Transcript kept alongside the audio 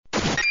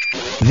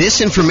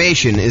This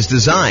information is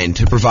designed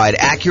to provide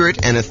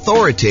accurate and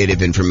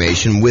authoritative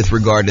information with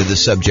regard to the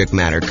subject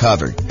matter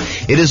covered.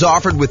 It is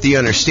offered with the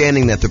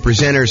understanding that the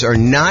presenters are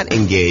not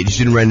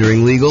engaged in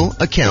rendering legal,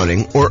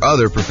 accounting, or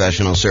other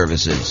professional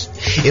services.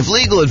 If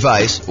legal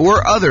advice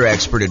or other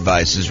expert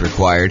advice is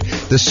required,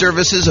 the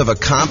services of a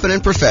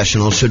competent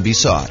professional should be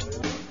sought.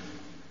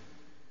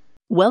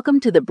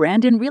 Welcome to the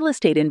Brandon Real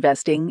Estate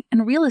Investing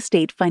and Real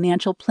Estate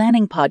Financial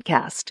Planning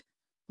Podcast.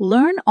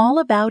 Learn all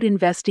about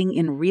investing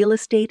in real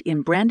estate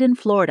in Brandon,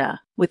 Florida,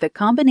 with a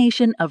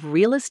combination of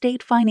real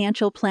estate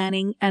financial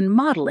planning and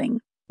modeling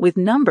with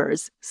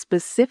numbers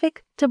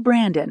specific to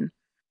Brandon,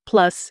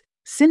 plus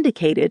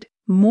syndicated,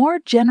 more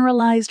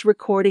generalized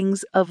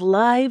recordings of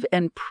live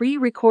and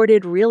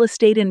pre-recorded real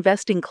estate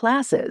investing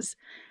classes,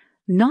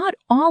 not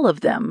all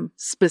of them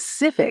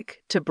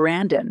specific to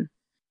Brandon.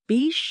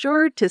 Be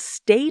sure to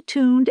stay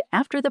tuned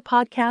after the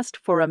podcast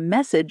for a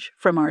message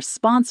from our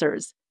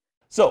sponsors.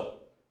 So,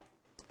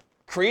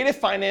 creative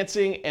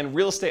financing and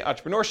real estate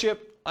entrepreneurship.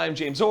 I'm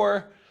James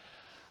Orr.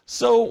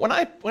 So when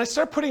I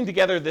started putting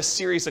together this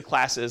series of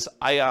classes,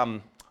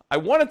 I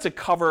wanted to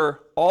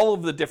cover all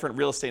of the different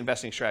real estate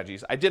investing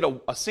strategies. I did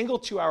a single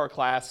 2-hour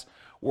class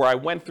where I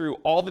went through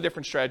all the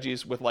different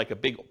strategies with like a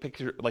big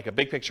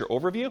picture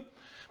overview.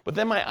 But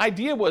then my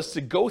idea was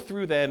to go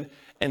through then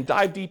and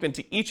dive deep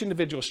into each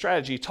individual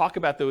strategy, talk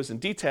about those in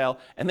detail,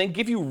 and then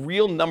give you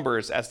real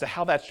numbers as to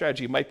how that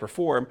strategy might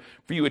perform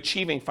for you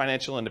achieving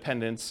financial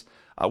independence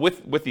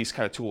with these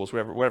kind of tools,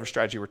 whatever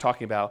strategy we're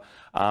talking about,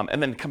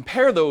 and then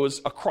compare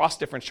those across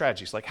different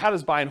strategies. Like how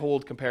does buy and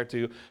hold compare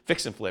to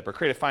fix and flip or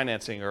creative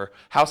financing or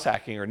house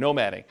hacking or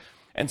nomading?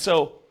 And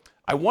so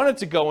I wanted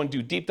to go and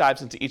do deep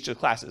dives into each of the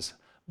classes.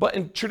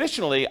 But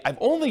traditionally, I've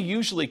only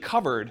usually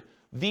covered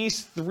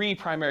these 3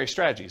 primary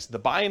strategies: the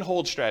buy and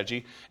hold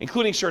strategy,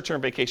 including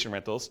short-term vacation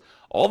rentals,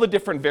 all the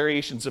different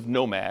variations of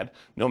nomad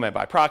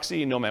by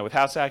proxy, nomad with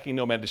house hacking,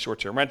 nomad to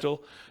short-term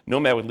rental,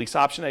 nomad with lease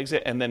option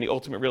exit, and then the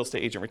ultimate real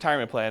estate agent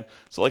retirement plan.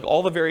 So like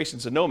all the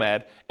variations of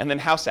nomad, and then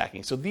house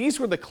hacking. So these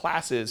were the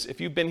classes. If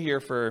you've been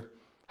here for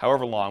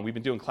however long, we've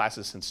been doing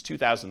classes since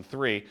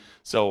 2003.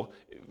 So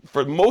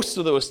for most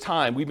of those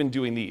time, we've been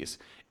doing these.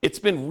 It's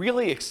been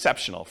really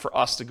exceptional for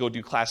us to go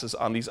do classes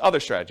on these other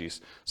strategies.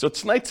 So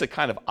tonight's a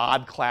kind of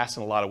odd class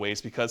in a lot of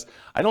ways because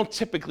I don't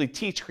typically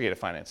teach creative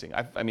financing.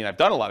 I've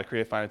done a lot of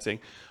creative financing,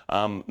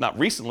 not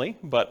recently,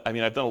 but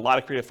I've done a lot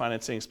of creative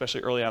financing, especially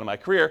early on in my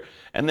career.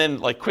 And then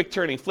like quick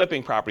turning,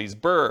 flipping properties,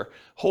 BRRRR,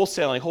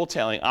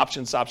 wholesaling,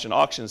 options, option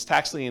auctions,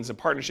 tax liens, and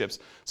partnerships.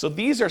 So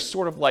these are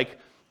sort of like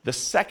the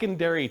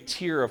secondary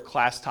tier of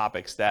class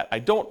topics that I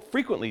don't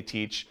frequently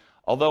teach,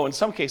 although in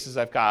some cases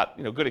I've got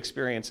good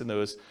experience in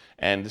those,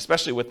 and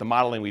especially with the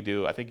modeling we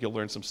do, I think you'll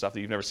learn some stuff that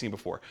you've never seen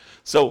before.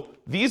 So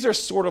these are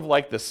sort of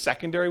like the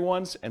secondary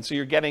ones, and so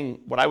you're getting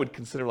what I would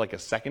consider like a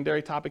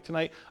secondary topic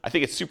tonight. I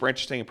think it's super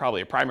interesting and probably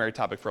a primary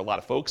topic for a lot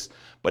of folks,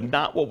 but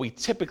not what we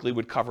typically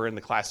would cover in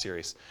the class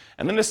series.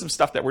 And then there's some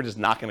stuff that we're just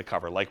not going to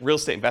cover, like real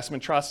estate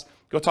investment trusts.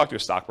 Go talk to a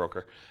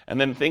stockbroker. And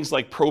then things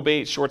like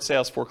probate, short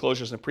sales,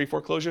 foreclosures, and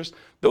pre-foreclosures,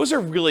 those are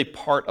really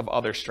part of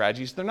other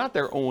strategies. They're not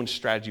their own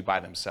strategy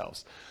by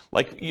themselves.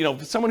 Like,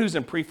 someone who's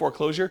in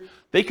pre-foreclosure,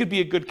 they could be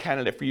a good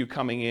candidate for you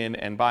coming in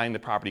and buying the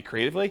property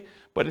creatively,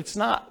 but it's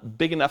not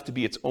big enough to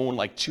be its own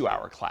like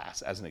 2-hour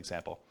class, as an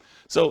example.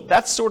 So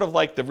that's sort of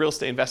like the real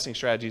estate investing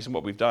strategies and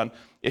what we've done.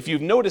 If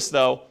you've noticed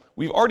though,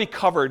 we've already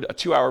covered a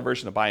 2-hour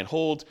version of buy and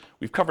hold.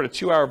 We've covered a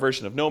 2-hour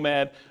version of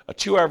nomad, a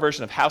 2-hour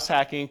version of house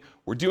hacking.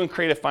 We're doing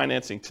creative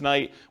financing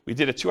tonight. We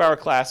did a 2-hour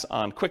class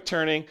on quick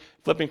turning,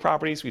 flipping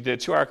properties. We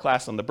did a 2-hour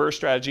class on the BRRRR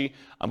strategy.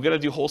 I'm going to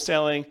do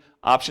wholesaling,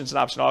 options and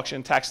option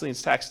auction, tax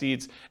liens, tax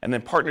deeds, and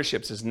then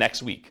partnerships is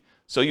next week.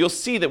 So you'll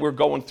see that we're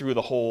going through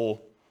the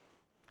whole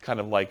kind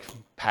of like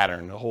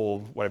pattern, the whole,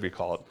 whatever you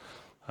call it.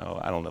 Oh,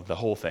 I don't know, the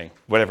whole thing,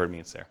 whatever it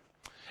means there.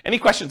 Any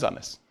questions on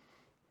this?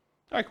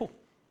 All right, cool.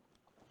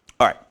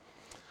 All right.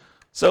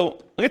 So I'm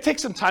going to take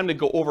some time to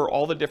go over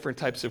all the different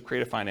types of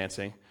creative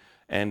financing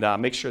and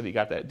make sure that you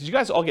got that. Did you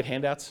guys all get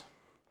handouts?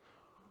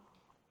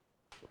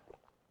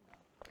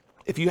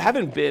 If you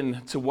haven't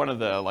been to one of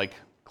the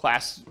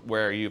class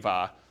where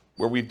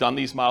we've done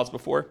these models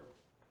before,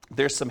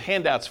 there's some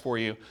handouts for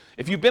you.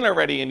 If you've been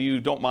already and you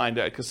don't mind,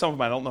 because some of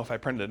them I don't know if I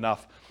printed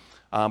enough,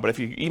 but if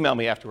you email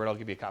me afterward, I'll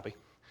give you a copy.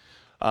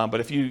 But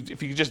if you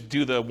just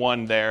do the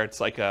one there, it's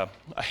like a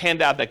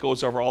handout that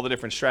goes over all the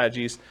different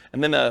strategies,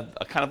 and then a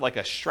kind of like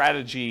a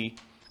strategy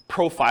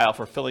profile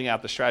for filling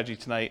out the strategy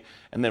tonight,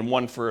 and then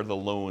one for the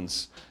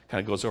loans, kind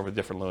of goes over the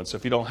different loans. So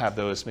if you don't have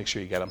those, make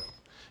sure you get them.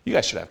 You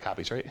guys should have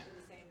copies, right?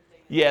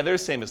 Yeah, they're the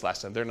same as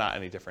last time. They're not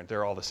any different.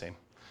 They're all the same.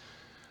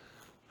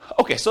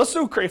 Okay, so let's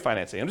do creative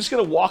financing. I'm just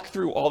going to walk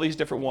through all these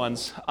different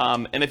ones.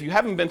 And if you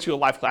haven't been to a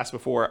live class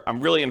before, I'm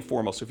really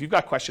informal. So if you've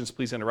got questions,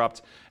 please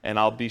interrupt, and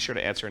I'll be sure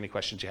to answer any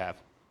questions you have.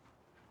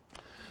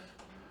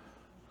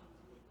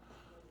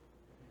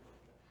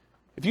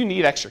 If you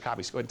need extra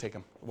copies, go ahead and take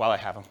them while I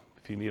have them,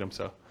 if you need them,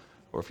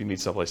 or if you need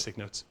someplace to take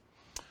notes.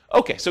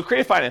 Okay, so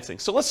creative financing.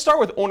 So let's start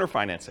with owner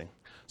financing.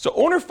 So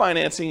owner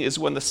financing is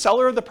when the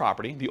seller of the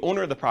property, the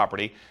owner of the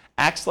property,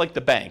 acts like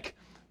the bank.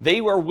 They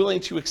are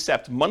willing to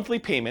accept monthly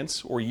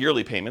payments or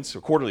yearly payments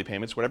or quarterly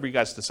payments, whatever you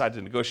guys decide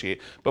to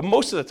negotiate. But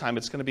most of the time,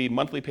 it's going to be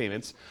monthly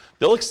payments.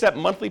 They'll accept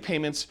monthly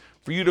payments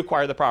for you to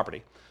acquire the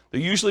property.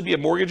 There'll usually be a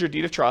mortgage or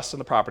deed of trust on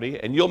the property,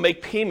 and you'll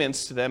make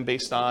payments to them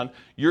based on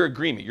your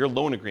agreement, your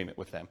loan agreement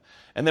with them.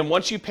 And then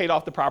once you've paid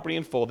off the property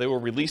in full, they will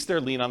release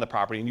their lien on the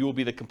property, and you will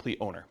be the complete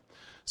owner.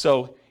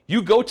 So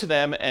you go to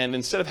them, and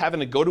instead of having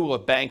to go to a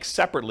bank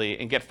separately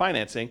and get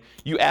financing,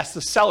 you ask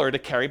the seller to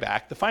carry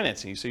back the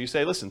financing. So you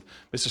say, listen,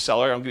 Mr.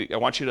 Seller, I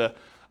want you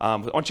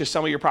to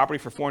sell me your property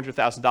for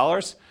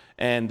 $400,000,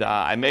 and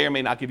I may or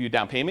may not give you a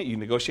down payment. You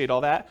negotiate all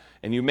that,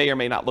 and you may or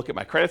may not look at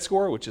my credit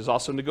score, which is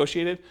also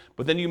negotiated,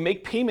 but then you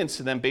make payments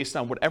to them based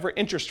on whatever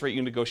interest rate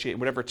you negotiate,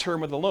 whatever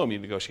term of the loan you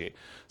negotiate.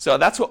 So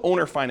that's what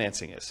owner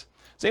financing is.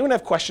 Does anyone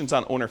have questions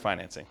on owner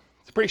financing?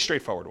 It's a pretty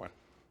straightforward one.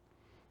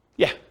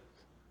 Yeah?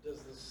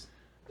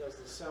 Does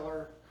the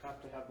seller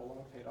have to have the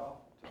loan paid off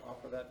to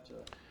offer that to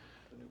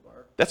the new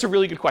buyer? That's a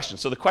really good question.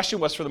 So the question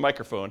was for the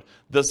microphone,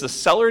 does the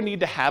seller need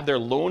to have their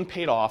loan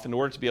paid off in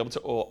order to be able to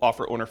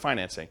offer owner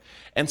financing?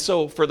 And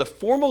so for the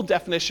formal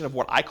definition of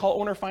what I call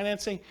owner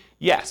financing,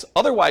 yes.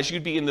 Otherwise,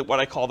 you'd be in what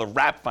I call the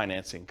wrap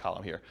financing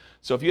column here.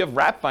 So if you have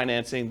wrap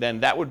financing,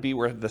 then that would be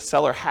where the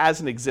seller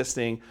has an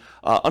existing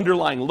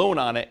underlying loan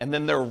on it, and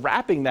then they're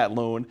wrapping that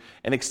loan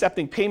and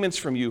accepting payments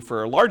from you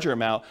for a larger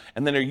amount,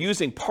 and then they're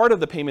using part of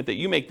the payment that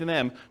you make to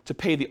them to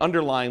pay the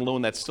underlying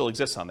loan that still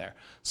exists on there.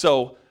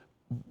 So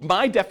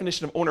my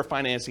definition of owner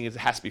financing is it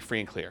has to be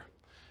free and clear.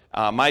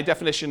 My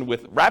definition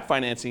with wrap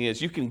financing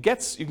is you can get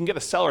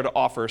a seller to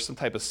offer some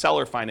type of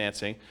seller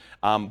financing,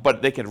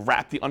 but they can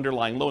wrap the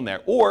underlying loan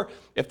there. Or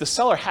if the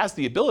seller has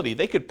the ability,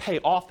 they could pay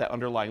off that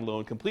underlying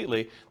loan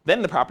completely.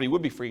 Then the property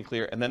would be free and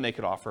clear, and then they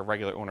could offer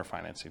regular owner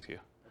financing to you.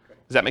 Okay.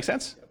 Does that make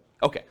sense? Yep.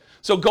 Okay.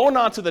 So going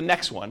on to the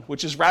next one,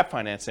 which is wrap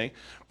financing.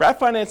 Wrap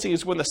financing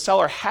is when the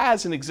seller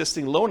has an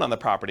existing loan on the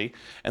property,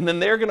 and then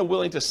they're going to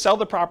willing to sell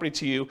the property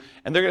to you,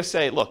 and they're going to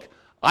say, look,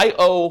 I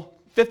owe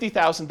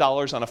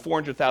 $50,000 on a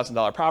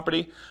 $400,000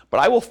 property, but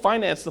I will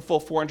finance the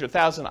full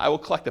 $400,000. I will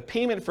collect a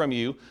payment from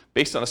you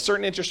based on a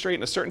certain interest rate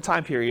and a certain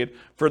time period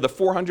for the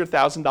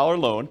 $400,000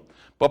 loan.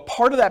 But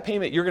part of that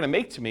payment you're going to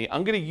make to me,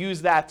 I'm going to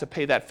use that to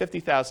pay that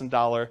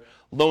 $50,000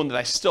 loan that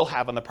I still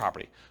have on the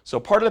property. So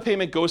part of the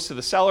payment goes to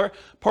the seller,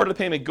 part of the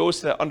payment goes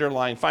to that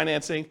underlying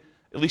financing.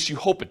 At least you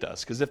hope it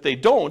does, because if they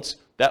don't,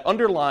 that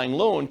underlying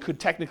loan could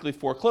technically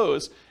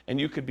foreclose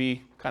and you could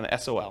be kind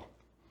of SOL.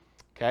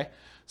 Okay?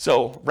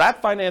 So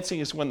wrap financing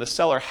is when the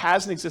seller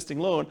has an existing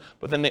loan,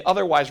 but then they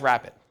otherwise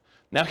wrap it.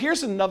 Now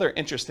here's another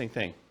interesting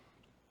thing.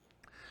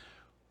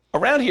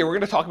 Around here, we're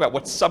going to talk about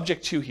what's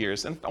subject to here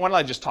is, and why don't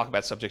I just talk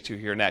about subject to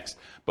here next.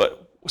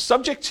 But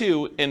subject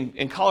to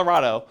in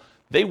Colorado,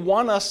 they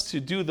want us to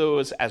do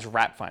those as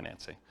wrap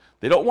financing.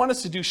 They don't want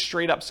us to do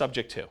straight up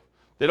subject to.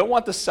 They don't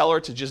want the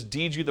seller to just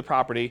deed you the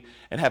property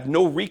and have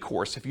no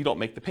recourse if you don't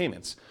make the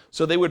payments.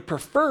 So they would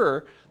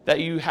prefer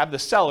that you have the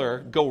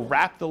seller go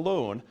wrap the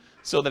loan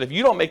so that if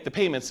you don't make the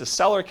payments, the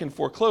seller can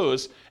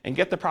foreclose and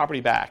get the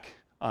property back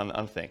on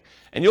the thing.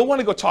 And you'll want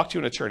to go talk to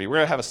an attorney. We're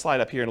going to have a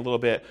slide up here in a little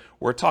bit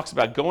where it talks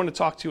about going to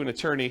talk to an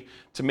attorney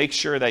to make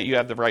sure that you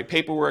have the right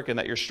paperwork and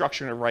that you're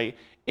structuring it right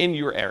in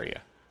your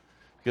area.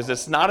 Because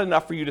it's not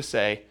enough for you to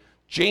say,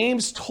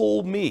 James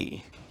told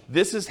me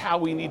this is how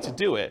we need to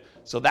do it,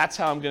 so that's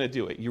how I'm going to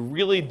do it. You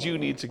really do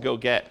need to go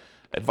get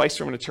advice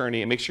from an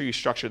attorney and make sure you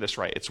structure this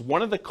right. It's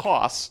one of the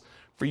costs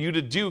for you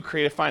to do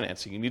creative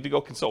financing. You need to go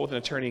consult with an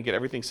attorney and get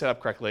everything set up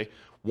correctly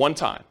one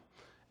time.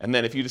 And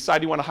then if you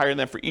decide you want to hire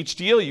them for each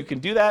deal, you can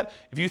do that.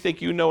 If you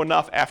think you know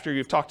enough after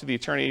you've talked to the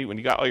attorney, when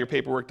you got all your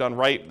paperwork done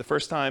right the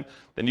first time,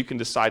 then you can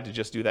decide to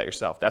just do that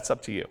yourself. That's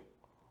up to you.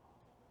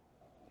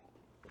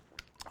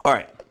 All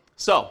right,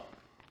 so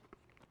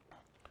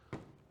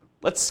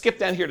let's skip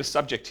down here to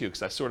subject to,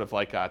 because I sort of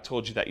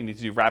told you that you need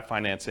to do wrap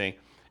financing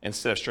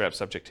instead of straight up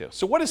subject to.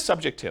 So what is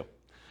subject to?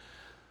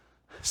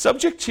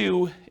 Subject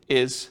to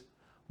is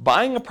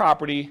buying a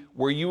property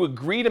where you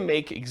agree to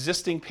make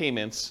existing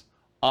payments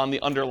on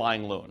the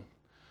underlying loan.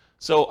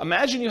 So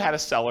imagine you had a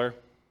seller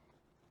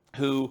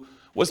who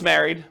was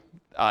married,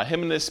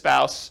 him and his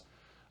spouse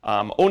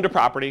owned a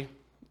property,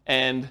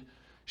 and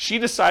she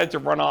decided to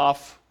run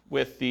off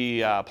with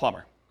the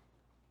plumber.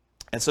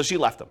 And so she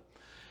left him.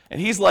 And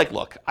he's like,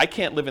 look, I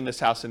can't live in this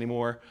house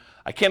anymore.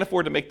 I can't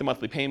afford to make the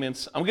monthly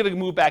payments. I'm going to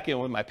move back in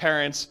with my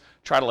parents,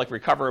 try to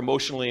recover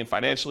emotionally and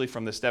financially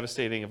from this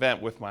devastating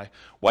event with my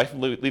wife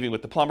leaving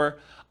with the plumber.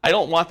 I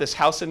don't want this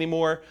house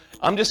anymore.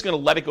 I'm just going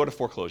to let it go to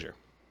foreclosure.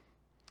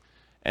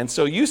 And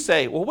so you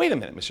say, well, wait a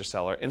minute, Mr.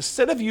 Seller.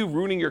 Instead of you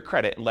ruining your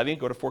credit and letting it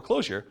go to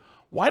foreclosure,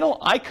 why don't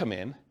I come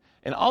in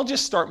and I'll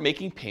just start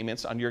making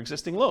payments on your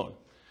existing loan?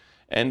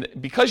 And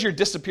because you're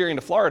disappearing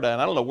to Florida,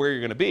 and I don't know where you're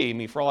going to be, I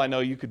mean, for all I know,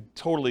 you could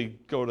totally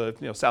go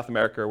to South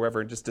America or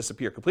wherever and just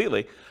disappear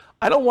completely.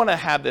 I don't want to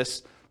have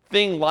this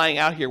thing lying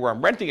out here where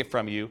I'm renting it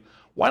from you.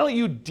 Why don't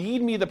you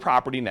deed me the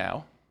property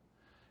now,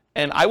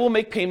 and I will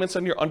make payments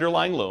on your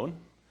underlying loan,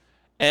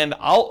 and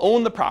I'll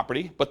own the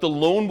property, but the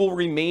loan will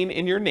remain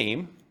in your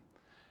name.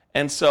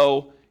 And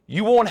so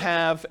you won't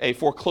have a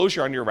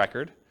foreclosure on your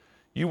record.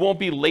 You won't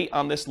be late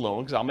on this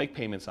loan because I'll make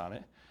payments on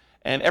it.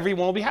 And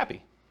everyone will be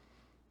happy.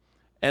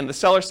 And the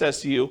seller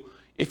says to you,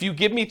 if you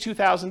give me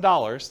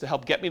 $2,000 to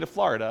help get me to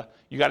Florida,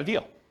 you got a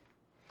deal.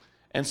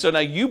 And so now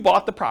you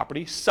bought the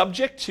property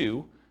subject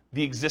to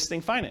the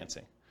existing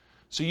financing.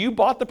 So you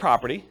bought the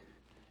property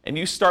and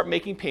you start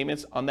making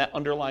payments on that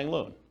underlying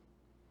loan.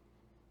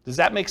 Does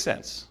that make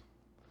sense?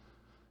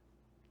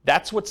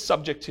 That's what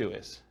subject to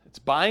is. It's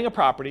buying a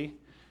property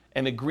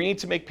and agreeing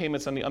to make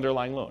payments on the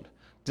underlying loan.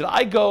 Did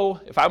I go,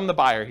 if I'm the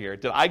buyer here,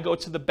 did I go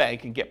to the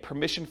bank and get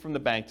permission from the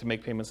bank to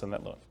make payments on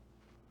that loan?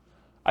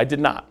 I did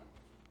not,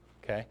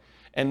 okay?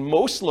 And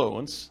most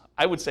loans,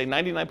 I would say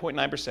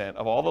 99.9%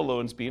 of all the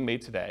loans being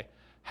made today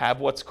have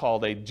what's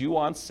called a due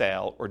on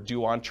sale or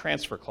due on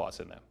transfer clause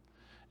in them.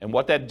 And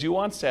what that due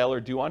on sale or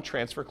due on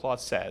transfer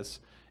clause says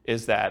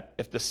is that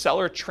if the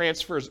seller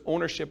transfers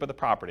ownership of the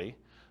property,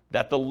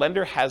 that the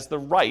lender has the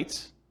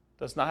right,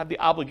 does not have the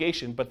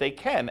obligation, but they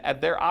can, at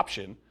their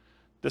option,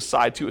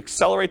 decide to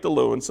accelerate the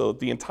loan so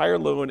the entire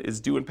loan is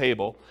due and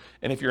payable.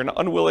 And if you're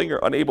unwilling or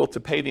unable to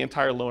pay the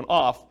entire loan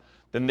off,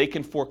 then they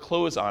can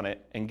foreclose on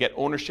it and get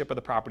ownership of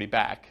the property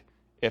back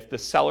if the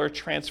seller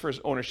transfers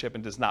ownership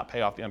and does not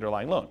pay off the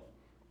underlying loan.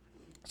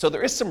 So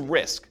there is some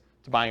risk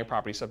to buying a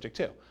property subject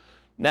to.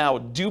 Now,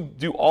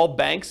 do all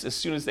banks, as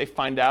soon as they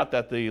find out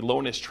that the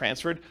loan is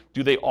transferred,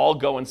 do they all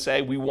go and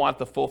say, we want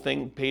the full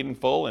thing paid in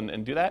full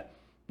and do that?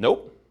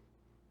 Nope.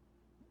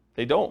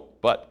 They don't.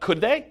 But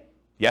could they?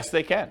 Yes,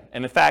 they can.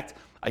 And in fact,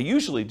 I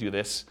usually do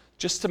this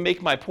just to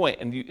make my point,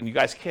 and you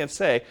guys can't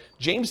say,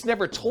 James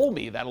never told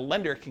me that a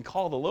lender can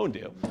call the loan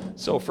due.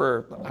 So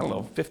for, I don't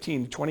know,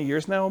 15, 20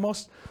 years now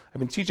almost, I've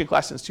been teaching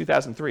class since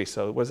 2003,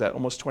 so what is that,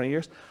 almost 20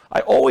 years?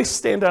 I always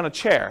stand on a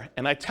chair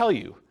and I tell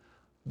you,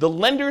 the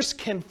lenders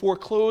can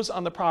foreclose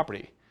on the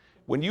property.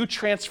 When you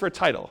transfer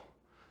title,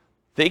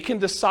 they can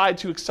decide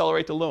to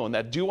accelerate the loan.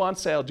 That due on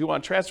sale, due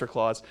on transfer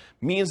clause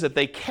means that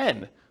they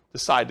can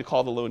decide to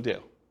call the loan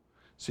due.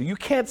 So you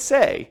can't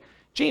say,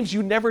 James,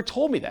 you never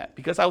told me that,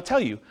 because I'll tell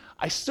you,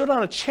 I stood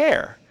on a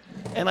chair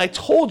and I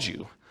told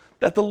you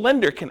that the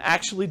lender can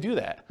actually do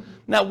that.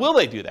 Now, will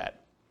they do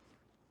that?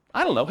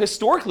 I don't know.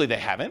 Historically, they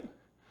haven't.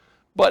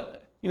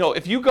 But,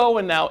 if you go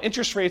and now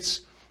interest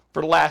rates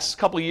for the last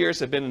couple of years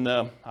have been in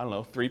the,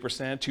 3%,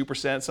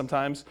 2%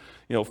 sometimes,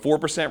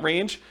 4%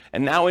 range,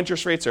 and now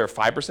interest rates are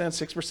 5%,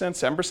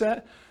 6%,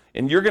 7%,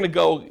 and you're going to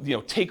go,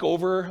 take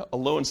over a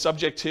loan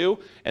subject to,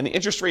 and the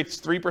interest rate's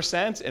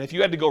 3%, and if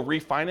you had to go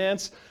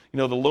refinance,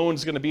 the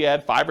loan's going to be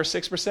at 5 or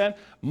 6%,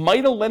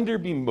 might a lender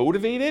be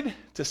motivated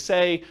to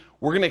say,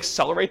 we're going to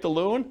accelerate the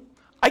loan?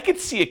 I could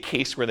see a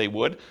case where they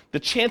would. The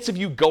chance of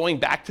you going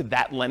back to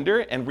that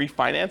lender and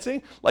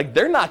refinancing,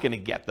 they're not going to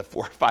get the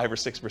 4, 5, or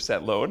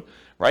 6% loan,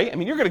 right? I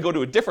mean, you're going to go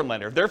to a different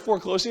lender. If they're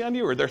foreclosing on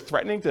you or they're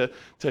threatening to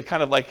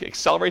kind of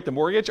accelerate the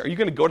mortgage, are you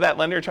going to go to that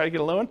lender and try to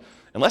get a loan?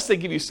 Unless they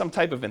give you some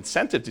type of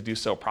incentive to do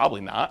so, probably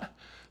not.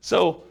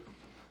 So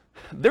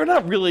they're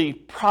not really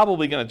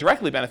probably going to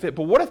directly benefit,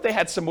 but what if they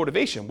had some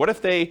motivation? What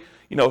if they,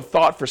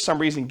 thought for some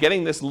reason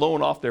getting this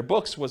loan off their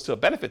books was a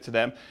benefit to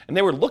them, and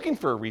they were looking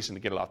for a reason to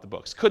get it off the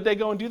books? Could they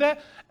go and do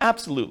that?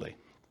 Absolutely,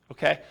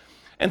 okay?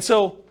 And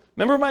so,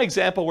 remember my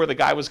example where the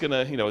guy was going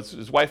to,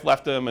 his wife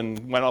left him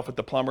and went off with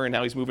the plumber, and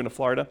now he's moving to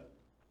Florida?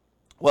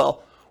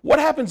 Well, what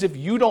happens if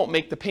you don't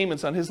make the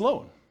payments on his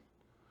loan?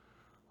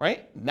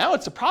 Right? Now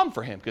it's a problem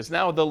for him, because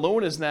now the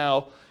loan is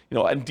now,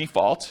 in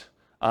default,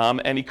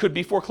 and he could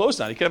be foreclosed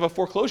on. He could have a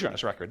foreclosure on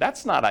his record.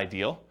 That's not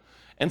ideal.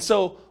 And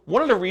so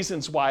one of the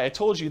reasons why I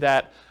told you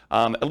that,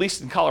 at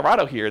least in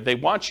Colorado here, they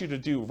want you to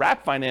do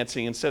wrap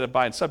financing instead of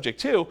buying subject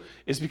to,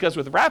 is because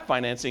with wrap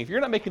financing, if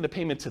you're not making the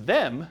payment to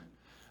them,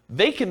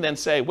 they can then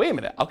say, wait a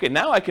minute, okay,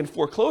 now I can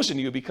foreclose on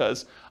you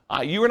because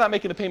you are not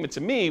making the payment to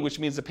me, which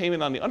means the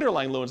payment on the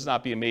underlying loan is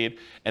not being made,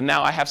 and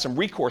now I have some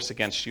recourse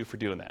against you for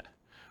doing that.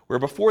 Where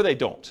before they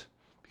don't,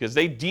 because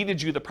they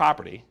deeded you the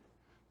property.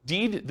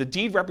 The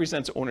deed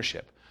represents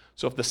ownership.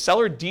 So if the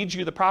seller deeds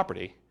you the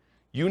property,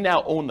 you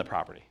now own the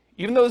property,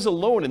 even though there's a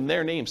loan in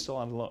their name still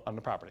on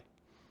the property.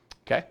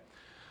 Okay?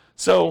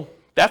 So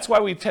that's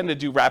why we tend to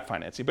do wrap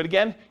financing. But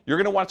again, you're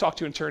going to want to talk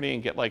to an attorney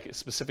and get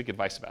specific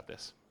advice about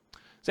this.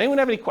 Does anyone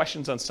have any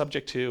questions on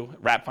subject to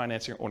wrap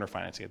financing or owner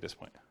financing at this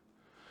point?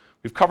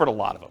 We've covered a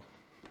lot of them.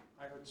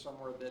 I heard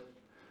somewhere that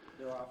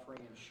they're offering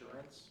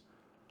insurance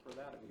for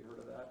that. Have you heard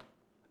of that?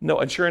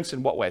 No, insurance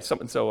in what way? So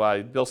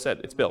Bill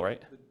said, it's Bill,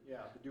 right?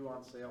 The due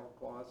on sale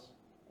clause.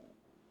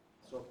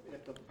 So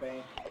if the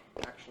bank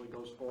actually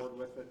goes forward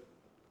with it,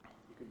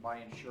 you can buy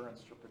insurance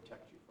to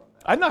protect you from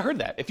that. I've not heard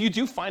that. If you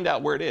do find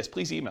out where it is,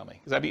 please email me,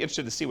 because I'd be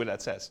interested to see what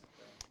that says.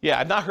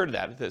 Yeah, I've not heard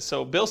of that.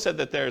 So Bill said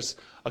that there's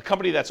a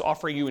company that's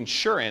offering you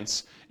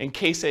insurance in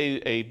case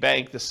a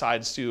bank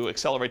decides to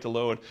accelerate the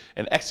loan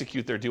and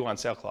execute their due on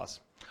sale clause.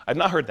 I've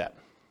not heard that.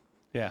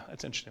 Yeah,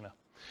 that's interesting though.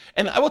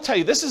 And I will tell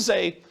you, this is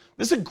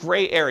a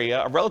gray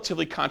area, a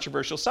relatively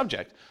controversial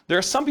subject. There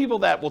are some people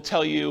that will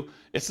tell you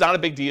it's not a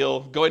big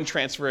deal, go ahead and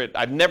transfer it.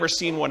 I've never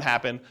seen one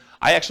happen.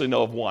 I actually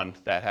know of one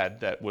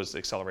that was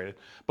accelerated.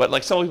 But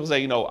like some people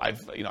say,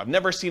 I've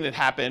never seen it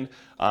happen.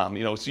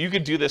 So you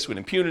could do this with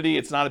impunity.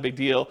 It's not a big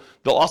deal.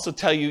 They'll also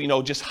tell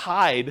you, just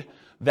hide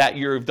that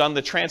you've done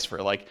the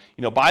transfer. Like,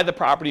 buy the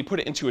property, put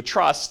it into a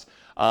trust.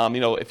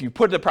 If you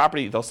put the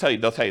property, they'll tell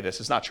you this,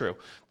 it's not true.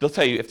 They'll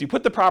tell you if you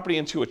put the property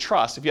into a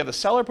trust, if you have the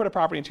seller put a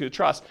property into a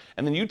trust,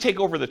 and then you take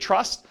over the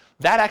trust,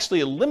 that actually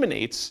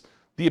eliminates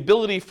the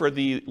ability for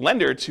the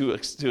lender to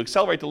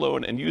accelerate the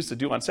loan and use the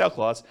due on sale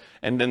clause,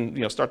 and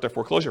then start their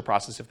foreclosure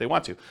process if they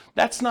want to.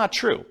 That's not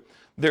true.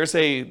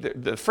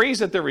 The phrase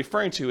that they're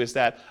referring to is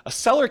that a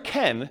seller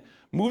can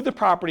move the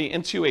property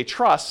into a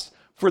trust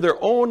for their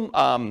own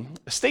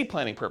estate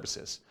planning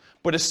purposes.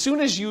 But as soon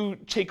as you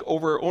take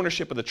over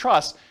ownership of the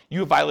trust,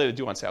 you have violated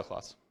due on sale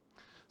clause.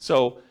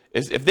 So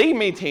if they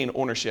maintain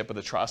ownership of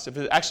the trust, if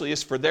it actually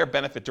is for their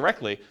benefit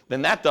directly,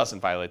 then that doesn't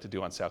violate the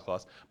due on sale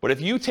clause. But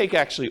if you take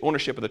actually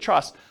ownership of the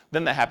trust,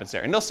 then that happens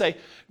there. And they'll say,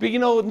 but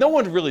no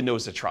one really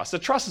knows the trust. The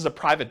trust is a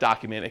private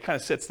document. It kind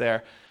of sits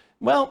there.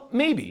 Well,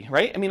 maybe,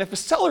 right? I mean, if a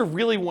seller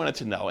really wanted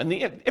to know, and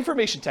the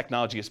information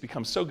technology has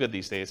become so good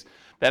these days,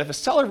 that if a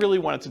seller really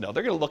wanted to know,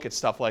 they're going to look at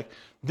stuff like,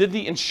 did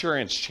the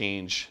insurance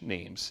change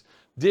names?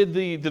 Did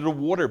the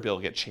water bill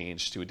get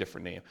changed to a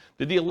different name?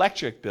 Did the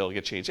electric bill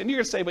get changed? And you're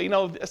going to say,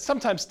 but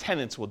sometimes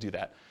tenants will do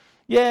that.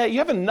 Yeah, you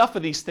have enough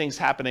of these things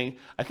happening.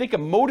 I think a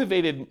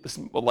motivated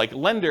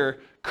lender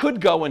could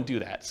go and do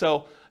that.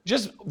 So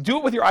just do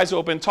it with your eyes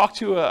open. Talk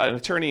to an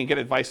attorney and get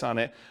advice on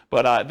it.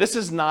 But this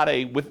is not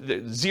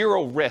with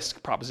zero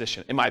risk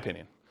proposition, in my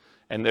opinion.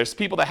 And there's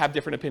people that have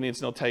different opinions,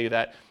 and they'll tell you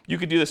that you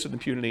could do this with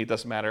impunity. It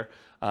doesn't matter.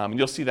 And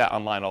you'll see that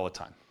online all the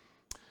time.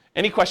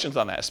 Any questions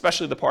on that,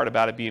 especially the part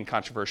about it being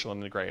controversial in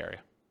the gray area?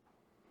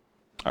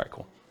 All right,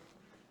 cool.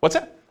 What's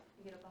that?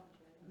 You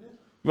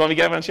want me to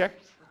get up on a chair?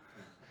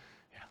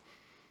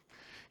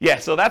 Yeah,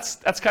 so that's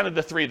kind of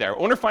the three there.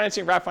 Owner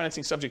financing, wrap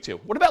financing, subject to.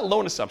 What about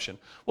loan assumption?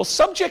 Well,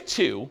 subject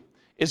to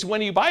is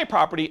when you buy a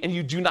property and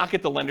you do not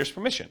get the lender's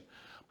permission.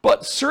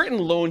 But certain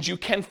loans, you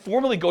can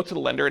formally go to the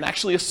lender and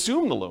actually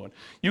assume the loan.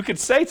 You could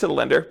say to the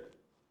lender,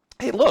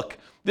 hey, look,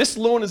 this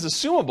loan is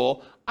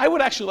assumable. I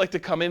would actually like to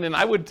come in and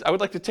I would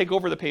like to take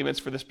over the payments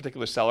for this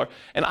particular seller,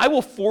 and I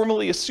will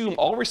formally assume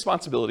all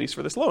responsibilities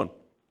for this loan.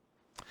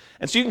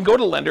 And so you can go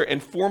to the lender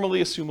and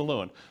formally assume a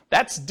loan.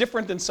 That's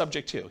different than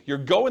subject to. You're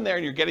going there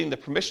and you're getting the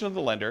permission of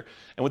the lender,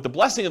 and with the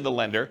blessing of the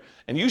lender,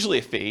 and usually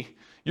a fee,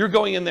 you're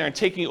going in there and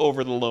taking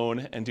over the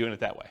loan and doing it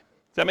that way.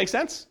 Does that make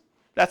sense?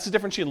 That's the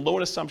difference between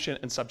loan assumption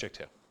and subject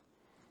to.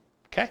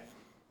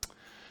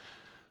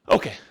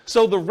 Okay,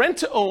 so the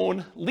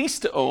rent-to-own,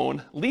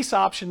 lease-to-own, lease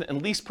option,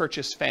 and lease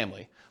purchase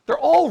family, they're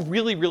all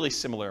really, really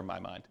similar in my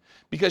mind,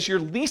 because you're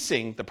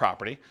leasing the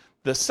property.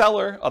 The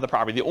seller of the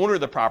property, the owner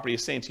of the property,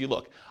 is saying to you,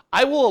 look,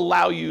 I will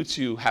allow you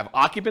to have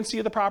occupancy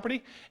of the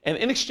property, and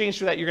in exchange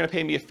for that, you're going to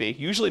pay me a fee,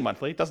 usually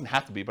monthly. It doesn't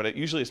have to be, but it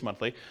usually is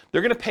monthly.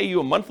 They're going to pay you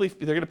a monthly.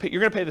 You're going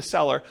to pay the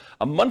seller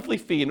a monthly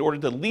fee in order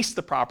to lease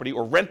the property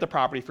or rent the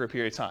property for a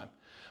period of time.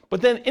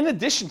 But then, in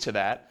addition to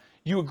that,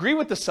 you agree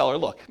with the seller.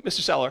 Look,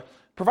 Mr. Seller,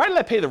 provided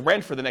I pay the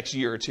rent for the next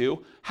year or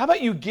two, how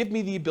about you give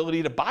me the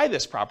ability to buy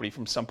this property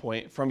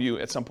from you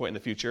at some point in the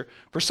future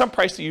for some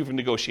price that you've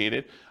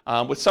negotiated,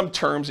 with some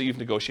terms that you've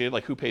negotiated,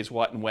 like who pays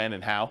what and when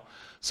and how.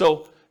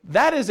 So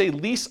that is a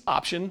lease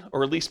option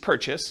or a lease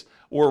purchase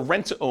or a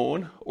rent to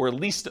own or a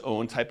lease to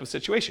own type of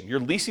situation. You're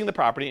leasing the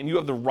property and you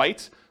have the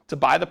right to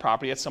buy the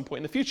property at some point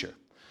in the future.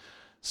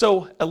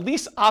 So a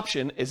lease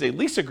option is a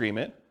lease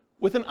agreement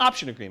with an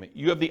option agreement.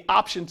 You have the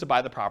option to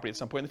buy the property at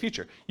some point in the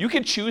future. You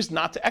can choose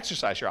not to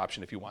exercise your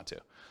option if you want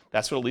to.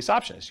 That's what a lease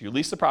option is. You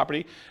lease the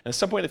property, and at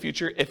some point in the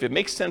future, if it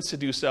makes sense to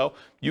do so,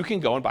 you can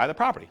go and buy the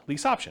property.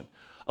 Lease option.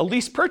 A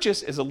lease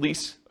purchase is a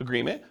lease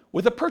agreement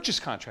with a purchase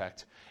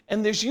contract.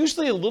 And there's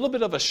usually a little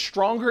bit of a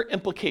stronger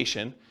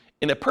implication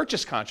in a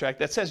purchase contract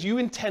that says you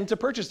intend to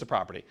purchase the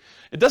property.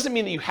 It doesn't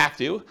mean that you have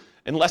to,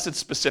 unless it's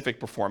specific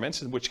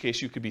performance, in which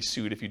case you could be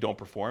sued if you don't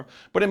perform.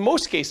 But in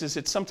most cases,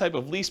 it's some type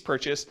of lease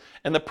purchase,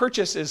 and the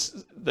purchase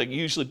is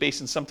usually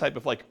based in some type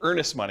of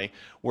earnest money,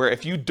 where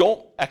if you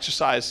don't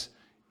exercise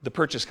the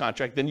purchase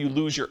contract, then you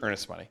lose your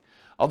earnest money.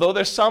 Although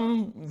there's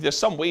some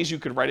ways you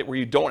could write it where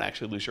you don't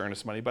actually lose your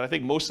earnest money, but I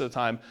think most of the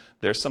time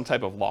there's some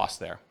type of loss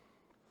there.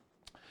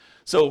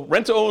 So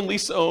rent to own,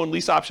 lease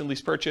option,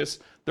 lease purchase,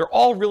 they're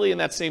all really in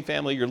that same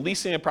family. You're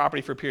leasing a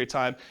property for a period of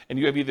time, and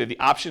you have either the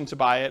option to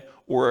buy it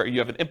or you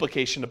have an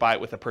implication to buy it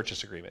with a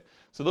purchase agreement.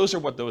 So those are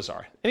what those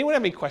are. Anyone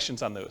have any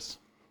questions on those?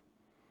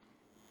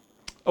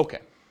 Okay.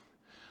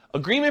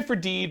 Agreement for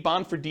deed,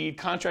 bond for deed,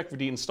 contract for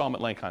deed,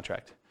 installment land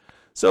contract.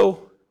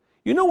 So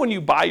when you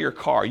buy your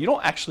car, you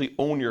don't actually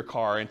own your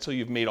car until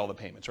you've made all the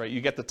payments, right?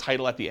 You get the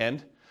title at the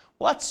end.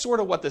 Well, that's sort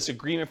of what this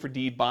agreement for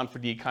deed, bond for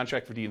deed,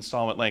 contract for deed,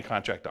 installment land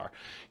contract are.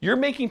 You're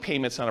making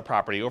payments on a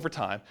property over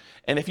time,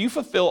 and if you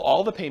fulfill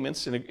all the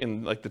payments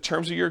in the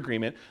terms of your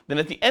agreement, then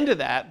at the end of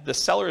that, the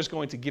seller is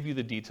going to give you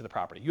the deed to the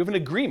property. You have an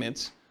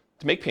agreement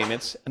to make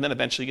payments and then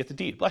eventually get the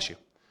deed. Bless you.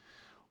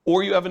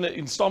 Or you have an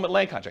installment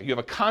land contract. You have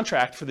a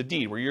contract for the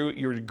deed where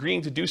you're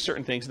agreeing to do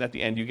certain things, and at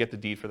the end you get the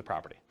deed for the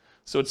property.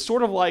 So it's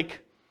sort of like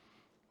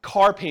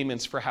car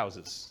payments for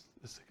houses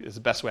is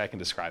the best way I can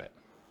describe it.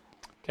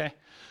 Okay?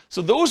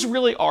 So those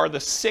really are the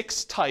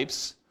 6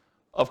 types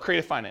of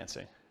creative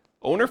financing.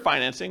 Owner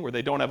financing, where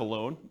they don't have a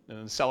loan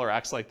and the seller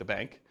acts like the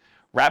bank.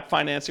 Wrap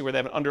financing, where they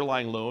have an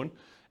underlying loan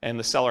and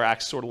the seller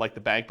acts sort of like the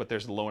bank, but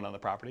there's a loan on the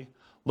property.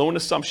 Loan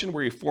assumption,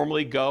 where you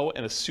formally go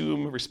and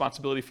assume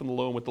responsibility for the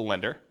loan with the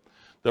lender.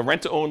 The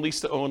rent-to-own,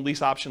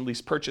 lease option,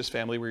 lease purchase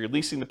family, where you're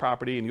leasing the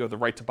property and you have the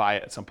right to buy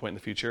it at some point in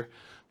the future.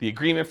 The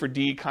agreement for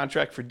deed,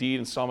 contract for deed,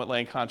 installment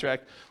land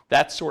contract,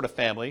 that sort of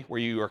family, where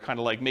you are kind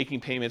of like making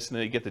payments and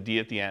then you get the deed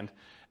at the end.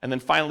 And then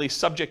finally,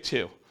 subject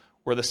to,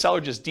 where the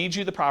seller just deeds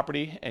you the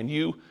property and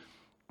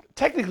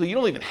technically you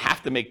don't even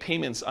have to make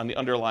payments on the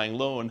underlying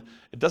loan.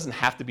 It doesn't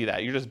have to be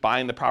that. You're just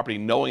buying the property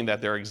knowing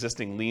that there are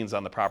existing liens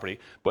on the property.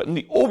 But in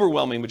the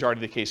overwhelming majority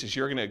of the cases,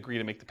 you're going to agree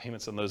to make the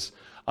payments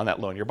on that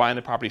loan. You're buying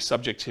the property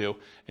subject to,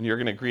 and you're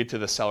going to agree to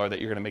the seller that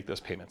you're going to make those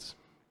payments.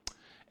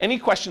 Any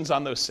questions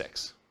on those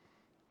 6?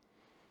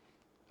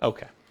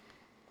 Okay.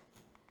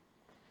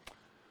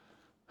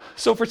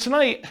 So for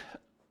tonight,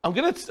 I'm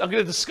gonna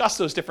discuss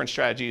those different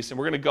strategies, and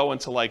we're gonna go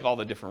into like all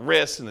the different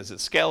risks and is it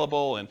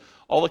scalable and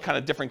all the kind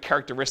of different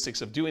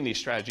characteristics of doing these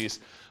strategies.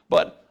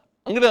 But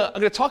I'm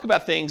gonna talk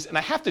about things, and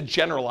I have to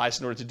generalize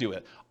in order to do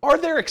it. Are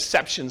there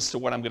exceptions to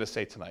what I'm gonna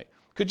say tonight?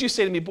 Could you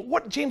say to me,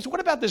 but James, what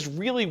about this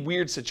really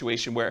weird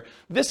situation where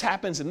this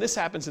happens and this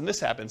happens and this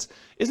happens?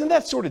 Isn't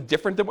that sort of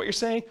different than what you're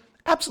saying?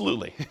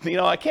 Absolutely.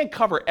 I can't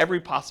cover every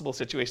possible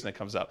situation that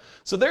comes up.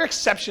 So there are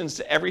exceptions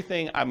to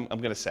everything I'm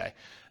gonna say.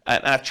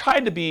 And I've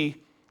tried to be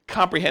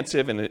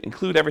comprehensive and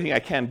include everything I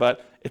can,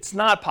 but it's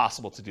not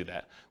possible to do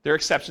that. There are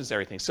exceptions to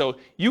everything. So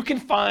you can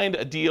find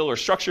a deal or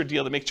structure a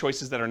deal to make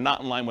choices that are not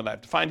in line with what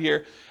I've defined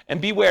here.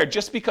 And beware,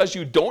 just because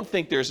you don't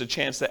think there's a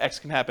chance that X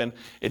can happen,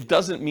 it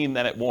doesn't mean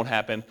that it won't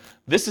happen.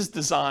 This is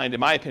designed, in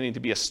my opinion, to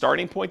be a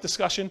starting point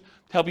discussion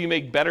to help you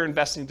make better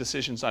investing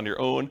decisions on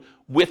your own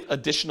with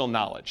additional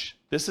knowledge.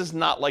 This is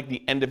not like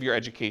the end of your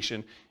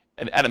education.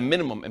 And at a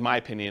minimum, in my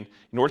opinion,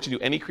 in order to do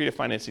any creative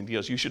financing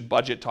deals, you should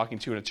budget talking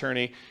to an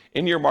attorney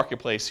in your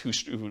marketplace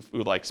who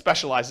like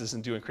specializes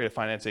in doing creative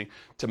financing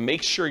to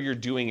make sure you're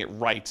doing it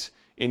right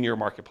in your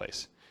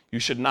marketplace. You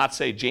should not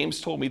say, James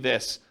told me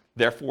this,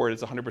 therefore it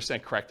is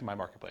 100% correct in my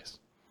marketplace.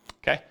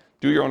 Okay?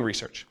 Do your own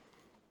research.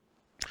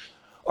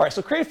 All right,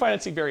 so creative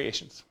financing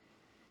variations.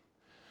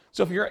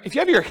 So if you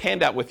have your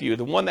handout with you,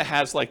 the one that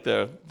has like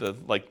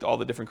all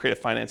the different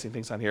creative financing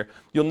things on here,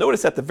 you'll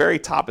notice at the very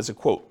top is a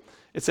quote.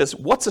 It says,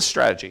 what's a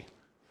strategy?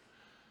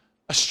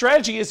 A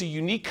strategy is a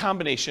unique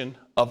combination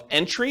of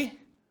entry,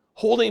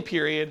 holding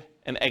period,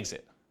 and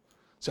exit.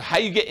 So how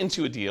you get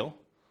into a deal,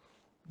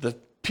 the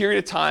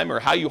period of time or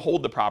how you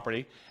hold the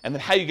property, and then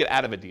how you get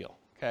out of a deal,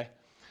 okay?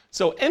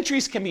 So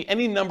entries can be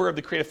any number of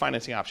the creative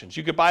financing options.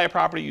 You could buy a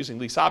property using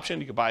lease option,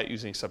 you could buy it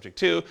using subject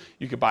to,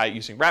 you could buy it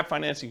using wrap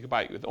financing, you could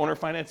buy it with owner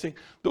financing.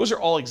 Those are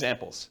all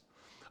examples.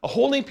 A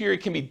holding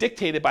period can be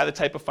dictated by the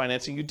type of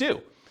financing you do.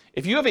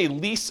 If you have a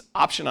lease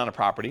option on a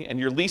property and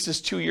your lease is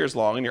 2 years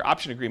long and your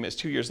option agreement is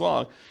 2 years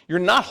long, you're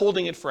not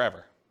holding it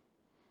forever.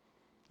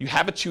 You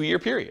have a 2-year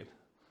period.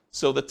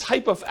 So the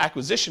type of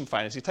acquisition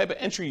financing, the type of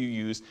entry you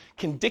use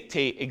can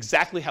dictate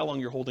exactly how long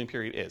your holding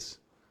period is.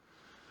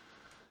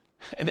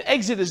 And the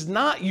exit is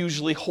not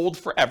usually hold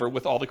forever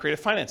with all the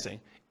creative financing.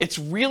 It's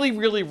really,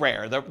 really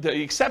rare.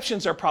 The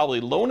exceptions are probably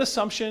loan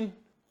assumption,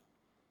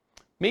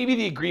 maybe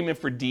the agreement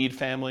for deed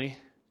family,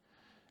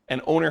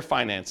 and owner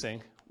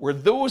financing, where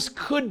those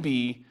could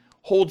be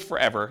hold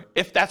forever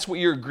if that's what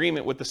your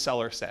agreement with the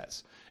seller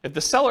says. If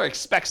the seller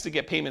expects to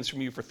get payments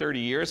from you for 30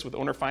 years with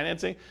owner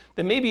financing,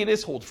 then maybe it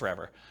is hold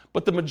forever.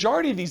 But the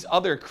majority of these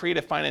other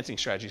creative financing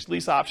strategies,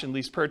 lease option,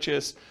 lease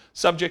purchase,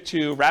 subject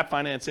to, wrap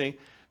financing,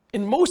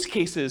 in most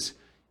cases,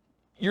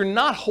 you're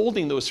not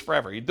holding those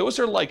forever. Those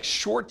are like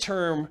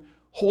short-term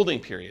holding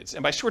periods.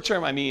 And by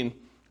short-term, I mean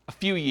a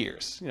few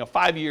years,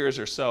 5 years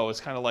or so is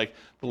kind of like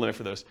the limit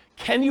for those.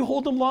 Can you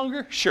hold them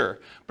longer? Sure.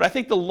 But I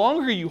think the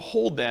longer you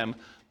hold them,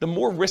 the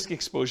more risk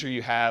exposure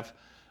you have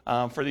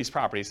for these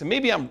properties. And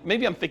maybe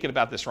I'm thinking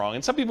about this wrong.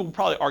 And some people would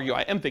probably argue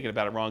I am thinking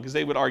about it wrong because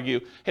they would argue,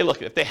 hey,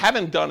 look, if they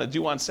haven't done a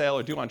due on sale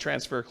or due on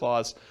transfer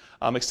clause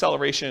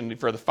acceleration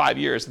for the 5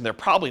 years, then they're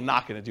probably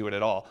not going to do it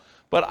at all.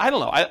 But I don't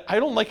know. I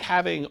don't like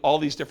having all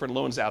these different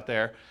loans out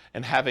there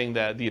and having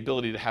the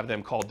ability to have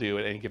them call due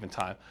at any given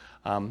time.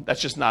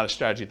 That's just not a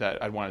strategy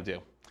that I'd want to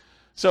do.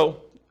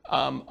 So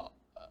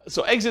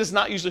exit is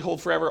not usually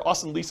hold forever.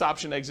 Often lease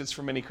option exits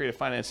for many creative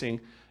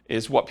financing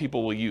is what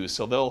people will use.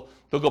 So they'll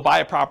go buy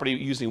a property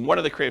using one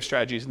of the creative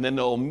strategies, and then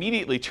they'll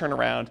immediately turn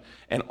around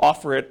and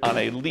offer it on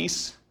a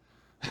lease,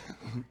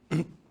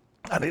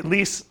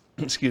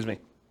 excuse me,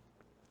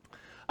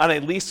 on a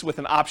lease with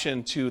an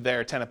option to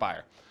their tenant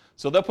buyer.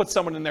 So they'll put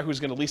someone in there who's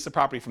going to lease the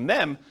property from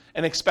them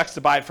and expects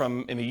to buy it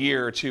from in a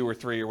year or 2 or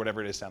 3 or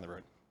whatever it is down the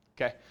road.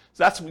 Okay,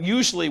 so that's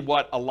usually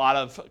what a lot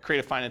of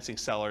creative financing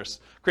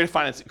sellers,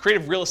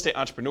 creative real estate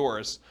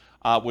entrepreneurs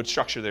would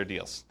structure their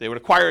deals. They would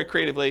acquire it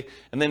creatively,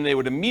 and then they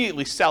would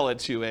immediately sell it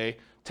to a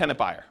tenant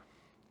buyer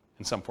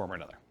in some form or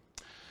another.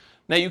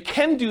 Now, you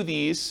can do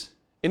these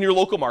in your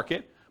local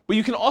market, but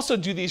you can also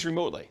do these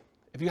remotely.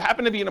 If you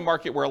happen to be in a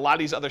market where a lot of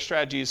these other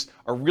strategies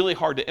are really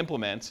hard to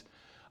implement,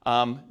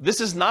 this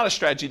is not a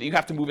strategy that you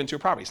have to move into a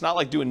property. It's not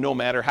like doing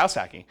nomad or house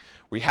hacking,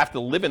 where you have to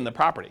live in the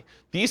property.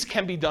 These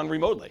can be done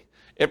remotely.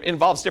 It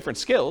involves different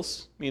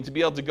skills. I mean, to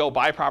be able to go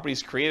buy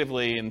properties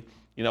creatively in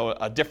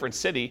a different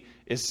city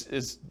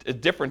is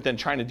different than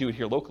trying to do it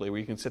here locally, where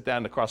you can sit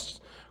down across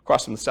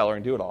from the seller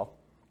and do it all.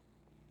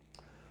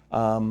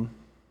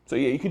 So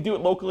yeah, you can do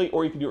it locally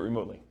or you can do it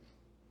remotely.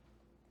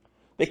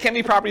 They can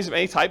be properties of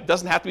any type.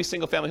 Doesn't have to be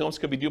single-family homes.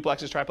 Could be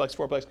duplexes, triplex,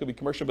 fourplex. Could be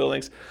commercial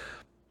buildings.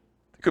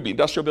 Could be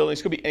industrial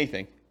buildings. Could be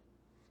anything.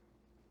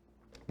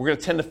 We're going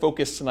to tend to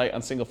focus tonight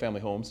on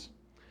single-family homes.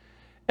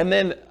 And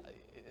then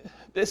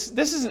this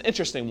is an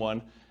interesting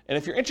one. And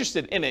if you're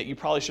interested in it, you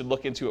probably should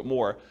look into it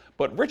more.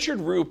 But Richard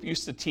Roop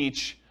used to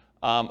teach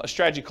a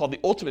strategy called the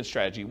ultimate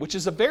strategy, which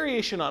is a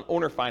variation on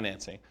owner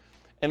financing.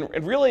 And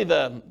really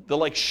the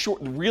like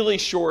really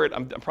short,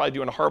 I'm probably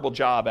doing a horrible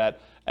job at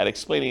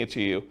explaining it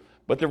to you.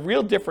 But the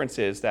real difference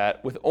is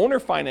that with owner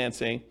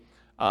financing,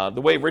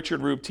 the way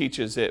Richard Roop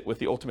teaches it with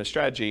the ultimate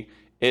strategy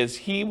is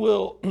he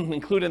will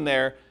include in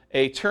there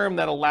a term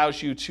that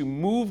allows you to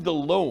move the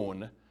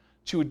loan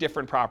to a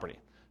different property.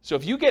 So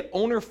if you get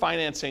owner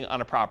financing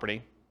on a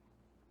property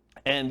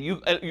and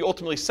you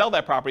ultimately sell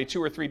that property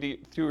 2 or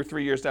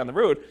 3 years down the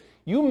road,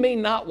 you may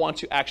not want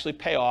to actually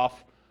pay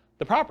off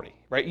the property,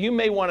 right? You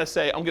may want to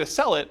say, I'm going to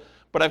sell it,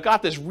 but I've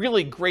got this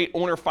really great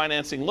owner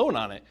financing loan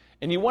on it.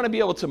 And you want to be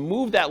able to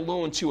move that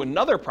loan to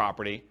another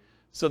property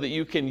so that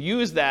you can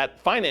use that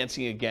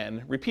financing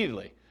again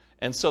repeatedly.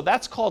 And so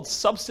that's called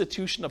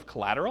substitution of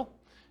collateral.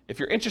 If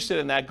you're interested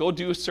in that, go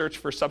do a search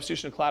for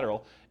substitution of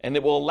collateral, and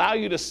it will allow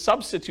you to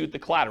substitute the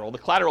collateral. The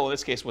collateral in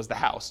this case was the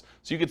house.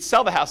 So you could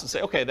sell the house and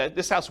say, okay,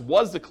 this house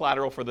was the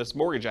collateral for this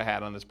mortgage I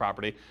had on this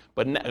property,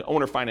 but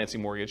owner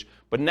financing mortgage.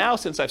 But now,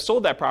 since I've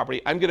sold that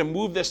property, I'm going to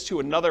move this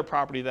to another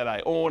property that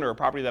I own or a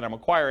property that I'm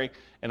acquiring,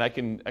 and I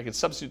can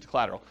substitute the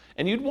collateral.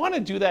 And you'd want to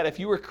do that if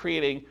you were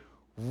creating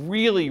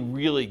really,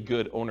 really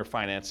good owner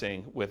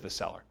financing with the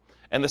seller.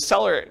 And the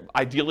seller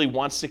ideally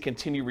wants to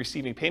continue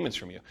receiving payments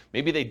from you.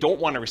 Maybe they don't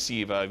want to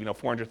receive a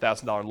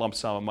 $400,000 lump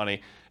sum of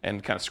money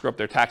and kind of screw up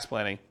their tax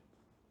planning.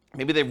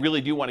 Maybe they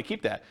really do want to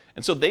keep that.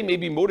 And so they may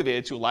be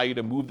motivated to allow you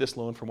to move this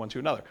loan from one to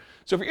another.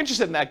 So if you're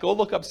interested in that, go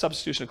look up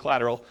substitution of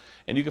collateral,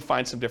 and you can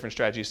find some different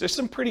strategies. There's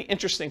some pretty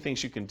interesting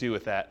things you can do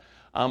with that.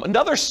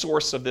 Another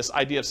source of this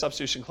idea of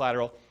substitution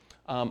collateral,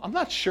 I'm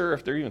not sure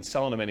if they're even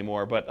selling them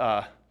anymore,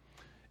 but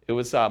it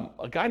was a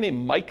guy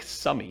named Mike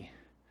Summey.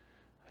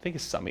 I think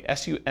it's Summey,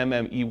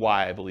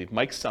 S-U-M-M-E-Y, I believe,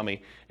 Mike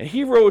Summey. And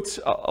he wrote,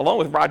 along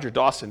with Roger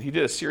Dawson, he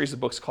did a series of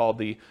books called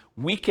The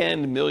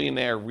Weekend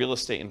Millionaire Real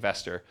Estate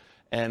Investor.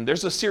 And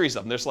there's a series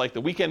of them. There's like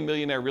the Weekend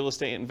Millionaire Real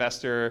Estate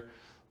Investor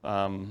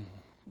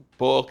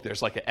book.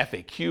 There's like an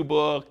FAQ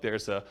book.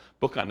 There's a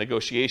book on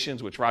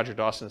negotiations, which Roger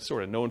Dawson is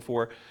sort of known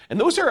for. And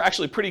those are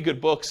actually pretty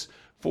good books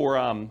for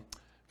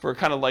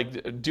kind of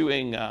like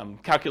doing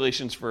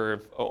calculations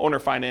for owner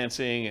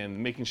financing and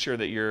making sure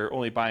that you're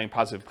only buying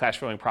positive cash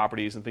flowing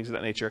properties and things of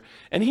that nature.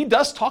 And he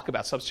does talk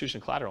about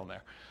substitution collateral in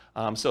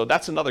there. So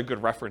that's another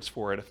good reference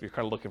for it if you're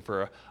kind of looking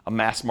for a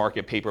mass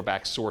market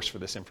paperback source for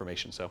this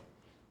information. So,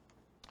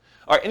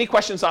 all right, any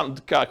questions on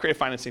creative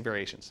financing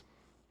variations?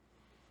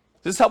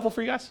 Is this helpful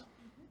for you guys?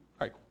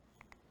 All right.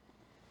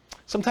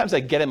 Sometimes I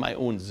get in my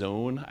own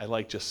zone. I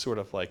like just sort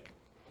of like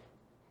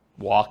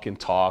walk and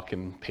talk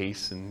and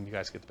pace, and you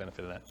guys get the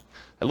benefit of that.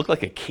 I look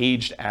like a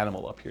caged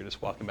animal up here, just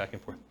walking back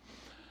and forth.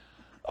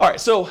 All right,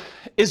 so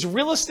is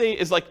real estate,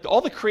 is like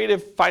all the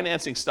creative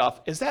financing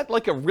stuff, is that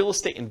like a real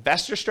estate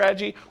investor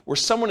strategy where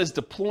someone is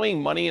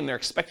deploying money and they're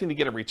expecting to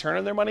get a return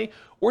on their money?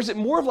 Or is it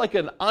more of like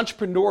an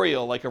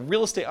entrepreneurial, like a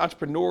real estate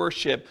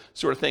entrepreneurship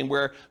sort of thing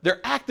where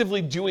they're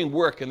actively doing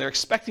work and they're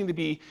expecting to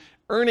be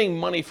earning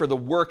money for the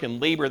work and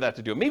labor that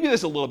to do it? Maybe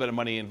there's a little bit of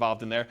money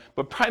involved in there,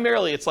 but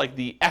primarily it's like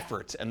the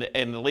effort and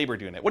the labor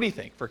doing it. What do you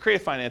think? For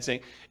creative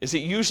financing, is it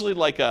usually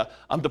like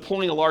I'm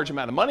deploying a large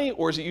amount of money,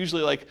 or is it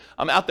usually like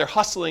I'm out there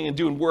hustling and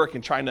doing work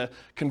and trying to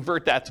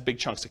convert that to big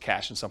chunks of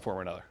cash in some form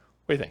or another?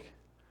 What do you think?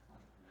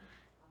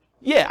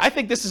 Yeah, I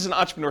think this is an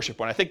entrepreneurship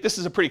one. I think this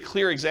is a pretty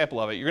clear example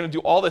of it. You're going to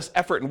do all this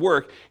effort and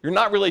work. You're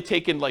not really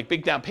taking like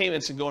big down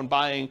payments and going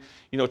buying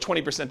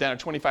 20% down or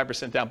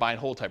 25% down buying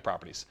whole type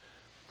properties.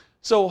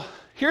 So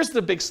here's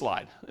the big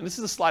slide. And this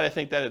is a slide I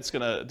think that it's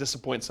going to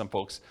disappoint some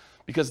folks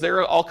because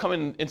they're all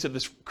coming into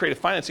this creative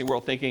financing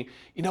world thinking,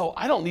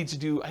 I don't need to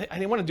do, I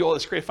didn't want to do all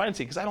this creative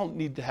financing because I don't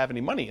need to have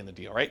any money in the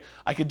deal, right?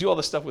 I could do all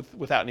this stuff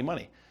without any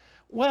money.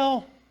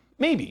 Well,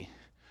 maybe.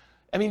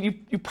 I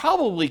mean, you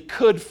probably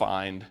could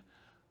find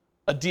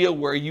a deal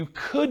where you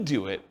could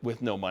do it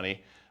with no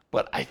money,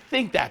 but I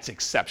think that's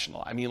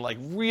exceptional. I mean, like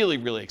really,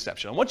 really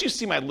exceptional. Once you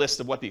see my list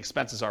of what the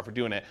expenses are for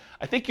doing it,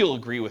 I think you'll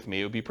agree with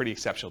me. It would be pretty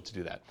exceptional to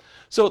do that.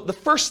 So the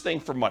first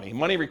thing for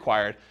money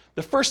required,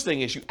 the first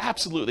thing is you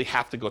absolutely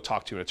have to go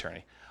talk to an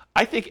attorney.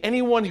 I think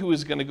anyone who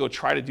is going to go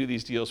try to do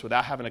these deals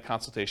without having a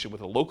consultation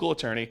with a local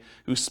attorney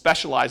who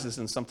specializes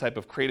in some type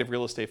of creative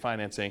real estate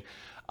financing,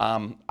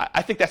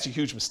 I think that's a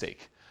huge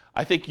mistake.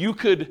 I think you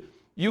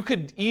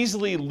could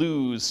easily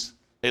lose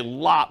a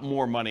lot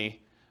more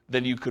money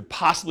than you could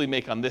possibly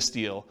make on this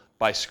deal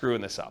by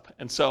screwing this up.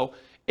 And so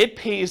it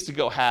pays to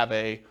go have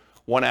a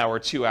 1 hour,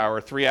 2 hour,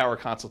 3 hour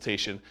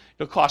consultation.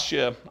 It'll cost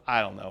you,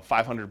 I don't know,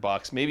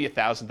 $500, maybe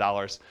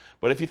 $1,000.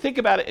 But if you think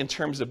about it in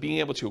terms of being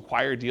able to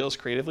acquire deals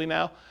creatively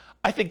now,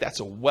 I think that's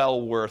a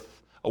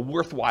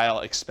worthwhile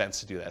expense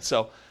to do that.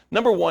 So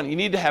number one, you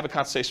need to have a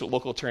consultation with a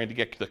local attorney to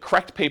get the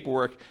correct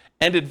paperwork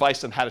and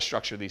advice on how to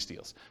structure these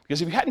deals.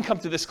 Because if you hadn't come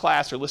to this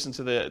class or listened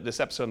to this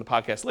episode on the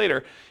podcast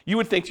later, you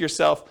would think to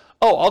yourself,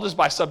 oh, I'll just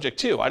buy subject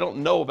to. I don't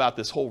know about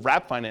this whole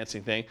wrap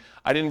financing thing.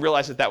 I didn't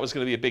realize that was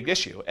going to be a big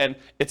issue. And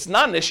it's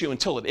not an issue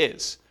until it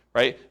is,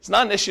 right? It's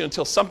not an issue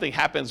until something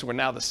happens where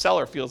now the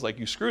seller feels like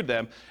you screwed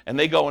them and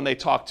they go and they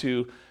talk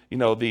to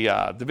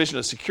the Division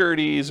of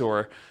Securities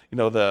or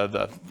what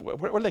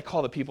do they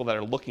call the people that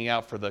are looking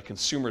out for the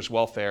consumer's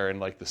welfare in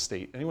like the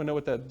state? Anyone know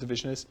what that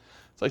division is?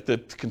 It's like the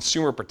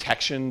Consumer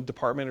Protection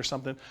Department or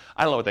something.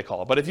 I don't know what they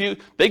call it. But if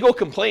they go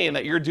complain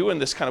that you're doing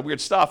this kind of weird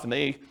stuff and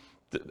a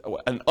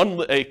kind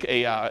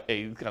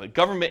of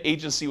government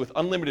agency with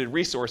unlimited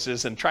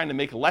resources and trying to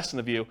make a lesson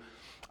of you,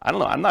 I don't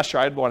know. I'm not sure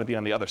I'd want to be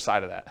on the other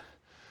side of that.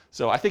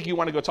 So I think you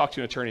want to go talk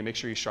to an attorney, make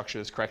sure you structure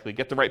this correctly,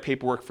 get the right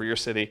paperwork for your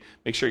city,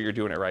 make sure you're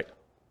doing it right.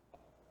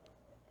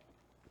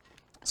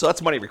 So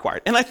that's money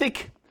required. And I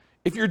think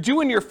if you're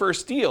doing your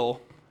first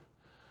deal,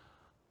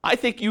 I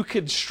think you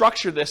could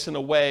structure this in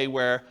a way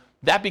where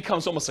that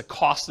becomes almost a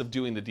cost of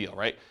doing the deal,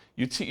 right?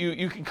 You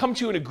can come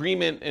to an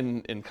agreement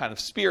in kind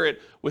of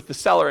spirit with the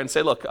seller and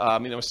say, look,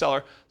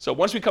 seller, so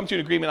once we come to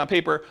an agreement on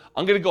paper,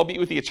 I'm going to go meet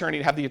with the attorney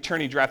and have the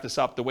attorney draft this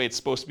up the way it's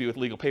supposed to be with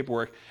legal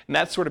paperwork. And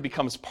that sort of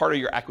becomes part of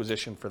your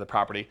acquisition for the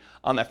property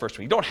on that first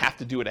one. You don't have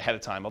to do it ahead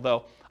of time,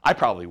 although I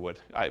probably would.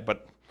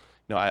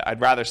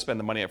 I'd rather spend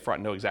the money up front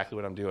and know exactly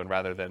what I'm doing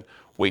rather than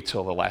wait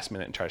till the last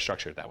minute and try to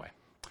structure it that way.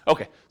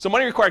 Okay, so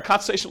money required,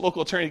 consultation with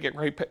local attorney to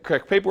get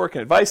correct paperwork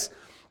and advice.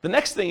 The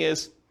next thing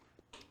is,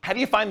 how do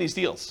you find these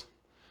deals?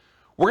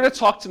 We're going to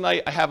talk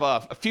tonight, I have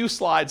a few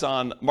slides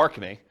on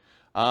marketing.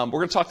 We're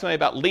going to talk tonight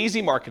about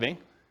lazy marketing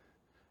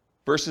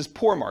versus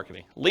poor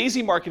marketing.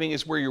 Lazy marketing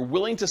is where you're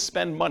willing to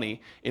spend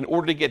money in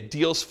order to get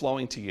deals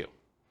flowing to you.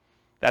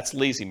 That's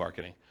lazy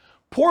marketing.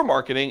 Poor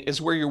marketing is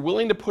where you're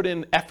willing to put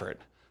in effort,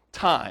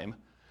 time,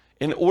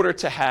 in order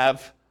to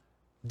have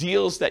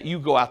deals that you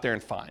go out there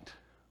and find.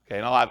 Okay,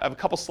 and I have a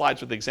couple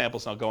slides with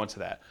examples and I'll go into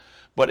that.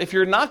 But if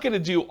you're not going to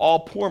do all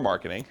poor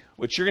marketing,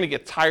 which you're going to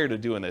get tired of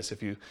doing this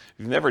if you've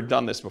never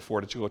done this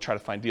before, to go try to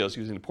find deals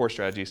using the poor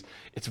strategies,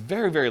 it's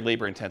very, very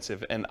labor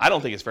intensive, and I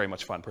don't think it's very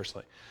much fun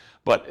personally.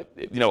 But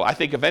I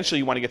think eventually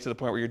you want to get to the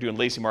point where you're doing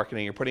lazy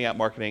marketing, you're putting out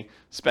marketing,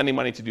 spending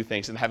money to do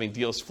things, and having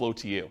deals flow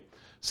to you.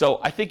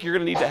 So I think you're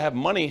going to need to have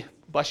money,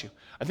 bless you,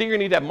 I think you're going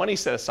to need to have money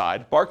set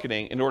aside,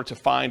 marketing, in order to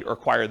find or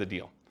acquire the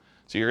deal.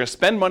 So you're going to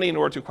spend money in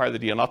order to acquire the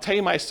deal. And I'll tell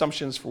you my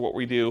assumptions for what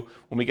we do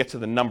when we get to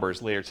the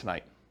numbers later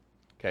tonight.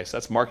 Okay, so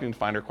that's marketing,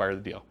 find, or acquire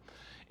the deal.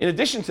 In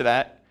addition to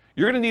that,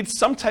 you're going to need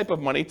some type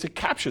of money to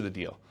capture the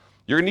deal.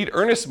 You're going to need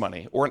earnest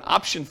money or an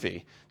option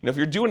fee. If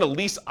you're doing a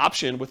lease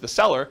option with the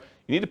seller,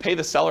 you need to pay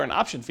the seller an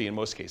option fee in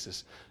most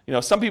cases.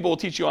 Some people will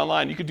teach you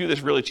online, you could do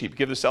this really cheap.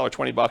 Give the seller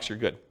 $20, you're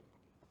good.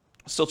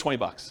 Still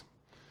 $20.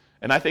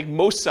 And I think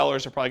most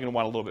sellers are probably going to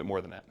want a little bit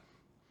more than that.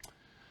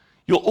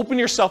 You'll open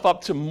yourself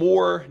up to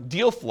more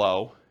deal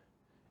flow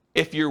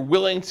if you're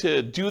willing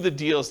to do the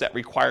deals that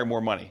require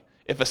more money.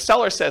 If a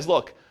seller says,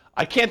 look,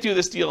 I can't do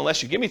this deal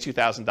unless you give me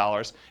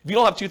 $2,000. If you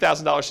don't have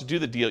 $2,000 to do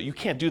the deal, you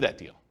can't do that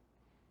deal,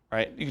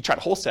 right? You can try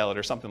to wholesale it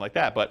or something like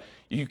that, but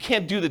you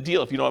can't do the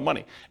deal if you don't have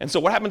money. And so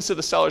what happens to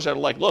the sellers that are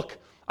like, look,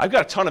 I've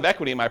got a ton of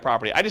equity in my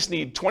property. I just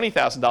need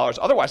 $20,000.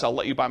 Otherwise, I'll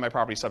let you buy my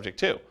property subject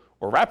to,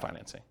 or wrap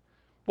financing.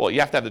 Well, you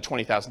have to have the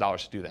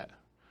 $20,000 to do that.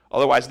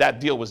 Otherwise, that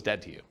deal was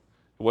dead to you.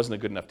 It wasn't a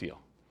good enough deal.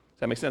 Does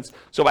that make sense?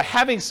 So by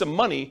having some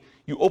money,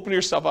 you open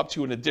yourself up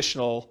to an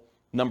additional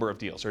number of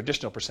deals or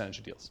additional percentage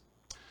of deals.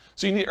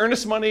 So you need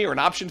earnest money or an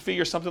option fee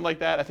or something like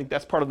that. I think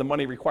that's part of the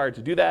money required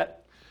to do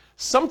that.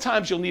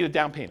 Sometimes you'll need a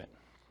down payment.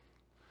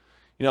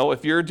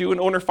 If you're doing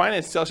owner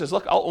finance, the seller says,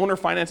 look, I'll owner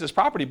finance this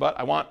property, but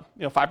I want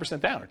 5%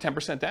 down or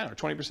 10% down or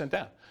 20%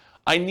 down.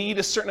 I need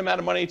a certain amount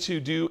of money to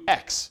do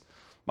X.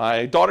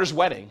 My daughter's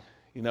wedding.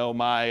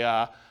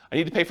 I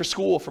need to pay for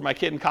school for my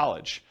kid in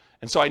college.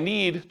 And so I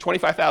need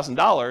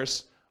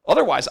 $25,000.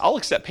 Otherwise, I'll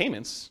accept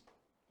payments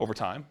over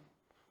time,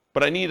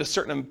 but I need a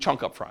certain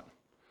chunk up front.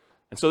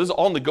 And so this is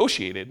all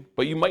negotiated,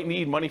 but you might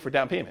need money for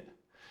down payment.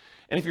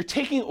 And if you're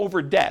taking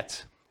over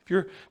debt,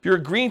 if you're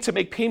agreeing to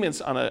make payments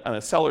on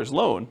a seller's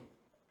loan,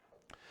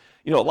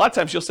 a lot of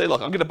times you'll say,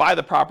 look, I'm going to buy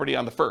the property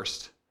on the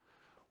first.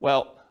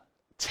 Well,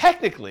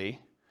 technically,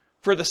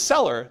 for the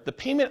seller, the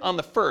payment on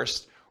the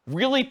first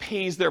really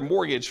pays their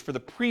mortgage for the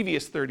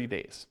previous 30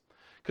 days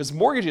because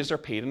mortgages are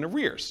paid in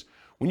arrears.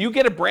 When you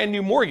get a brand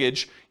new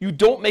mortgage, you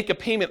don't make a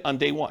payment on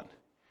day one.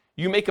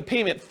 You make a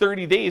payment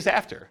 30 days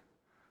after.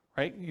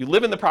 right? You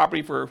live in the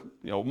property for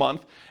a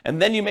month,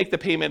 and then you make the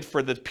payment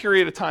for the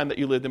period of time that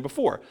you lived in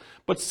before.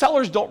 But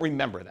sellers don't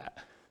remember that,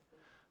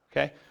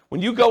 okay?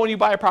 When you go and you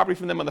buy a property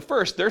from them on the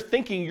 1st, they're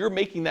thinking you're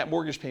making that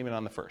mortgage payment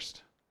on the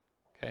 1st.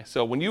 Okay,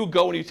 so when you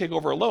go and you take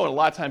over a loan, a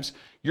lot of times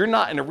you're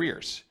not in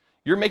arrears.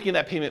 You're making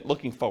that payment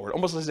looking forward,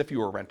 almost as if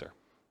you were a renter.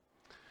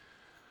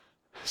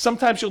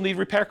 Sometimes you'll need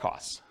repair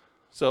costs.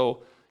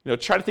 So,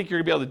 try to think you're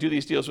gonna be able to do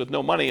these deals with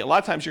no money. A lot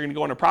of times you're gonna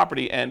go on a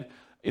property and,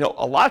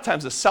 a lot of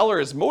times the seller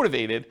is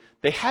motivated.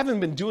 They haven't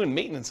been doing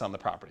maintenance on the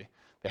property.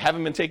 They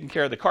haven't been taking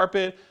care of the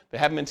carpet. They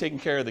haven't been taking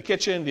care of the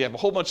kitchen. They have a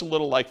whole bunch of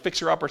little like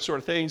fixer-upper sort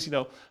of things,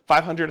 $500,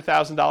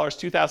 $1,000,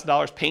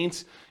 $2,000,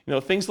 paints,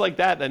 things like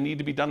that need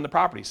to be done in the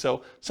property.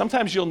 So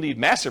sometimes you'll need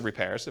massive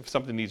repairs if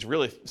something needs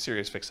really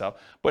serious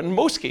fix-up. But in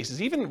most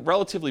cases, even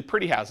relatively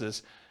pretty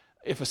houses,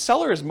 if a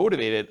seller is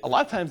motivated, a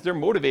lot of times they're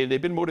motivated. They've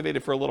been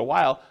motivated for a little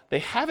while. They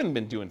haven't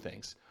been doing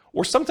things.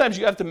 Or sometimes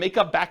you have to make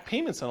up back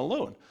payments on a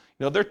loan.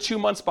 They're 2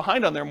 months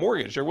behind on their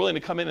mortgage. They're willing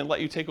to come in and let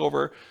you take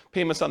over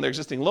payments on their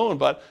existing loan,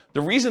 but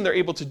the reason they're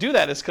able to do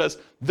that is because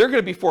they're going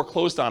to be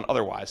foreclosed on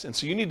otherwise, and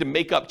so you need to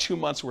make up 2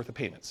 months worth of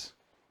payments.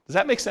 Does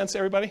that make sense to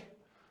everybody?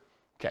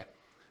 Okay.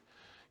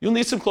 You'll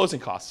need some closing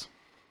costs.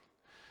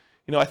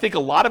 I think a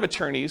lot of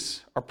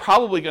attorneys are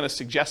probably going to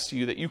suggest to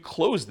you that you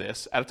close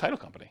this at a title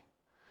company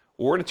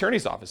or an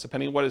attorney's office,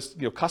 depending on what is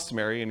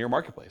customary in your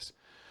marketplace.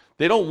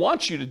 They don't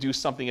want you to do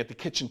something at the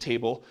kitchen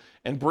table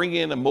and bring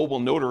in a mobile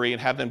notary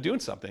and have them doing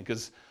something,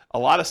 because a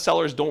lot of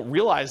sellers don't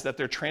realize that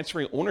they're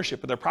transferring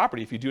ownership of their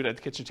property if you do it at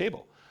the kitchen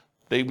table.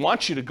 They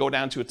want you to go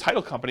down to a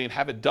title company and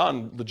have it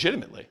done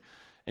legitimately.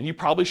 And you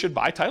probably should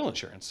buy title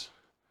insurance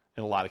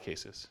in a lot of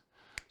cases.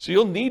 So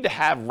you'll need to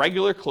have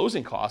regular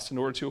closing costs in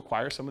order to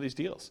acquire some of these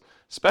deals,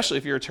 especially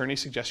if your attorney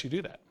suggests you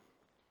do that.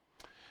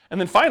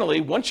 And then finally,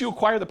 once you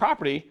acquire the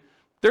property,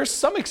 there's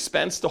some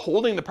expense to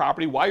holding the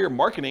property while you're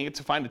marketing it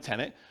to find a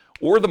tenant,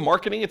 or the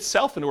marketing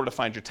itself in order to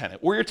find your tenant,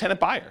 or your tenant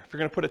buyer. If you're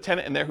going to put a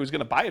tenant in there who's going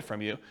to buy it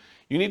from you,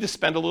 you need to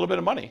spend a little bit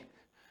of money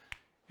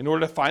in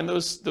order to find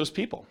those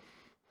people.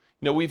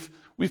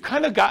 We've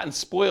kind of gotten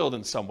spoiled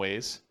in some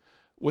ways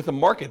with a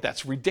market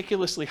that's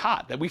ridiculously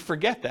hot, that we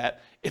forget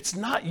that it's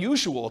not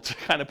usual to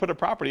kind of put a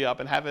property up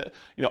and have it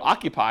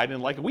occupied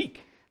in like a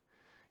week.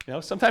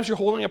 Sometimes you're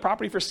holding a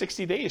property for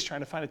 60 days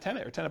trying to find a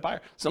tenant or tenant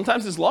buyer.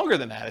 Sometimes it's longer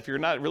than that if you're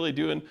not really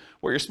doing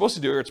what you're supposed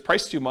to do, or it's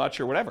priced too much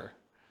or whatever.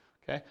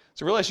 Okay?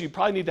 So realize you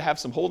probably need to have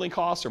some holding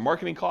costs or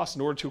marketing costs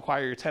in order to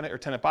acquire your tenant or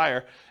tenant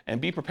buyer, and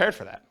be prepared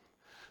for that.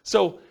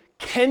 So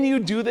can you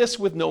do this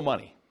with no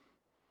money?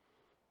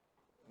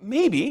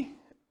 Maybe,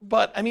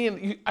 but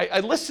I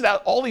listed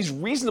out all these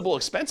reasonable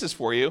expenses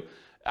for you.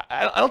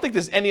 I don't think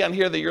there's any on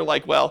here that you're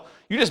like, well,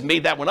 you just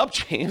made that one up,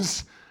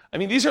 James.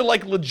 These are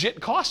like legit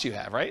costs you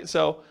have, right?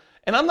 So,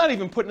 and I'm not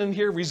even putting in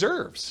here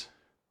reserves,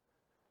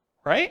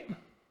 right?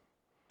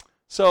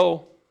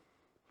 So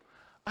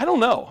I don't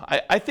know.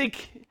 I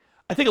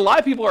think a lot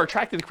of people are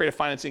attracted to creative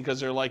financing because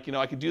they're like,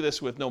 I could do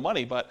this with no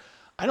money, but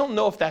I don't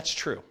know if that's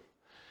true.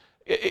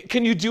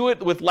 Can you do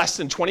it with less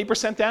than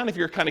 20% down if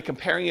you're kind of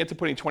comparing it to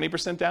putting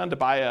 20% down to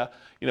buy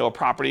a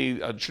property,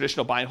 a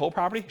traditional buy and hold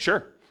property?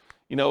 Sure.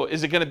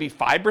 Is it going to be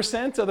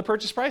 5% of the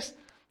purchase price?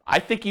 I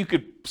think you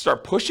could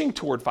start pushing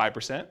toward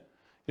 5%,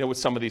 with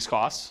some of these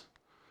costs.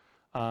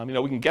 We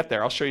can get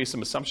there. I'll show you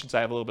some assumptions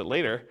I have a little bit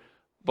later,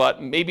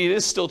 but maybe it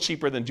is still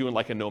cheaper than doing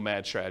like a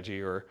nomad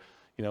strategy, or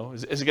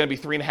is it going to be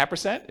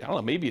 3.5%? I don't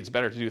know. Maybe it's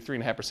better to do a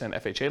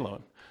 3.5% FHA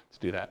loan to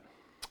do that.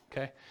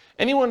 Okay.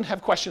 Anyone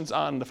have questions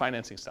on the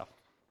financing stuff?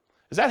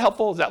 Is that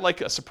helpful? Is that like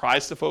a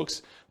surprise to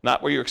folks?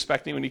 Not what you're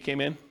expecting when you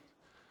came in?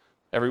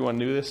 Everyone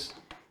knew this?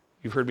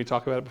 You've heard me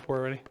talk about it before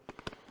already?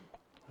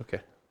 Okay.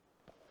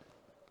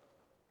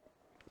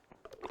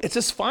 It's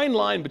this fine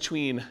line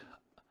between,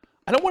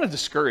 I don't want to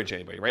discourage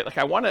anybody, right? Like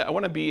I want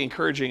to be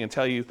encouraging and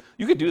tell you,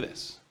 you could do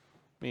this.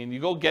 You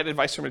go get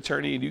advice from an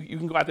attorney, and you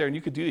can go out there and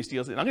you could do these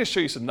deals. And I'm going to show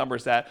you some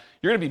numbers that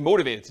you're going to be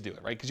motivated to do it,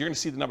 right? Because you're going to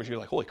see the numbers, you're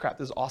like, holy crap,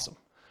 this is awesome.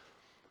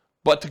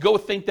 But to go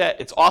think that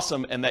it's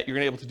awesome and that you're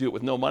going to be able to do it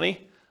with no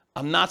money,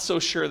 I'm not so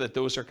sure that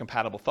those are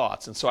compatible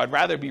thoughts. And so I'd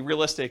rather be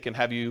realistic and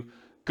have you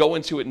go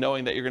into it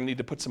knowing that you're going to need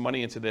to put some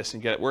money into this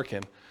and get it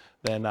working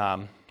than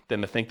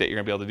to think that you're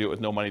going to be able to do it with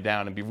no money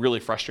down and be really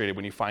frustrated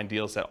when you find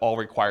deals that all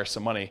require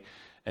some money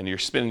and you're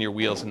spinning your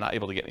wheels and not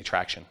able to get any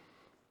traction.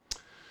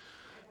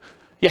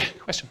 Yeah,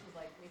 question?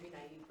 Like maybe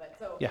naive, but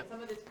so yeah.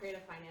 Some of this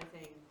creative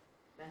financing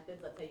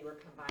methods, let's say you were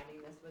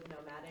combining this with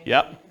nomading,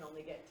 yep. You can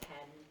only get 10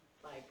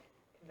 like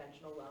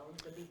conventional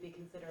loans. Would these be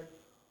considered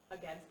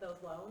against those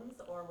loans,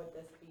 or would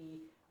this be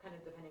kind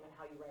of depending on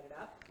how you write it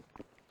up?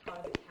 How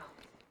does it count?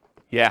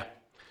 Yeah.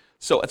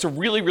 So it's a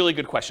really, really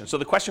good question. So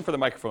the question for the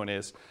microphone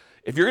is,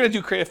 if you're going to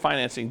do creative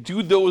financing,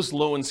 do those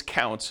loans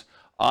count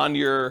on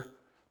your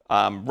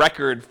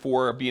record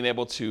for being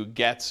able to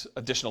get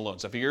additional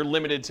loans? If you're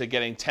limited to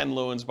getting 10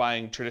 loans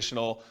buying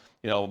traditional,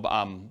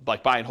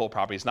 like buy and hold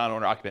properties,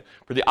 non-owner occupant.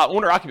 For the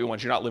owner occupant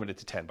ones, you're not limited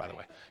to 10, by the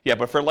way. Yeah,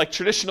 but for like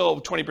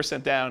traditional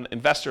 20% down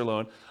investor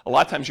loan, a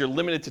lot of times you're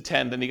limited to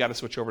 10, then you got to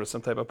switch over to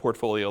some type of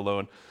portfolio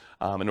loan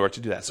in order to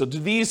do that. So do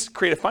these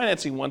creative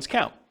financing ones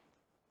count?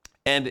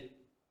 And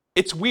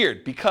it's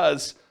weird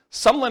because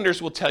some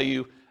lenders will tell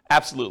you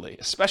absolutely,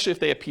 especially if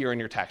they appear in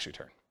your tax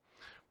return,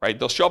 right?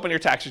 They'll show up on your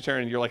tax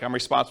return and you're like, I'm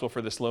responsible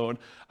for this loan.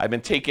 I've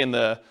been taking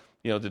the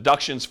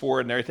deductions for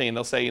it and everything, and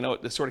they'll say,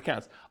 this sort of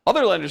counts.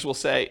 Other lenders will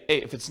say,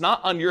 hey, if it's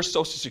not on your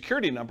social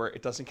security number,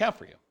 it doesn't count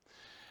for you.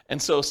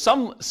 And so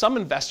some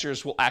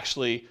investors will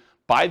actually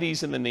buy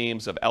these in the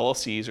names of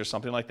LLCs or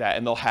something like that,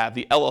 and they'll have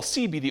the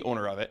LLC be the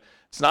owner of it.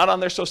 It's not on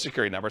their social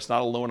security number. It's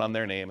not a loan on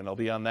their name, and it'll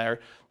be on the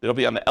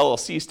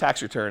LLC's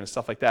tax return and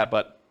stuff like that.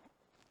 But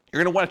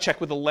you're going to want to check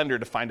with the lender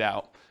to find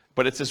out.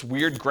 But it's this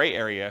weird gray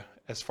area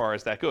as far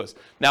as that goes.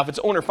 Now, if it's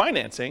owner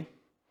financing,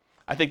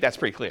 I think that's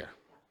pretty clear,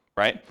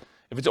 right?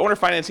 If it's owner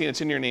financing and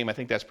it's in your name, I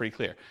think that's pretty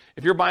clear.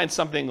 If you're buying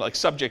something like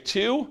subject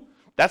to,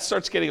 that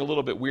starts getting a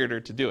little bit weirder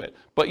to do it.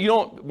 But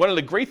one of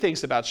the great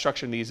things about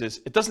structuring these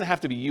is it doesn't have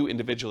to be you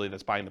individually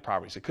that's buying the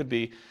properties. It could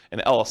be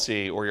an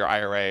LLC or your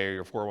IRA or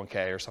your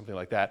 401k or something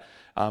like that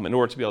in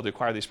order to be able to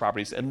acquire these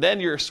properties. And then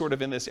you're sort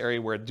of in this area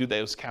where do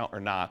those count or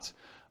not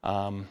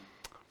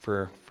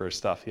for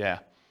stuff, yeah.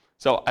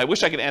 So I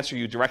wish I could answer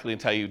you directly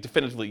and tell you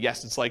definitively,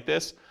 yes, it's like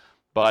this,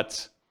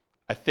 but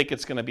I think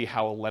it's going to be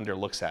how a lender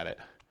looks at it.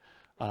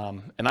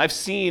 And I've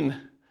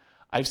seen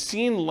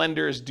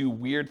lenders do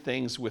weird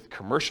things with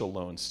commercial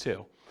loans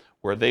too,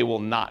 where they will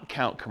not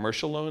count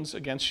commercial loans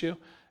against you,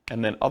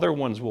 and then other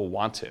ones will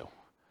want to.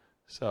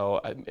 So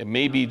it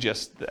may be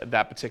just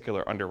that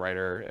particular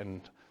underwriter,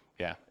 and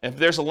yeah. If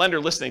there's a lender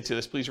listening to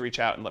this, please reach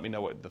out and let me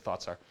know what the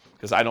thoughts are,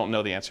 because I don't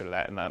know the answer to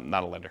that, and I'm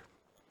not a lender.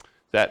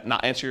 Does that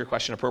not answer your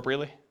question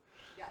appropriately?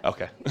 Yeah.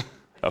 Okay.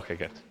 Okay,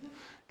 good.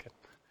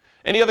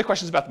 Any other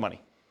questions about the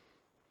money?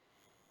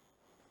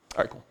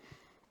 All right, cool.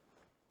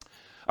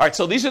 All right,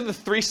 so these are the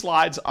 3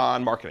 slides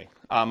on marketing.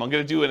 I'm going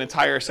to do an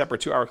entire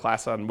separate 2-hour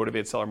class on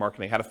motivated seller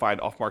marketing, how to find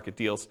off-market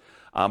deals.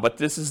 But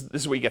this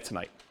is what you get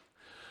tonight.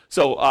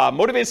 So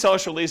motivated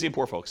sellers for lazy and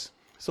poor folks.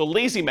 So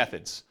lazy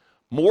methods: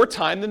 more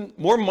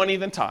money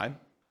than time.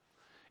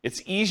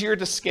 It's easier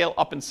to scale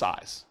up in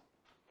size.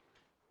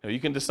 You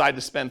can decide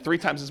to spend 3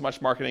 times as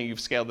much marketing.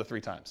 You've scaled to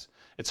 3 times.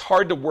 It's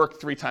hard to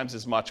work 3 times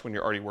as much when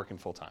you're already working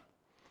full time.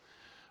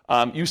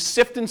 You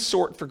sift and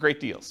sort for great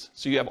deals.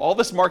 So you have all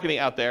this marketing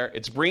out there.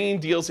 It's bringing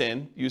deals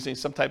in using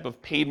some type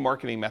of paid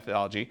marketing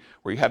methodology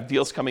where you have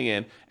deals coming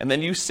in, and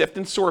then you sift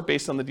and sort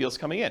based on the deals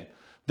coming in.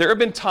 There have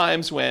been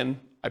times when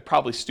I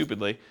probably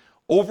stupidly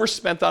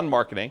overspent on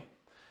marketing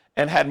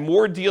and had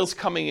more deals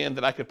coming in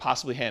than I could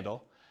possibly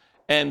handle.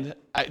 And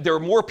there were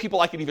more people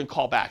I could even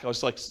call back. I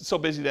was like so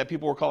busy that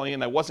people were calling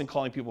in, I wasn't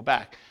calling people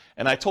back.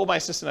 And I told my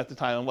assistant at the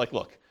time, I'm like,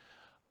 look,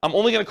 I'm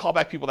only going to call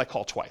back people that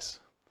call twice.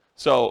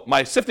 So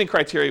my sifting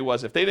criteria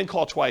was if they didn't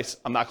call twice,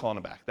 I'm not calling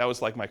them back. That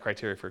was like my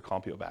criteria for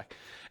calling people back.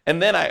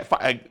 And then I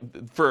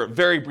for a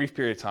very brief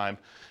period of time,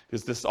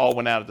 because this all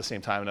went out at the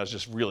same time and I was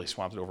just really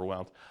swamped and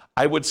overwhelmed,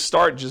 I would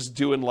start just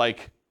doing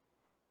like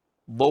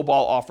lowball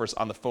offers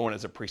on the phone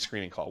as a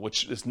pre-screening call,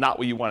 which is not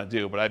what you want to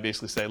do. But I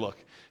basically say, look,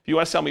 if you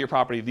want to sell me your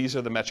property, these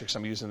are the metrics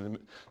I'm using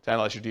to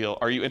analyze your deal.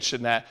 Are you interested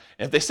in that?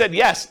 And if they said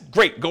yes,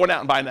 great, going out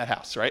and buying that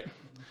house, right?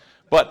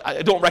 But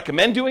I don't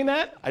recommend doing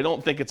that. I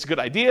don't think it's a good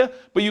idea.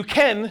 But you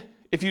can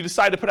if you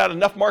decide to put out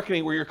enough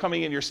marketing where you're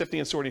coming in, you're sifting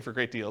and sorting for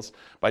great deals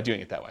by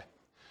doing it that way.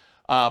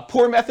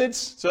 Poor methods,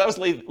 so that was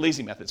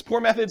lazy methods. Poor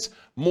methods,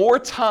 more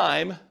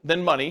time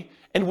than money,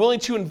 and willing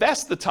to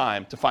invest the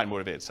time to find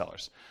motivated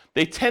sellers.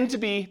 They tend to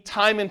be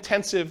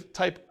time-intensive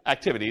type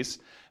activities,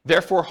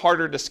 therefore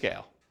harder to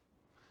scale.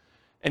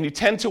 And you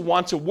tend to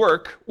want to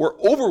work or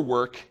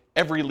overwork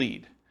every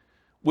lead,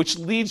 which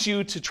leads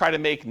you to try to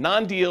make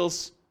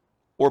non-deals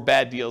or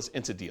bad deals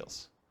into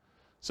deals.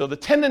 So the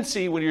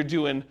tendency when you're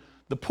doing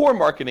the poor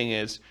marketing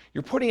is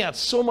you're putting out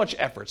so much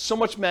effort, so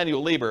much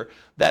manual labor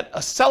that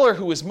a seller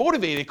who is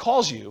motivated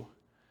calls you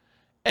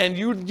and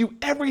you do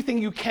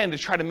everything you can to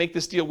try to make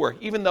this deal work,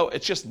 even though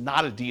it's just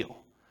not a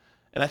deal.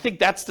 And I think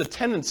that's the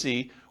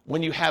tendency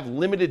when you have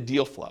limited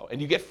deal flow and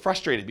you get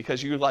frustrated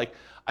because you're like,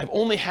 I've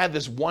only had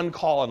this one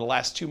call in the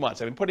last 2 months.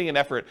 I've been putting in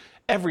effort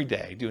every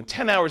day, doing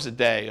 10 hours a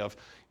day of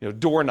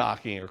door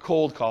knocking or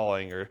cold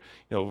calling or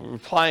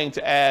replying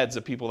to ads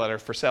of people that are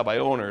for sale by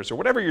owners or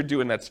whatever you're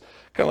doing that's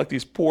kind of like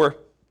these poor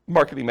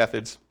marketing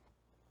methods.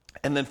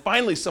 And then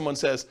finally someone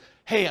says,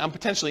 hey, I'm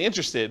potentially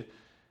interested,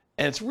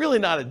 and it's really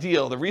not a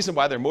deal. The reason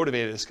why they're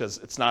motivated is because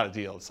it's not a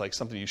deal. It's like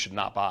something you should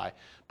not buy.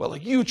 But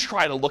like you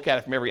try to look at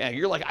it from every angle.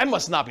 You're like, I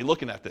must not be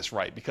looking at this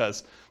right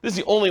because this is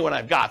the only one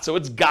I've got, so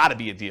it's got to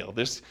be a deal.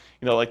 There's,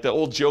 like the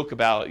old joke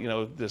about,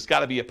 there's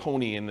got to be a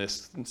pony in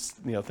this,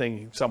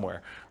 thing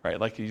somewhere, right?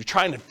 Like you're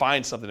trying to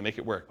find something to make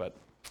it work, but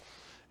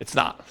it's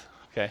not,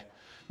 okay?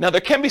 Now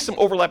there can be some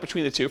overlap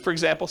between the two. For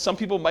example, some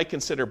people might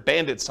consider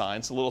bandit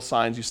signs, the little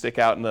signs you stick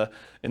out in the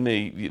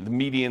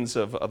medians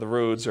of the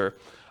roads or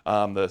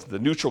the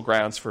neutral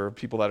grounds for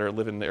people that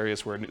live in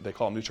areas where they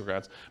call them neutral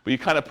grounds. But you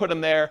kind of put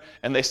them there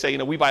and they say,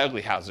 we buy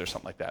ugly houses or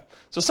something like that.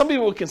 So some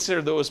people would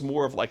consider those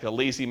more of like a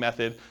lazy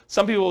method.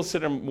 Some people will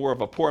consider them more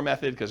of a poor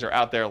method because they're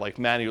out there like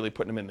manually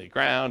putting them in the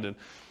ground. And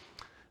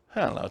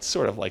I don't know, it's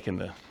sort of like in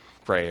the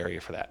gray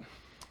area for that.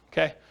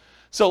 Okay?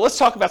 So let's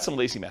talk about some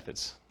lazy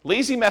methods.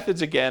 Lazy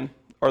methods, again,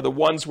 are the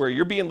ones where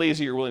you're being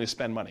lazy, you're willing to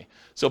spend money.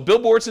 So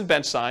billboards and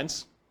bench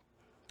signs,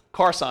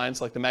 car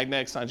signs, like the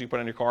magnetic signs you put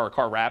on your car or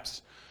car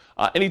wraps,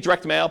 any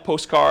direct mail,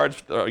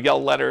 postcards,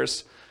 yellow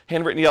letters,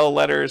 handwritten yellow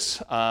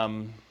letters,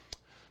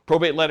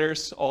 probate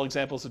letters, all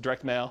examples of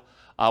direct mail.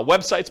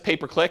 Websites,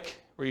 pay-per-click,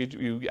 where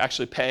you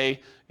actually pay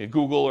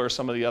Google or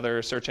some of the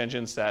other search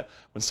engines that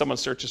when someone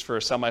searches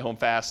for sell my home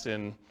fast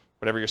in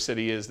whatever your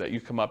city is, that you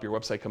come up, your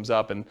website comes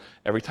up, and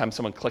every time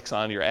someone clicks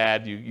on your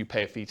ad, you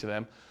pay a fee to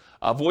them.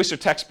 Voice or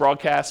text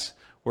broadcasts,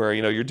 where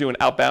you're doing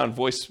outbound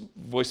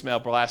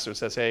voicemail blast that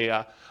says, hey,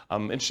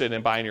 I'm interested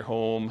in buying your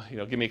home,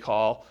 give me a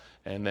call.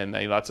 And then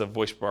lots of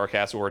voice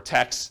broadcasts or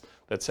texts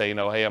that say,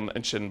 hey, I'm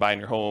interested in buying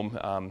your home,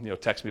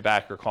 text me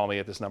back or call me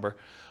at this number.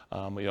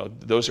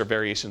 Those are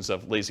variations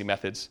of lazy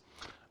methods.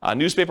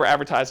 Newspaper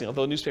advertising,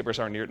 although newspapers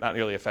are not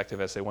nearly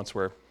effective as they once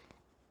were.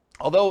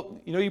 Although,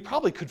 you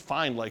probably could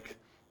find like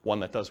one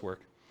that does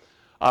work.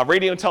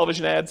 Radio and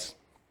television ads,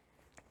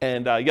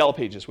 and Yellow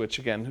Pages, which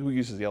again, who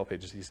uses Yellow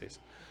Pages these days?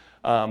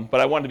 But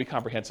I wanted to be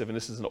comprehensive, and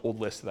this is an old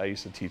list that I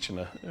used to teach in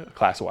a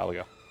class a while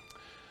ago.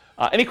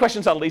 Any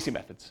questions on lazy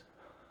methods?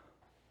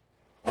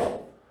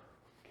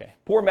 Okay.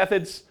 Poor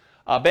methods,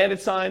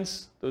 bandit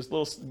signs, those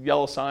little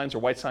yellow signs or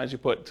white signs you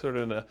put sort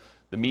of in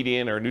the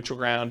median or neutral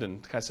ground,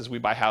 and kind of says we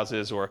buy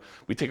houses or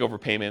we take over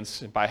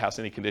payments and buy a house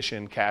any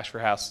condition, cash for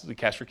house,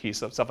 cash for keys,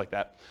 stuff like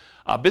that.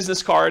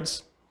 Business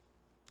cards,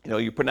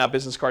 you're putting out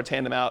business cards,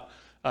 hand them out.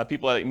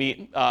 People that you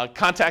meet,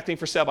 contacting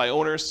for sale by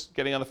owners,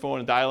 getting on the phone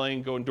and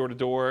dialing, going door to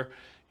door,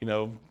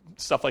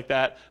 stuff like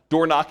that.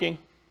 Door knocking,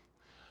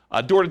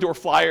 door-to-door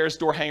flyers,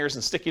 door hangers,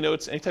 and sticky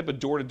notes, any type of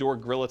door-to-door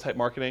guerrilla type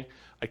marketing.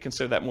 I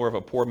consider that more of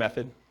a poor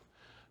method.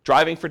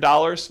 Driving for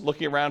dollars,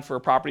 looking around for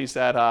properties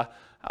that are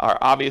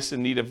obvious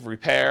in need of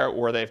repair,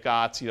 or they've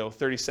got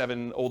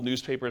 37 old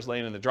newspapers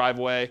laying in the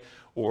driveway,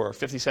 or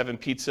 57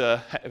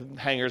 pizza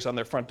hangers on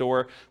their front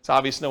door. It's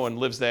obvious no one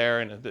lives there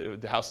and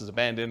the house is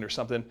abandoned or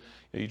something.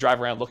 You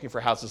drive around looking for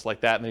houses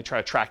like that, and they try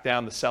to track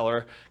down the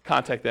seller,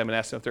 contact them, and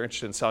ask them if they're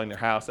interested in selling their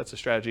house. That's a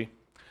strategy.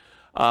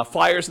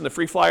 Flyers and the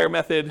free flyer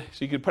method.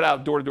 So you could put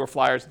out door-to-door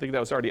flyers. I think that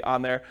was already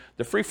on there.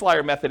 The free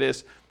flyer method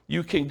is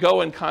you can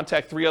go and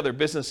contact 3 other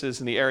businesses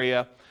in the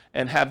area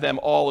and have them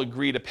all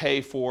agree to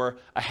pay for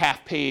a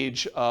half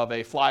page of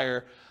a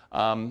flyer.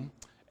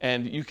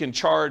 And you can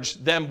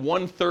charge them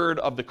 1/3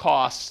 of the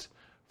cost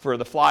for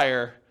the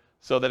flyer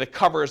so that it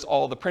covers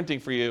all the printing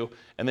for you.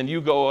 And then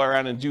you go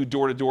around and do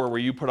door-to-door where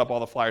you put up all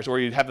the flyers, or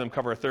you have them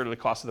cover 1/3 of the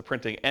cost of the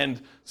printing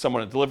and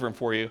someone to deliver them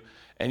for you.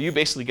 And you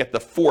basically get the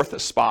 4th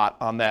spot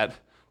on that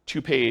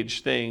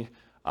 2-page thing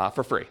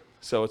for free.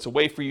 So it's a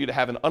way for you to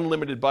have an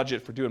unlimited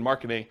budget for doing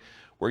marketing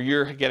where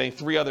you're getting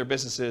 3 other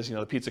businesses,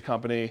 the pizza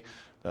company,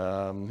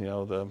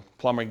 the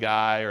plumbing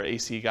guy or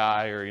AC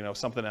guy or,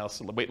 something else,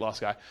 the weight loss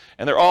guy.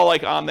 And they're all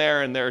like on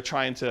there and they're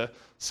trying to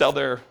sell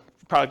their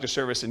product or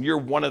service, and you're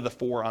one of the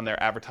 4 on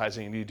their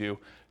advertising, and you do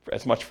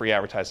as much free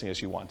advertising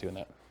as you want doing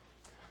that.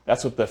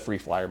 That's what the free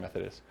flyer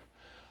method is.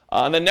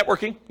 And then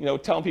networking,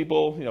 telling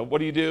people, what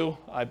do you do?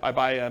 I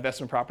buy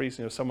investment properties.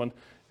 Someone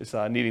is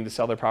needing to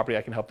sell their property,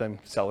 I can help them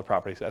sell their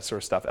property, that sort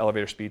of stuff,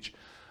 elevator speech.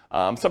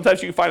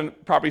 Sometimes you can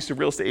find properties through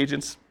real estate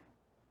agents.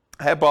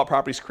 I have bought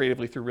properties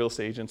creatively through real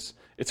estate agents.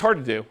 It's hard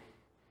to do.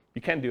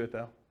 You can do it,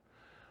 though.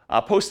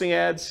 Posting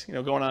ads,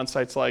 going on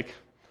sites like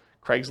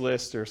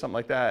Craigslist or something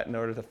like that in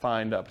order to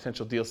find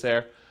potential deals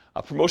there.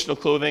 Promotional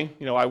clothing,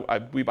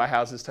 we buy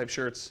houses type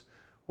shirts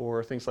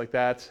or things like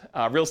that.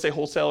 Real estate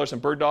wholesalers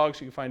and bird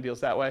dogs, you can find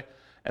deals that way.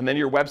 And then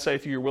your website,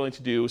 if you're willing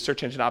to do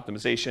search engine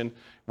optimization,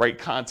 write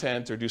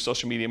content, or do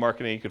social media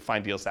marketing, you could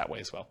find deals that way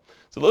as well.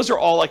 So those are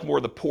all like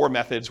more the poor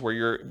methods where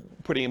you're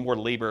putting in more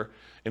labor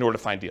in order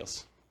to find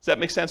deals. Does that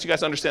make sense? You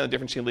guys understand the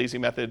difference between lazy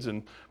methods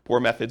and poor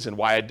methods and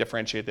why I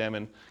differentiate them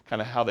and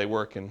kind of how they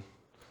work and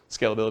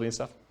scalability and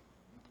stuff?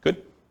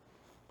 Good?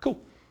 Cool.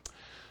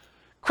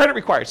 Credit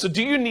required. So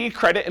do you need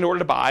credit in order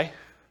to buy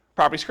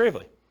properties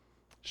creatively?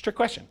 Strict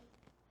question.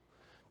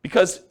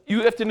 Because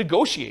you have to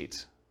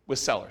negotiate with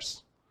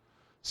sellers.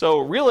 So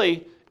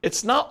really,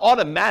 it's not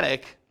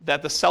automatic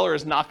that the seller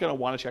is not going to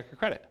want to check your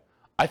credit.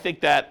 I think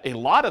that a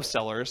lot of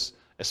sellers,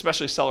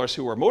 especially sellers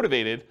who are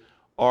motivated,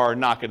 are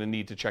not going to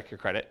need to check your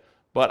credit.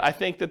 But I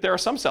think that there are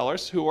some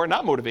sellers who are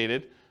not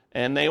motivated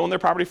and they own their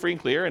property free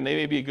and clear, and they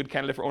may be a good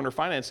candidate for owner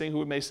financing,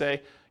 who may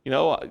say,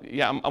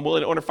 yeah, I'm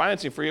willing to owner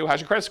financing for you. How's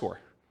your credit score?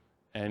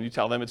 And you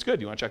tell them it's good.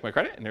 You want to check my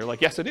credit? And they're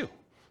like, yes, I do.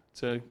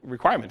 It's a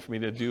requirement for me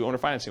to do owner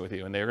financing with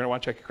you, and they're going to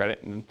want to check your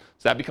credit, and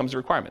so that becomes a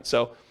requirement.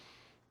 So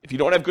if you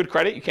don't have good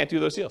credit, you can't do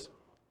those deals.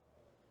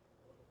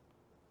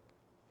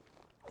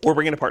 Or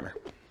bring in a partner.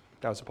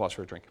 That was a pause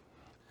for a drink.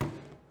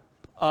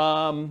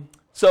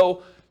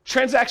 So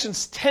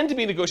transactions tend to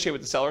be negotiated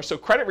with the seller, so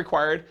credit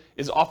required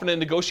is often a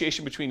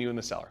negotiation between you and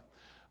the seller.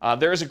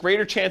 There is a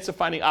greater chance of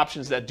finding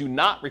options that do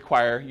not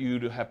require you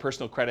to have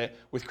personal credit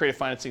with creative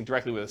financing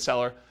directly with a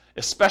seller,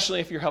 especially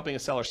if you're helping a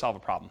seller solve a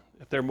problem,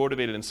 if they're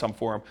motivated in some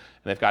form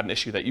and they've got an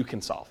issue that you can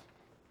solve.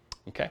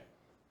 Okay?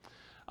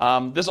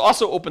 This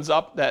also opens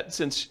up that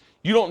since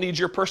you don't need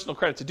your personal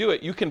credit to do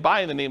it, you can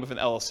buy in the name of an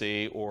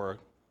LLC or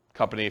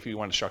company if you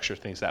want to structure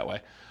things that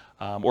way,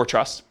 or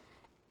trust,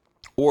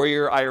 or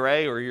your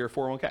IRA or your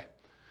 401k,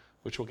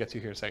 which we'll get to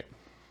here in a second.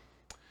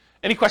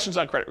 Any questions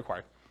on credit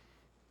required?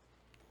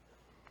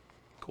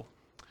 Cool.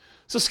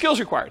 So skills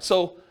required.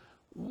 So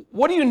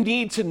what do you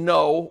need to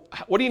know?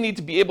 What do you need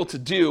to be able to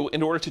do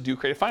in order to do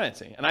creative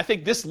financing? And I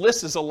think this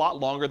list is a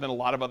lot longer than a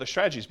lot of other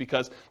strategies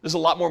because there's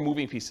a lot more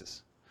moving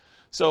pieces.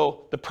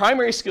 So the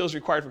primary skills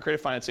required for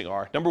creative financing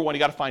are, number one, you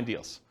got to find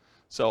deals.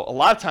 So a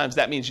lot of times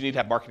that means you need to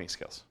have marketing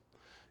skills.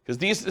 Because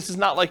this is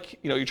not like,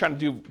 you're trying to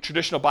do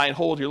traditional buy and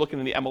hold, you're looking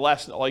in the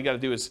MLS, and all you got to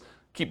do is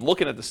keep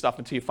looking at the stuff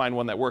until you find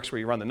one that works where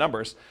you run the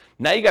numbers.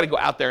 Now you got to go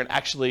out there and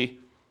actually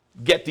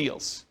get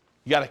deals.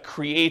 You got to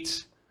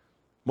create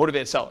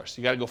motivated sellers.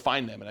 You got to go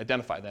find them and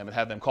identify them and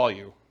have them call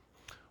you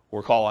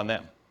or call on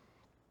them.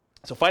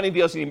 So finding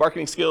deals, you need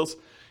marketing skills.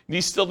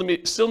 You still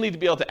need to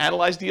be able to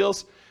analyze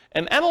deals.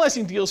 And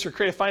analyzing deals for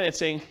creative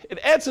financing, it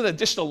adds an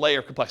additional layer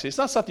of complexity. It's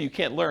not something you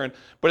can't learn,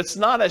 but it's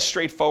not as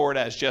straightforward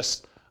as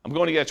just, I'm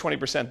going to get a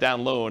 20%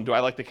 down loan. Do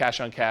I like the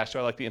cash on cash? Do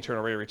I like the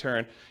internal rate of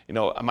return?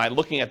 Am I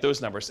looking at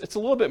those numbers? It's a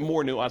little bit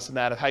more nuanced than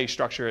that of how you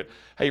structure it,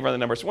 how you run the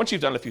numbers. Once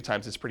you've done it a few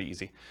times, it's pretty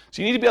easy.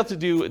 So you need to be able to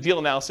do a deal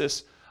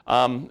analysis.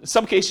 In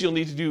some cases, you'll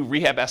need to do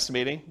rehab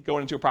estimating,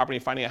 going into a property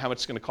and finding out how much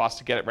it's going to cost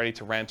to get it ready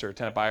to rent or a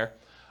tenant buyer.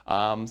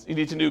 You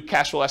need to do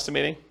cash flow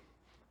estimating,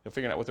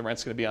 figuring out what the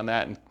rent's going to be on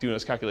that and doing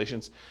those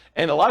calculations.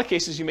 And in a lot of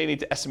cases, you may need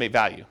to estimate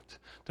value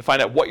to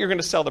find out what you're going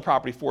to sell the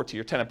property for to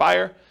your tenant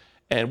buyer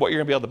and what you're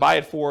going to be able to buy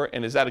it for,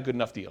 and is that a good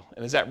enough deal?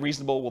 And is that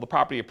reasonable? Will the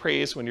property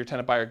appraise when your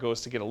tenant buyer goes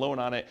to get a loan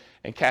on it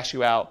and cash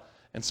you out?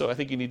 And so I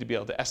think you need to be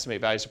able to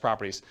estimate values of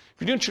properties.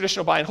 If you're doing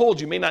traditional buy and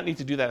hold, you may not need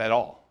to do that at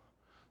all.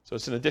 So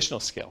it's an additional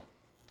skill.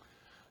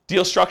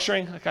 Deal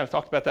structuring, I kind of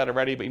talked about that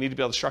already, but you need to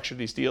be able to structure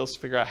these deals,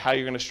 figure out how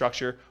you're going to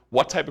structure,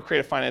 what type of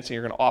creative financing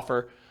you're going to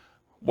offer,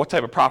 what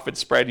type of profit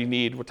spread you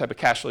need, what type of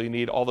cash flow you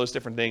need, all those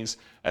different things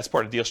as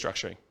part of deal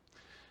structuring.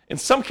 In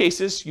some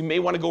cases, you may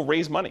want to go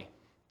raise money.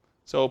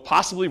 So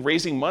possibly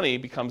raising money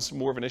becomes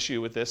more of an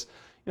issue with this.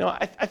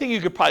 I think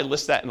you could probably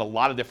list that in a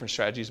lot of different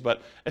strategies,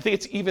 but I think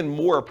it's even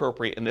more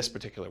appropriate in this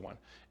particular one,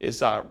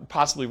 is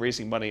possibly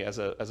raising money as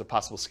a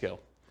possible skill.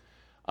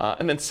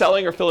 And then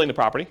selling or filling the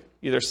property,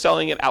 either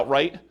selling it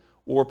outright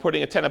or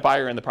putting a tenant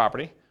buyer in the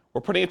property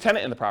or putting a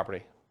tenant in the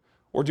property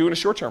or doing a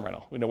short-term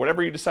rental.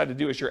 Whatever you decide to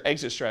do as your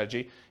exit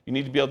strategy, you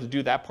need to be able to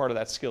do that part of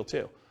that skill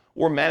too,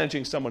 or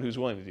managing someone who's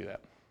willing to do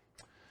that.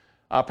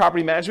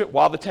 Property management,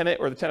 while the tenant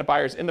or the tenant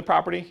buyer is in the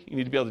property, you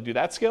need to be able to do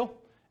that skill.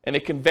 And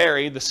it can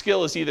vary. The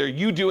skill is either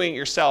you doing it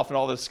yourself and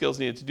all the skills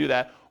needed to do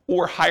that,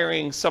 or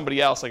hiring somebody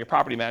else like a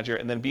property manager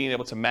and then being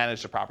able to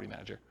manage the property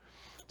manager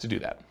to do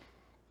that.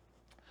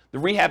 The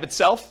rehab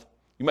itself,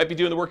 you might be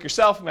doing the work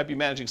yourself, you might be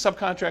managing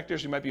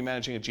subcontractors, you might be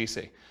managing a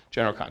GC,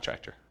 general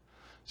contractor.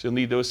 So you'll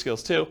need those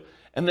skills too.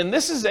 And then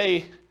this is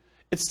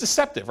it's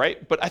deceptive,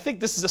 right? But I think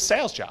this is a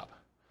sales job.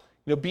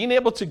 Being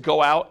able to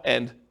go out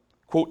and,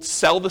 quote,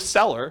 sell the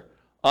seller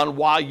on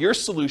why your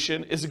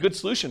solution is a good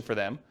solution for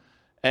them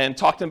and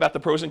talk to them about the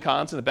pros and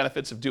cons and the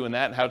benefits of doing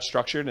that and how it's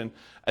structured, and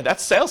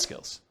that's sales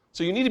skills.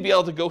 So you need to be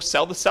able to go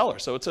sell the seller.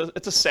 So it's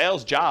a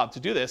sales job to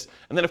do this.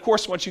 And then of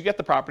course, once you get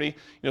the property,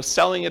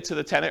 selling it to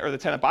the tenant or the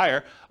tenant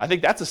buyer, I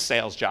think that's a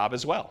sales job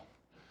as well.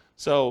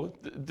 So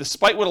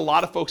despite what a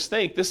lot of folks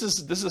think, this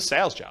is a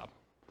sales job.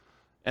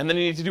 And then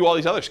you need to do all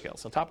these other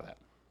skills on top of that.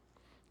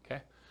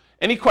 Okay.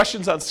 Any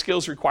questions on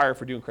skills required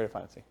for doing creative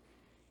financing?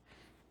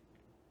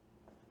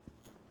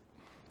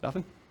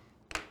 Nothing?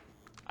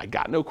 I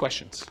got no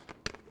questions.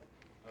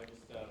 I would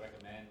just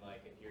recommend,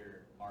 if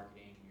you're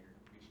marketing, you're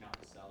reaching out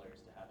to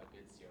sellers, to have a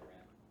good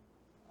CRM.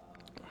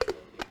 So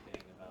a big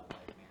thing about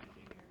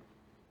managing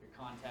your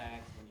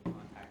contacts, when you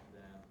contact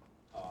them,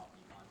 how often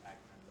you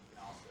contact them. You can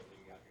also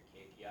figure out your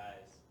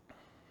KPIs.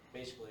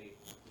 Basically,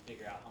 you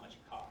figure out how much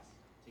it costs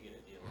to get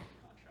a deal in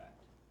the contract.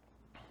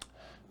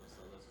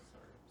 So those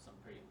are some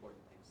pretty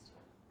important things.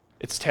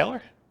 It's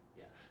Taylor?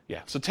 Yeah.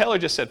 So Taylor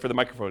just said, for the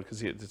microphone,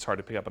 because it's hard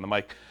to pick up on the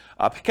mic,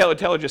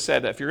 Taylor just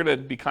said if you're going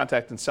to be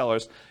contacting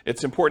sellers,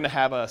 it's important to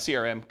have a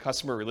CRM,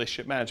 customer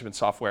relationship management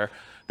software,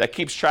 that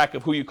keeps track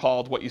of who you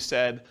called, what you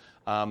said,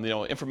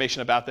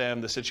 information about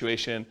them, the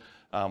situation,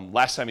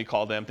 last time you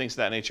called them, things of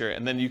that nature.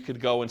 And then you could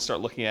go and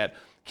start looking at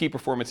key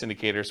performance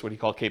indicators, what he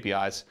called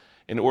KPIs,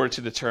 in order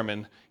to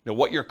determine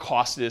what your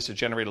cost is to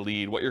generate a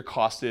lead, what your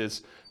cost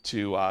is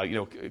to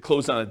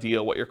close on a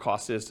deal, what your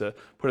cost is to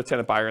put a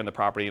tenant buyer in the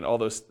property, and all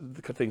those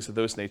things of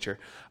those nature.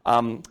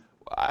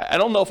 I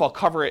don't know if I'll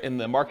cover it in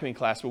the marketing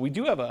class, but I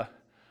do have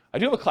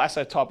a class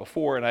I taught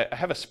before, and I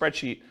have a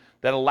spreadsheet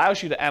that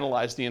allows you to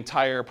analyze the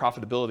entire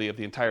profitability of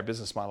the entire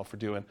business model for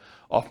doing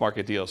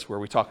off-market deals, where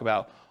we talk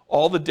about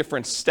all the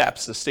different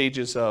steps, the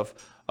stages of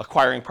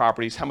acquiring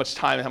properties, how much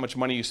time and how much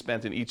money you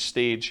spent in each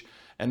stage,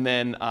 and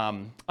then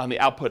on the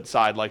output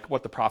side, like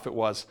what the profit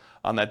was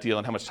on that deal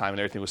and how much time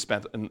and everything was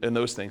spent in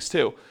those things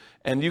too.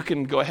 And you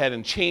can go ahead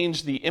and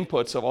change the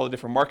inputs of all the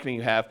different marketing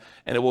you have,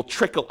 and it will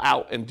trickle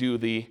out and do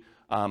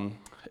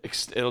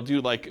it'll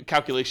do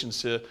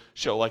calculations to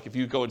show, if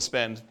you go and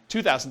spend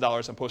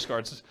 $2,000 on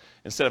postcards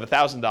instead of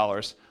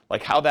 $1,000,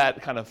 how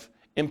that kind of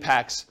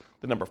impacts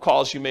the number of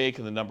calls you make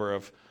and the number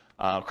of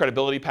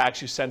credibility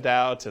packs you send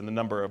out and the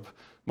number of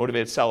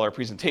motivated seller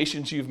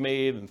presentations you've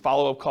made and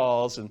follow-up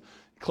calls and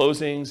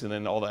closings and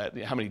then all that,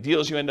 how many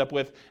deals you end up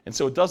with. And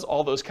so it does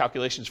all those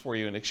calculations for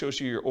you and it shows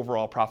you your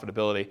overall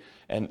profitability.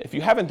 And if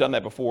you haven't done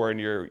that before and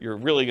you're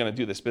really going to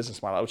do this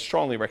business model, I would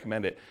strongly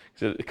recommend it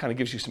because it kind of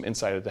gives you some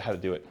insight into how to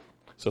do it.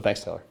 So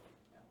thanks, Taylor.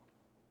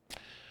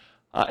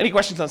 Any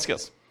questions on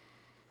skills?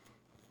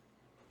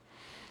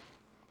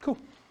 Cool.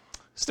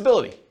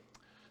 Stability.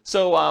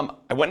 So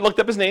I went and looked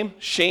up his name,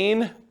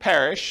 Shane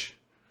Parrish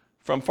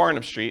from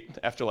Farnham Street.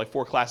 After like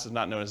 4 classes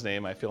not knowing his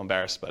name, I feel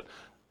embarrassed, but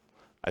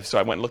so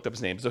I went and looked up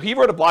his name. So he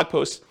wrote a blog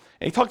post,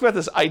 and he talked about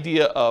this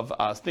idea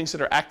of things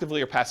that are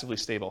actively or passively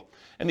stable.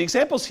 And the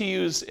examples he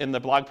used in the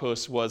blog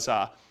post was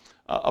a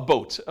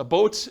boat. A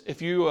boat,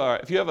 if you're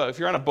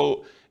on a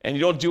boat and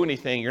you don't do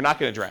anything, you're not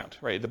going to drown,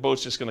 right? The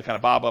boat's just going to kind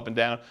of bob up and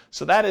down.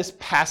 So that is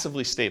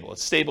passively stable.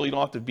 It's stable. You don't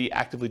have to be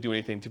actively doing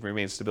anything to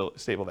remain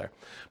stable there.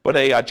 But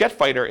a jet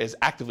fighter is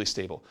actively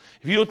stable.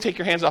 If you don't take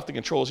your hands off the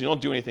controls, you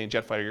don't do anything in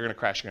jet fighter, you're going to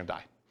crash, you're going to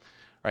die.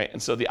 Right?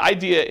 And so the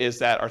idea is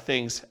that are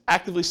things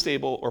actively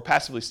stable or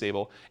passively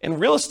stable?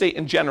 And real estate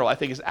in general, I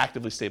think, is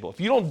actively stable. If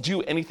you don't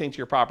do anything to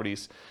your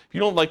properties, if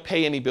you don't like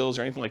pay any bills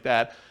or anything like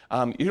that,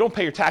 you don't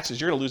pay your taxes,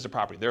 you're going to lose the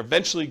property. They're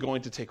eventually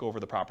going to take over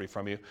the property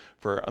from you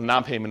for a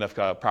non-payment of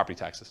property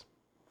taxes.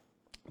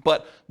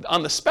 But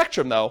on the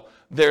spectrum, though,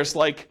 there's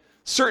like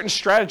certain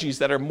strategies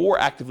that are more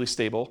actively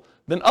stable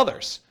than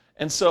others.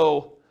 And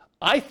so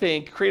I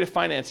think creative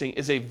financing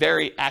is a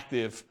very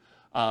active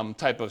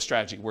type of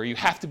strategy where you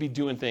have to be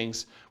doing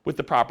things with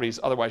the properties,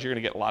 otherwise you're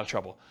going to get a lot of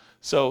trouble.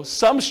 So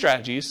some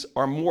strategies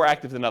are more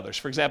active than others.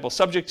 For example,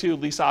 subject to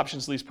lease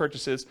options, lease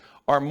purchases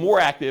are more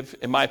active,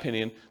 in my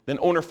opinion, than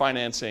owner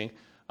financing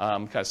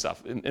kind of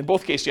stuff. In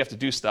both cases, you have to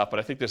do stuff, but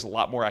I think there's a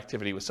lot more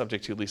activity with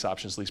subject to lease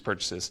options, lease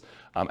purchases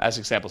as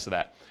examples of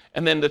that.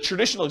 And then the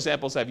traditional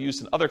examples I've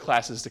used in other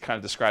classes to kind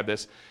of describe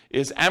this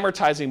is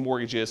amortizing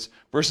mortgages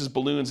versus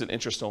balloons and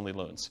interest-only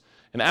loans.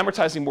 An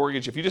amortizing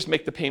mortgage, if you just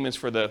make the payments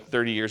for the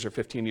 30 years or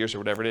 15 years or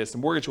whatever it is, the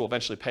mortgage will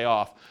eventually pay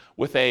off.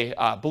 With a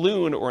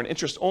balloon or an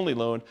interest-only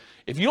loan,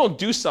 if you don't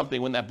do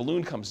something when that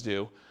balloon comes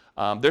due,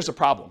 there's a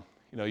problem.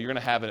 You're going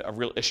to have a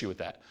real issue with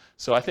that.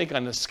 So I think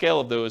on the scale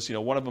of those,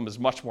 one of them is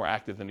much more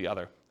active than the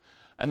other.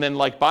 And then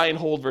like buy and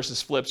hold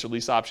versus flips or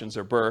lease options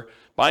or BRRRR,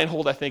 buy and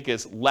hold I think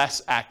is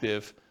less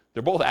active.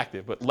 They're both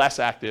active, but less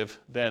active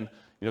than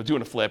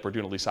doing a flip or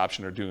doing a lease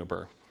option or doing a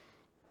BRRRR.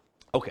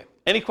 Okay,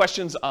 any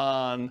questions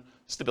on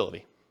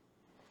stability?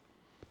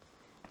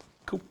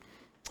 Cool.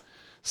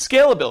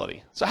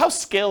 Scalability. So how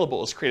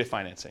scalable is creative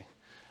financing?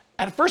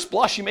 At first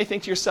blush, you may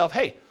think to yourself,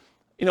 hey,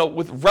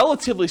 with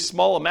relatively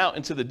small amount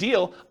into the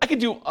deal, I could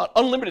do an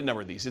unlimited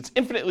number of these. It's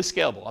infinitely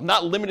scalable. I'm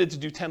not limited to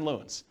do 10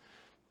 loans.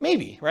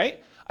 Maybe,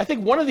 right? I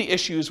think one of the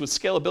issues with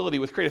scalability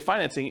with creative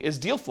financing is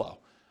deal flow.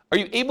 Are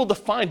you able to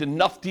find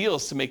enough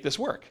deals to make this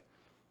work?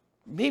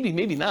 Maybe,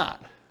 maybe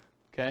not,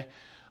 okay?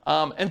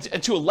 And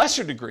to a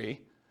lesser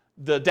degree,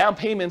 the down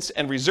payments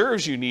and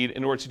reserves you need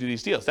in order to do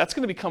these deals. That's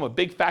going to become a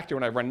big factor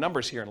when I run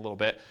numbers here in a little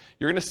bit.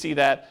 You're going to see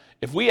that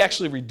if we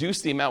actually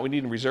reduce the amount we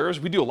need in reserves,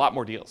 we do a lot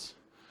more deals.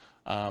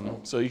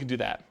 So you can do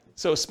that.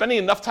 So spending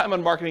enough time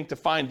on marketing to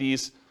find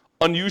these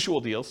unusual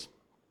deals,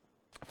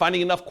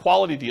 finding enough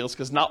quality deals,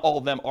 because not all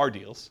of them are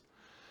deals,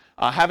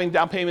 having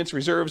down payments,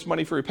 reserves,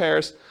 money for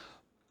repairs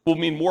will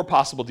mean more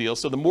possible deals.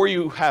 So the more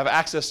you have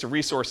access to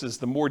resources,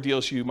 the more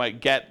deals you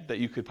might get that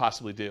you could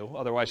possibly do.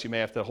 Otherwise, you may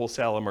have to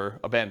wholesale them or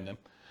abandon them.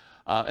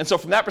 And so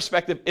from that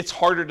perspective, it's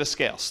harder to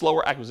scale,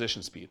 slower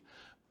acquisition speed.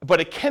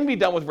 But it can be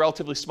done with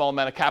relatively small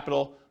amount of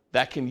capital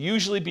that can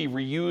usually be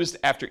reused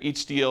after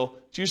each deal.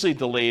 It's usually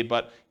delayed,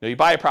 but you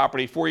buy a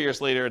property, 4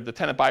 years later, the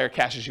tenant buyer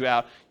cashes you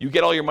out, you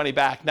get all your money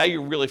back, now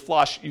you're really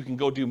flush, you can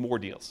go do more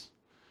deals.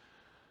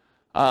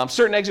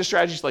 Certain exit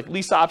strategies like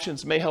lease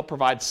options may help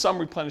provide some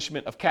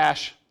replenishment of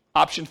cash,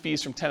 option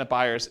fees from tenant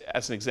buyers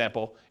as an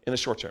example in the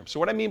short term. So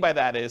what I mean by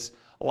that is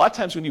a lot of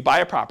times when you buy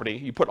a property,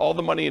 you put all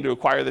the money in to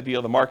acquire the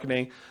deal, the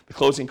marketing, the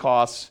closing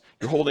costs,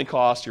 your holding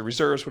costs, your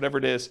reserves, whatever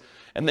it is,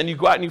 and then you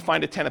go out and you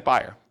find a tenant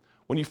buyer.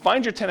 When you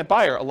find your tenant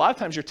buyer, a lot of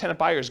times your tenant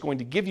buyer is going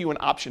to give you an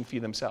option fee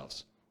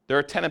themselves. They're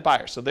a tenant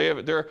buyer, so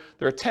they're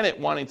a tenant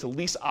wanting to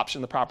lease option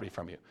the property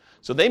from you.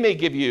 So they may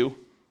give you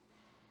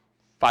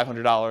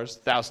 $500,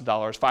 $1,000,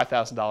 $5,000,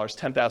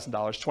 $10,000,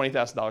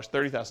 $20,000,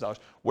 $30,000,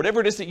 whatever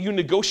it is that you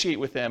negotiate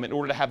with them in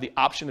order to have the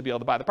option to be able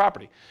to buy the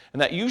property.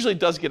 And that usually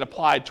does get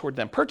applied toward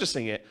them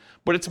purchasing it,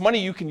 but it's money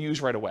you can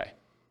use right away.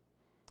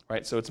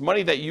 Right? So it's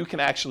money that you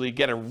can actually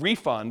get a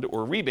refund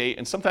or rebate,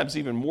 and sometimes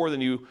even more than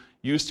you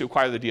used to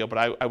acquire the deal,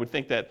 but I would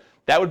think that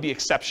would be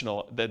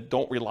exceptional, that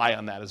don't rely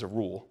on that as a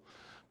rule.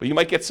 But you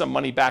might get some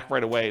money back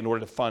right away in order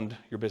to fund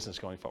your business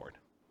going forward.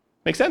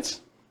 Make sense?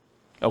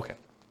 Okay.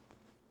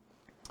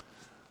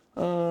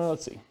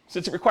 Let's see.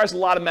 Since it requires a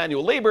lot of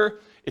manual labor,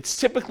 it's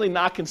typically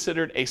not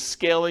considered a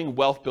scaling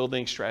wealth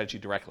building strategy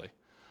directly.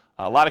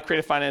 A lot of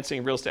creative financing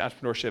and real estate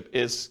entrepreneurship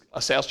is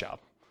a sales job.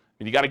 I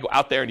mean, you got to go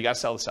out there and you got to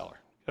sell the seller.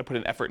 You got to put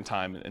in effort and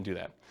time and do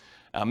that.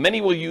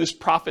 Many will use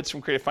profits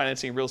from creative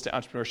financing and real estate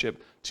entrepreneurship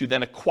to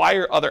then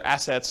acquire other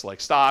assets like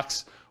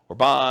stocks or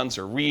bonds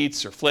or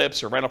REITs or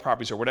flips or rental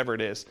properties or whatever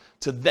it is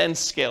to then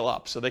scale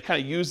up. So they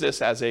kind of use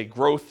this as a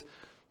growth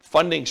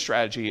funding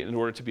strategy in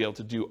order to be able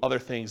to do other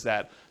things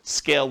that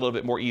scale a little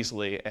bit more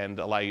easily and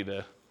allow you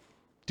to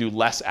do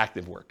less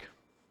active work.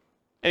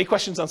 Any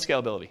questions on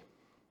scalability?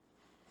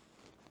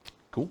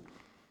 Cool.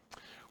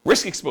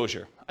 Risk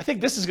exposure. I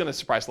think this is going to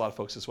surprise a lot of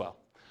folks as well.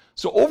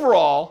 So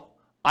overall,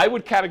 I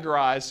would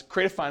categorize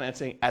creative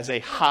financing as a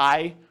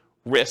high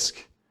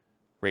risk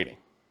rating.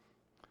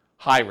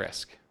 High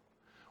risk.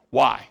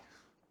 Why?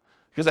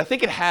 Because I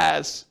think it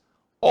has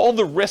all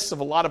the risks of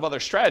a lot of other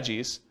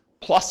strategies,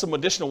 plus some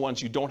additional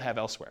ones you don't have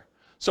elsewhere.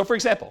 So for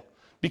example,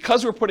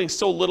 because we're putting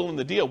so little in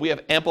the deal, we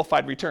have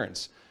amplified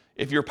returns.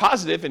 If you're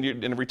positive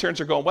and the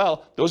returns are going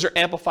well, those are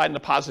amplified in a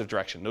positive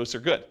direction. Those are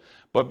good.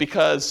 But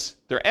because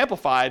they're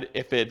amplified,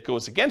 if it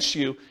goes against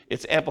you,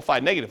 it's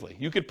amplified negatively.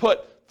 You could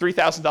put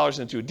 $3,000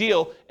 into a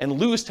deal and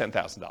lose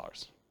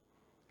 $10,000.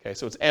 Okay,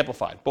 so it's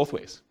amplified both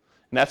ways.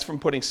 And that's from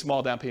putting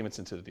small down payments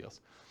into the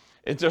deals.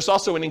 There's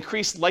also an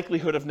increased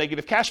likelihood of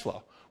negative cash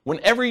flow.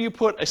 Whenever you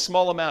put a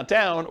small amount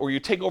down or you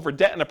take over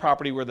debt in a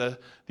property where the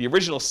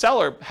original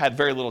seller had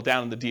very little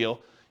down in the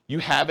deal, you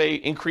have an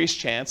increased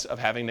chance of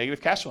having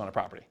negative cash flow on a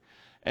property.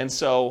 And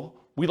so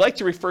we like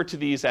to refer to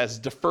these as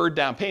deferred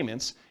down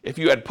payments. If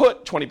you had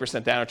put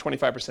 20% down or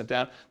 25%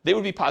 down, they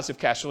would be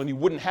positive cash flow and you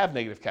wouldn't have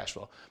negative cash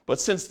flow.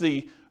 But since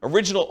the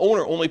original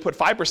owner only put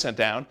 5%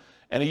 down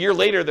and a year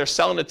later they're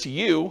selling it to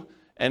you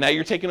and now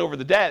you're taking over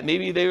the debt,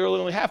 maybe they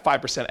only have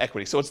 5%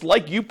 equity. So it's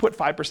like you put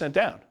 5%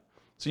 down.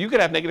 So you could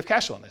have negative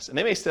cash flow on this. And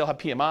they may still have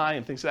PMI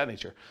and things of that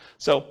nature.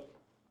 So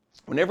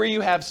whenever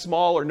you have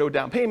small or no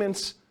down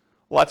payments,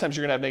 a lot of times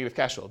you're going to have negative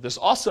cash flow. There's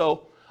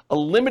also a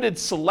limited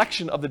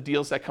selection of the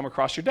deals that come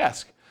across your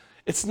desk.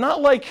 It's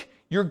not like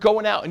you're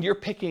going out and you're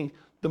picking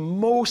the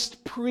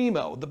most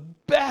primo, the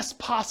best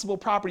possible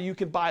property you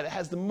can buy that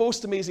has the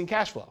most amazing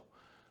cash flow.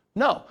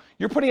 No,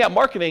 you're putting out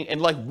marketing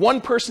and like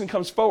one person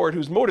comes forward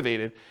who's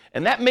motivated,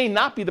 and that may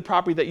not be the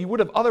property that you would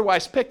have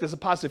otherwise picked as a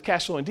positive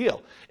cash flowing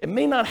deal. It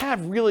may not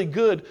have really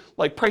good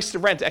like price to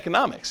rent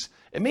economics.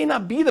 It may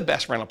not be the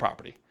best rental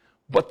property,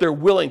 but they're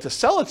willing to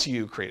sell it to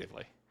you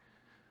creatively.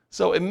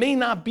 So it may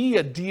not be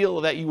a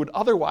deal that you would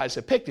otherwise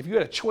have picked if you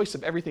had a choice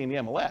of everything in the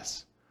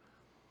MLS.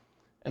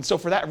 And so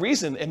for that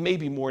reason, it may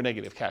be more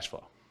negative cash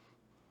flow.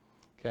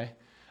 Okay?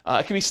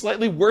 It can be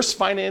slightly worse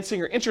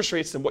financing or interest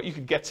rates than what you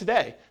could get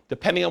today,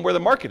 depending on where the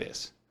market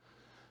is.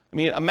 I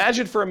mean,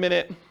 imagine for a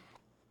minute,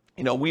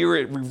 we were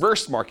at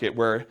reverse market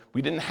where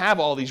we didn't have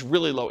all these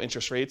really low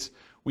interest rates.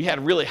 We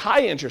had really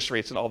high interest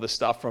rates and all this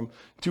stuff from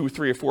 2 or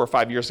 3 or 4 or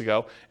 5 years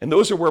ago. And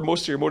those are where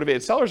most of your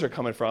motivated sellers are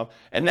coming from.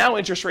 And now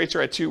interest rates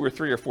are at 2 or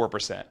 3 or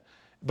 4%.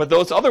 But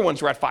those other ones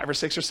were at 5 or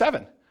 6 or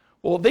 7.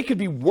 Well, they could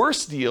be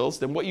worse deals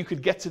than what you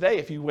could get today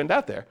if you went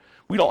out there.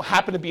 We don't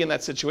happen to be in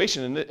that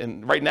situation.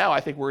 And right now, I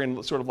think we're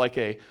in sort of like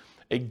a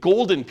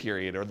golden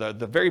period, or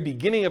the very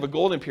beginning of a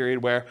golden period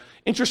where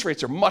interest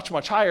rates are much,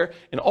 much higher.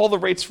 And all the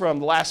rates from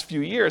the last few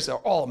years are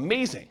all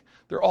amazing.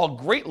 They're all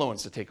great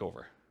loans to take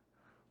over,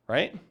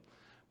 right?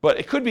 But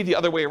it could be the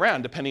other way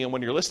around, depending on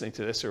when you're listening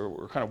to this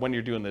or kind of when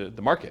you're doing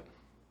the market.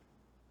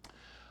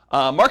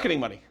 Marketing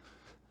money.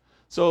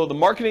 So the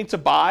marketing to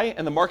buy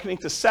and the marketing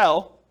to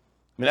sell,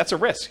 I mean, that's a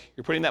risk.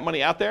 You're putting that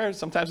money out there.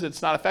 Sometimes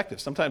it's not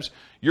effective. Sometimes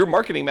your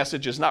marketing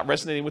message is not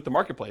resonating with the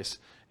marketplace,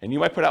 and you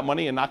might put out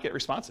money and not get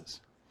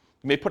responses.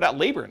 You may put out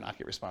labor and not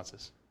get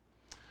responses.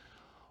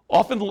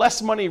 Often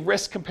less money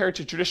risk compared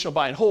to traditional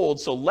buy and hold,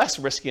 so less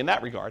risky in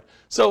that regard.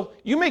 So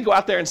you may go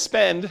out there and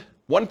spend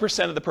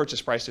 1% of the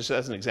purchase price, just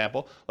as an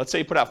example. Let's say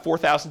you put out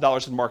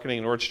 $4,000 in marketing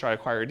in order to try to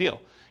acquire a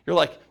deal. You're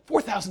like,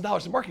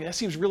 $4,000 in marketing, that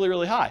seems really,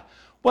 really high.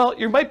 Well,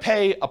 you might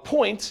pay a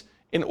point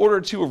in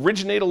order to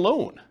originate a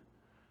loan,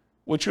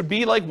 which would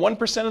be like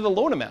 1% of the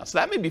loan amount. So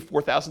that may be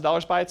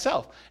 $4,000 by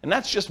itself. And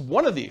that's just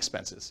one of the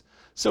expenses.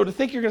 So to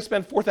think you're going to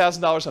spend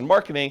 $4,000 on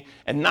marketing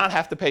and not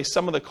have to pay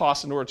some of the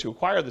costs in order to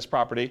acquire this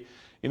property,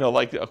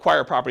 like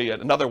acquire property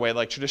another way,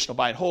 like traditional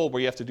buy and hold,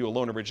 where you have to do a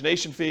loan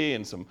origination fee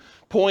and some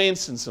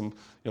points and some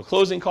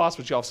closing costs,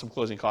 which you have some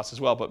closing costs as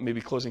well, but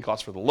maybe closing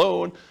costs for the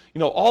loan.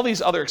 All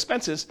these other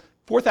expenses,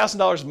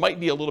 $4,000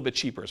 might be a little bit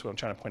cheaper is what I'm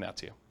trying to point out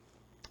to you.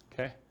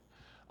 Okay?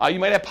 You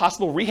might have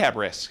possible rehab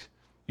risk.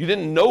 You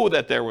didn't know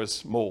that there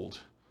was mold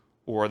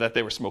or that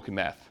they were smoking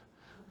meth.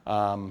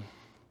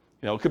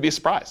 It could be a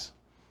surprise.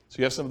 So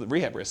you have some of the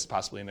rehab risks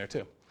possibly in there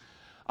too.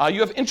 You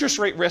have interest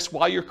rate risk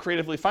while you're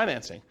creatively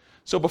financing.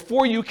 So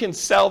before you can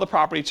sell the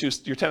property to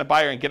your tenant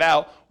buyer and get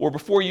out, or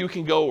before you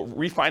can go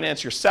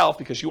refinance yourself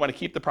because you want to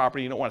keep the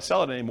property, you don't want to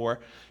sell it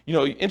anymore,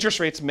 interest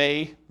rates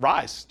may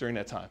rise during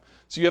that time.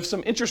 So you have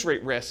some interest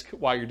rate risk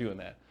while you're doing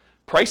that.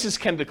 Prices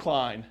can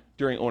decline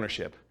during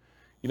ownership.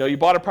 You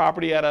bought a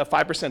property at a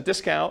 5%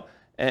 discount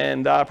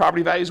and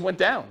property values went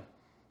down,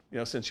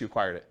 since you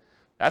acquired it.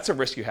 That's a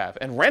risk you have.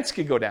 And rents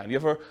could go down. You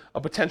have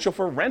a potential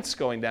for rents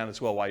going down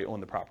as well while you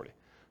own the property.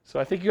 So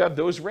I think you have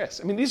those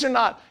risks. I mean, these are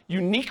not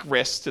unique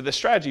risks to this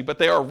strategy, but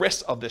they are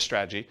risks of this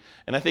strategy.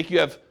 And I think you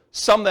have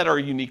some that are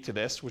unique to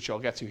this, which I'll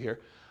get to here,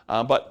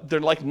 but they're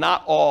like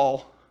not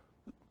all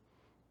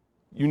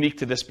unique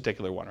to this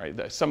particular one,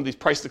 right? Some of these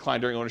price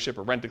decline during ownership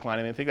or rent decline,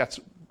 and I think that's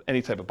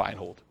any type of buy and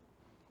hold.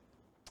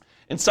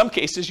 In some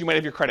cases, you might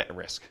have your credit at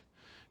risk.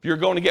 If you're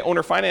going to get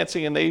owner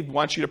financing and they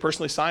want you to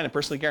personally sign and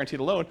personally guarantee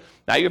the loan,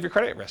 now you have your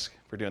credit at risk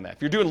for doing that.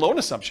 If you're doing loan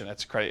assumption,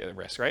 that's credit at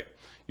risk, right?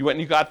 You went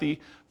and you got the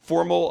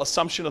formal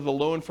assumption of the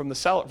loan from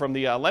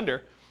the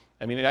lender.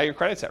 I mean, now your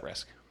credit's at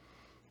risk.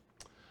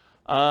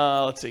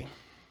 Let's see.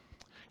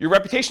 Your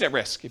reputation at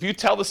risk. If you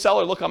tell the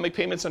seller, look, I'll make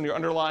payments on your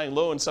underlying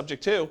loan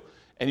subject to,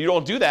 and you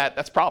don't do that,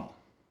 that's a problem.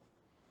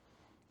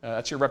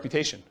 That's your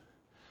reputation.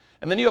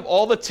 And then you have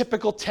all the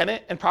typical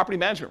tenant and property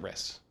management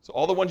risks. So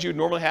all the ones you would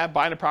normally have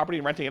buying a property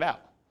and renting it out.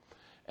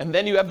 And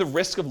then you have the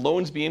risk of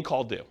loans being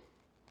called due,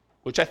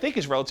 which I think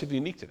is relatively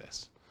unique to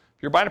this.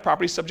 If you're buying a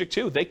property subject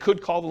to, they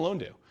could call the loan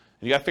due. And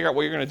you got to figure out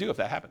what you're going to do if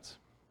that happens.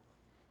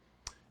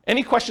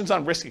 Any questions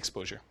on risk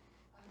exposure?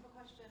 I have a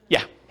question.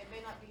 Yeah. It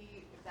may not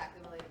be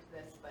exactly related to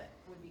this, but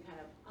would be kind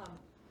of,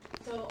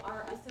 so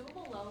are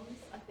assumable loans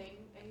a thing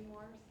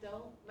anymore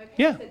still? My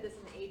parents did this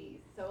in the 80s.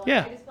 So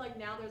like, I just feel like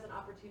now there's an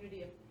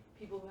opportunity of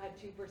people who had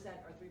 2% or 3%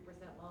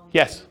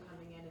 loans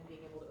coming in and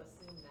being able to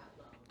assume that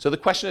loan. So the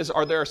question is,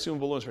 are there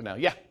assumable loans right now?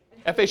 Yeah.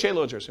 FHA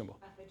loans are assumable.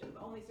 FHA,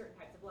 but only certain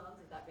types of loans?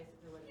 Is that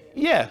basically what it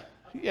is? Yeah.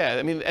 Okay. Yeah.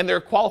 I mean, and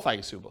they're qualifying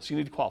assumable, so you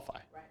need to qualify.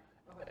 Right.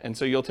 Okay. And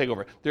so you'll take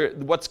over.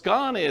 What's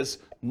gone is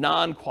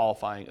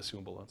non-qualifying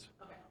assumable loans,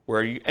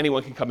 where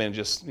anyone can come in and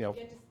just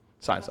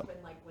sign something.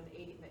 Like when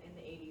in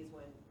the 80s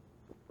when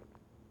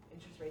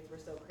interest rates were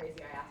so crazy,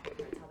 I asked my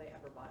parents how they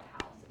ever bought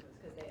a house. It was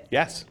because they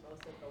assumed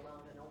most of the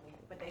loan and only,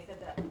 but they said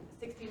that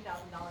 $16,000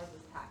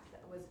 was taxed.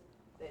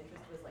 The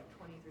interest was like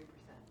 23%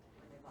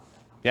 when they bought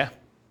that house. Yeah.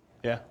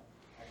 Yeah.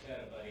 Actually, I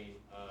had a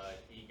buddy,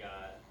 he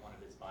got one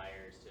of his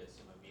buyers to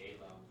assume a VA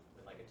loan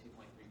with like a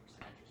 2.3%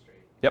 interest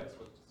rate. Yep. This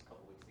was just a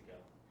couple weeks ago.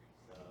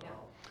 So,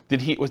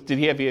 Did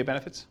he have VA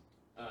benefits?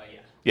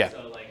 yeah. Yeah.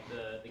 So like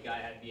the guy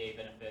had VA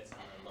benefits and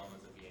the loan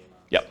was a VA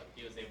loan. Yep. So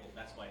he was able,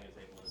 that's why he was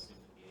able to assume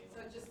the VA So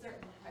loan. it's just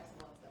certain types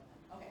of loans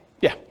though. Okay.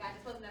 Yeah. I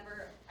just was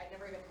I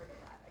never even heard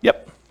of that.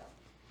 Yep. So,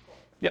 cool.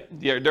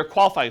 Yep. They're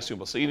qualifying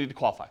assumable, so you need to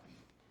qualify.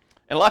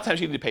 And a lot of times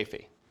you need to pay a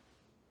fee.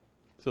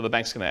 So the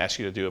bank's going to ask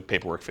you to do a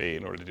paperwork fee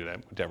in order to do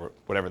that,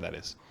 whatever that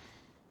is.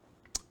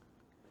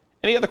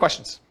 Any other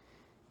questions?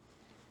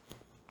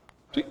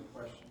 I have a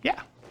question.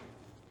 Yeah.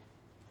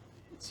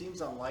 It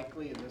seems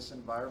unlikely in this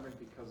environment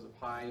because of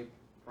high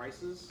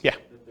prices Yeah.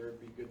 that there would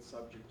be good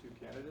subject to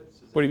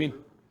candidates. Is What do that you mean?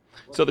 true?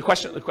 Well, So the because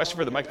question they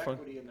for the don't have microphone.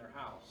 equity in their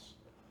house,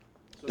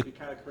 so it'd be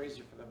kind of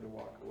crazy for them to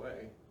walk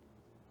away.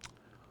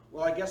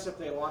 Well, I guess if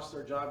they lost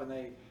their job and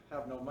they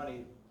have no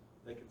money,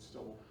 they can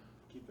still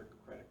keep their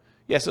credit.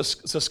 Yeah, so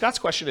Scott's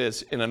question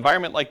is, in an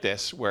environment like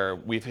this, where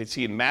we've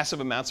seen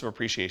massive amounts of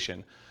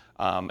appreciation,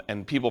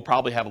 and people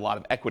probably have a lot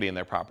of equity in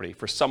their property,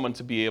 for someone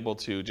to be able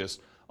to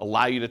just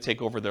allow you to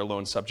take over their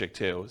loan subject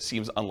to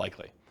seems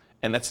unlikely.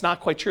 And that's not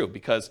quite true,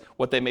 because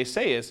what they may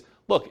say is,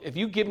 look, if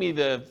you give me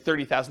the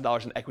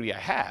 $30,000 in equity I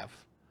have,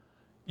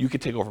 you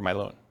could take over my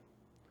loan.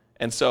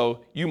 And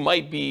so you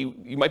might be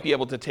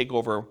able to take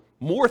over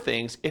more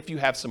things if you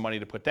have some money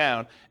to put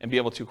down and be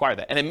able to acquire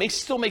that. And it may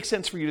still make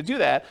sense for you to do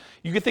that.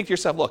 You could think to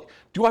yourself, look,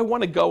 do I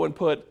want to go and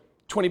put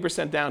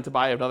 20% down to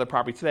buy another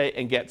property today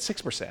and get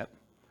 6%?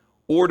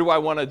 Or do I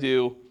want to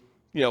do,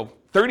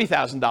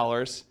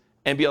 $30,000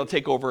 and be able to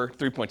take over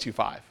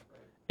 3.25?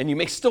 And you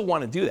may still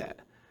want to do that.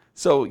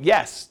 So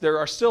yes, there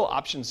are still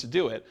options to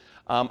do it.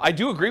 I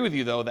do agree with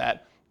you though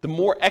that the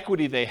more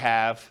equity they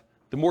have,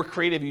 the more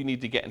creative you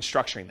need to get in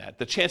structuring that.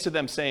 The chance of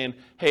them saying,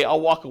 hey,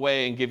 I'll walk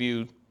away and give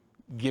you,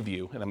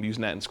 and I'm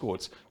using that in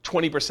quotes,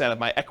 20% of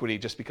my equity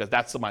just because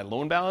that's my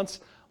loan balance,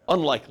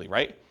 unlikely,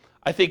 right?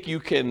 I think you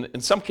can, in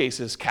some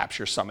cases,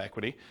 capture some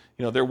equity.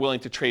 They're willing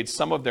to trade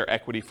some of their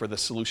equity for the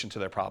solution to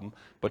their problem.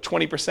 But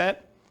 20%,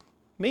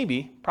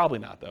 maybe, probably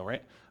not though,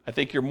 right? I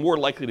think you're more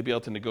likely to be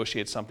able to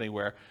negotiate something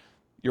where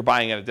you're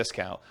buying at a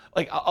discount.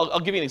 Like, I'll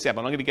give you an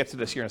example. I'm going to get to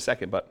this here in a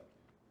second, but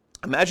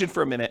imagine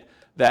for a minute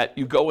that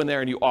you go in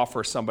there and you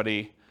offer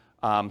somebody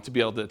to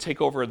be able to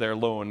take over their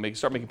loan,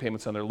 start making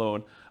payments on their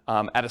loan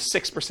at a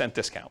 6%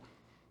 discount.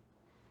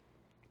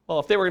 Well,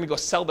 if they were going to go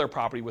sell their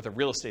property with a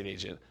real estate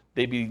agent,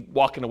 they'd be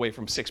walking away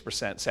from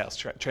 6% sales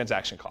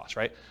transaction costs,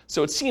 right?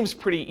 So it seems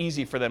pretty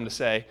easy for them to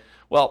say,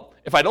 well,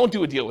 if I don't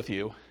do a deal with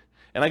you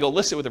and I go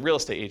list it with a real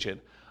estate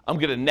agent, I'm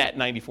going to net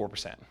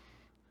 94%.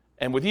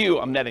 And with you,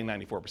 I'm netting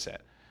 94%.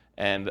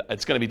 And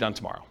it's going to be done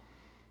tomorrow.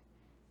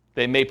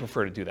 They may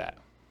prefer to do that,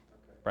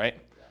 right?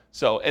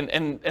 So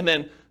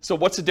so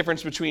what's the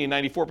difference between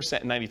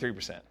 94% and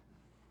 93%?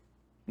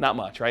 Not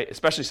much, right?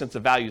 Especially since the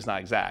value is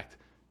not exact.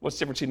 What's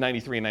the difference between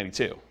 93 and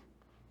 92?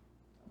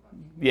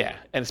 Yeah,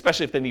 and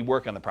especially if they need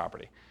work on the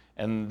property.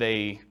 And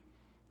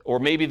or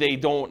maybe they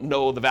don't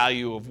know the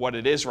value of what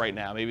it is right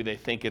now. Maybe they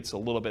think it's a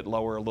little bit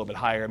lower, a little bit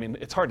higher. I mean,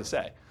 it's hard to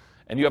say.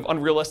 And you have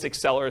unrealistic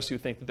sellers who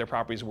think that their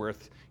property is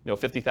worth,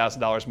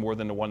 $50,000 more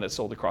than the one that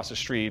sold across the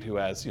street, who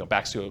has,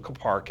 backs to a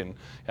park and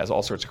has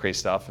all sorts of crazy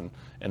stuff,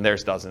 and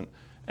theirs doesn't.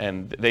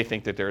 and they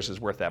think that theirs is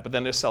worth that. But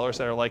then there's sellers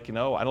that are like,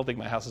 I don't think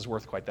my house is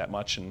worth quite that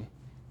much. And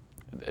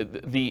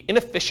the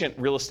inefficient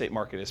real estate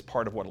market is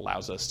part of what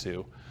allows us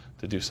to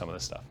do some of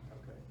this stuff.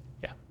 Okay.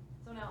 Yeah.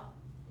 So now,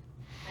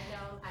 I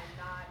know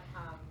I'm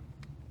not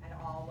at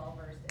all well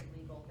versed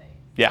in legal things.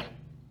 Yeah.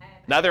 And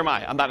Neither am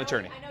I. I'm not an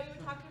attorney. I know you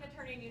would talk to an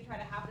attorney and you try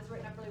to have this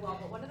written up really well,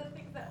 but one of the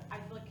things that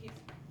I feel like keeps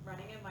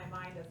running in my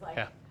mind is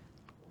like,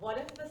 what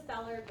if the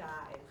seller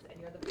dies and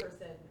you're the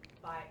person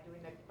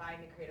buying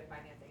the creative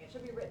financing? It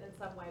should be written in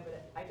some way,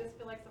 but I just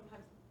feel like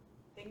sometimes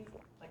things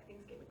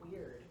get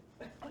weird.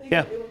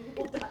 Yeah. When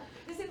people die.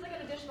 This seems like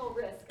an additional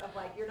risk of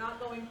like, you're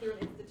not going through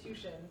an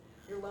institution,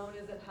 your loan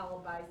isn't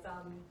held by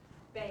some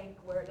bank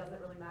where it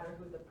doesn't really matter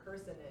who the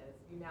person is.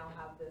 You now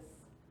have this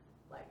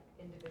like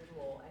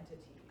individual entity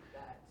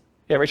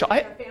that Rachel,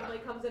 a family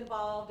comes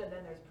involved, and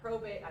then there's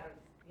probate.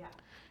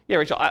 Yeah,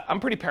 Rachel, I'm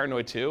pretty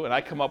paranoid too, and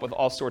I come up with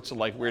all sorts of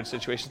like weird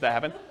situations that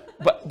happen.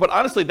 But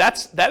honestly,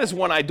 that is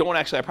one I don't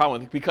actually have a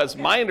problem with, because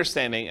my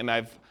understanding, and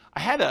I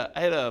had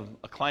a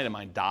client of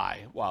mine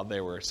die while they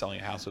were selling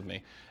a house with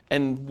me,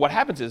 and what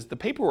happens is the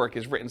paperwork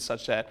is written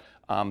such that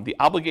the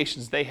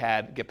obligations they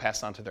had get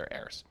passed on to their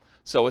heirs.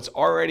 So it's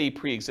already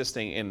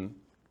pre-existing in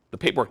the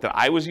paperwork that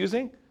I was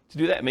using to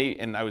do that,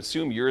 and I would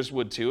assume yours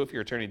would too if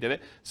your attorney did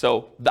it.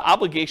 So the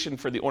obligation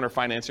for the owner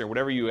financier,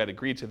 whatever you had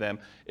agreed to them,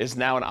 is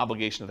now an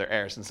obligation of their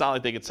heirs. And it's not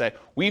like they could say,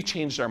 we've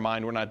changed our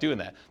mind, we're not doing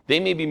that. They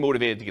may be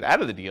motivated to get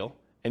out of the deal,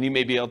 and you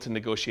may be able to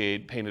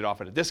negotiate paying it off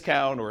at a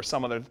discount or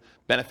some other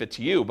benefit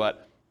to you,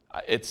 but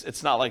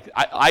it's not like,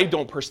 I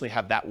don't personally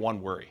have that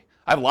one worry.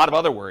 I have a lot of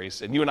other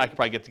worries, and you and I could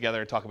probably get together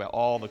and talk about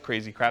all the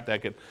crazy crap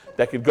that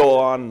could go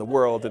on in the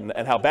world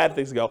and how bad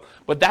things go,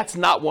 but that's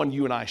not one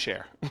you and I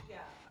share. Yeah.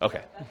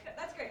 Okay.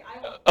 That's great.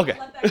 I will Okay.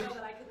 let that go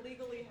that I could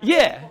legally have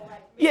Yeah. people,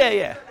 like,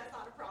 Yeah. sure that's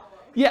not a problem.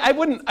 Yeah, I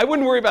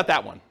wouldn't worry about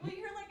that one. Well, you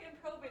hear like in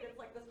probate, it's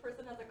like this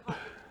person has a car,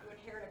 you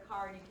inherit a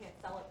car and you can't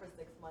sell it for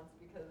 6 months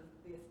because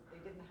they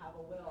didn't have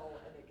a will,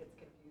 and it gets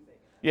confusing.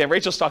 Yeah,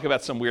 Rachel's talking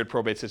about some weird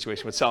probate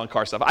situation with selling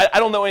car stuff. I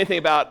don't know anything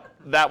about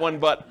that one,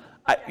 but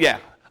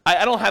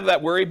I don't have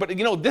that worry. But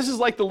this is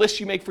like the list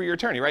you make for your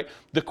attorney, right?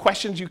 The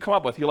questions you come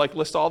up with, you like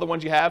list all the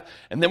ones you have,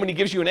 and then when he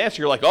gives you an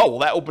answer, you're like, oh, well,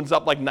 that opens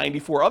up like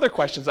 94 other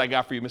questions I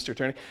got for you, Mr.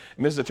 Attorney,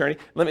 Mrs. Attorney.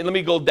 Let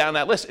me go down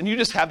that list, and you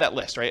just have that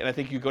list, right? And I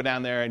think you go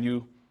down there and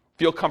you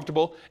feel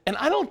comfortable. And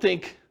I don't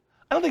think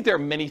there are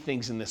many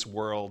things in this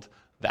world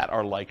that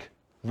are like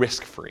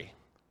risk-free,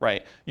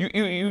 right?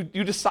 You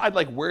decide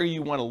like where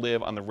you want to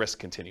live on the risk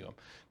continuum.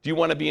 Do you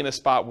want to be in a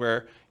spot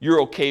where you're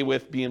okay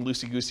with being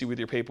loosey-goosey with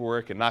your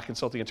paperwork and not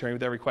consulting an attorney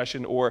with every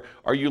question? Or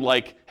are you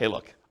like, hey,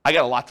 look, I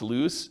got a lot to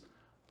lose.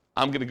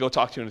 I'm going to go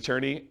talk to an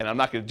attorney, and I'm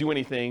not going to do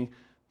anything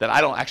that I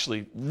don't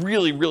actually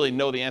really, really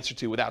know the answer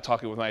to without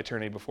talking with my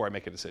attorney before I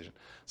make a decision.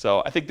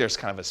 So I think there's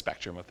kind of a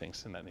spectrum of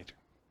things in that nature.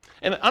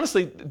 And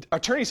honestly,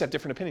 attorneys have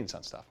different opinions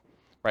on stuff,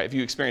 right? If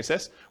you experience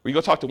this, where you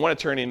go talk to one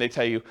attorney and they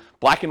tell you,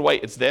 black and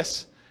white, it's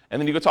this. And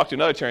then you go talk to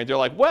another attorney, they're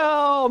like,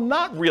 well,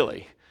 not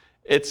really.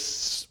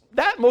 It's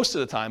that most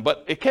of the time,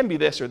 but it can be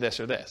this or this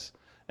or this.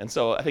 And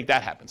so I think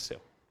that happens too.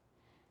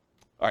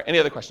 All right, any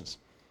other questions?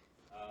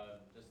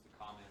 Just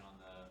a comment on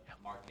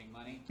the marketing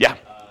money. Yeah.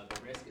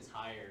 The risk is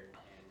higher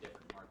in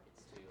different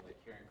markets too. Like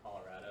here in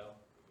Colorado,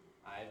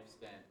 I've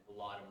spent a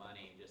lot of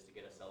money just to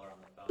get a seller on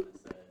the phone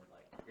that said,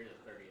 like, you're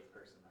the 30th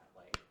person that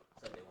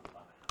said they want to buy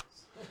my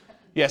house.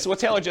 Yeah, so what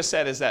Taylor just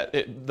said is that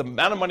the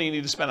amount of money you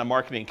need to spend on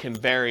marketing can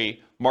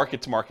vary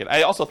market to market.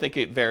 I also think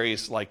it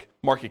varies like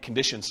market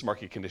conditions to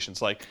market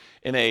conditions. Like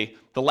in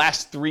the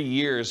last 3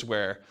 years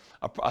where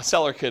a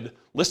seller could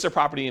list their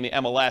property in the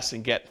MLS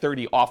and get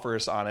 30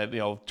 offers on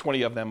it,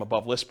 20 of them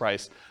above list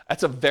price,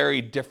 that's a very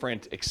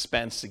different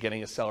expense to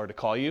getting a seller to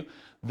call you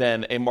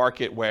than a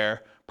market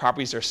where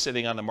properties are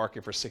sitting on the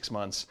market for 6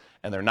 months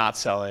and they're not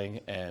selling.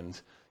 And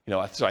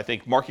so I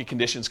think market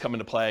conditions come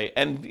into play,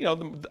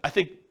 and I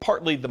think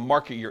partly the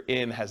market you're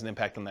in has an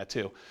impact on that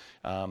too.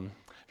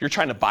 If you're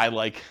trying to buy,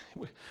 like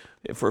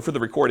for the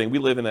recording, we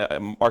live in a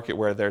market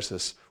where there's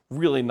this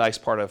really nice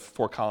part of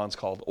Fort Collins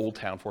called Old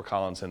Town Fort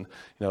Collins, and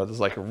there's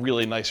like a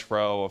really nice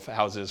row of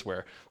houses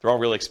where they're all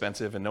really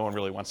expensive and no one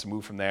really wants to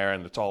move from there,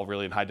 and it's all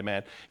really in high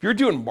demand. If you're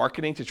doing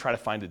marketing to try to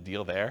find a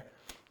deal there,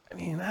 I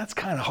mean, that's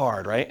kind of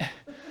hard, right?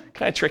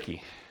 Kind of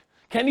tricky.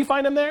 Can you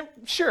find them there?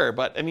 Sure,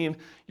 but I mean,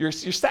 you're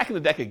stacking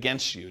the deck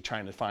against you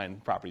trying to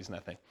find properties in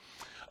that thing.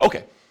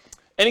 Okay,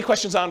 any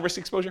questions on risk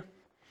exposure?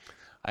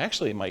 I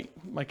actually might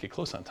get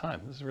close on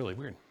time. This is really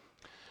weird.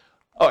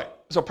 All right,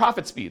 so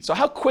profit speed. So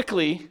how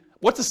quickly,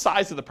 what's the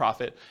size of the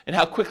profit, and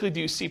how quickly do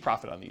you see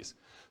profit on these?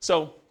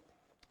 So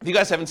if you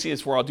guys haven't seen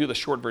this before, I'll do the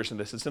short version of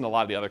this. It's in a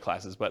lot of the other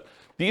classes, but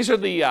these are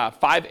the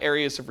 5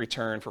 areas of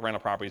return for rental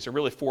properties. There are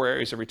really 4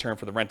 areas of return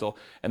for the rental,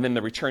 and then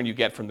the return you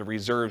get from the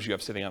reserves you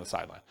have sitting on the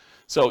sideline.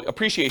 So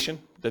appreciation,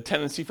 the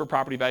tendency for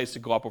property values to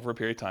go up over a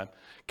period of time.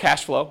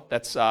 Cash flow,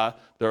 that's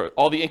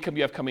all the income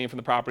you have coming in from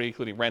the property,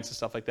 including rents and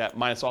stuff like that,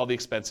 minus all the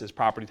expenses,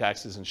 property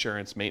taxes,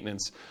 insurance,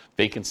 maintenance,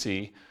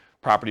 vacancy,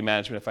 property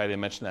management, if I didn't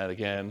mention that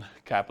again,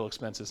 capital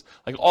expenses,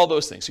 like all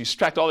those things. So you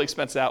subtract all the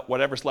expenses out,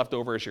 whatever's left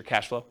over is your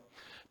cash flow.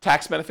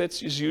 Tax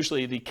benefits is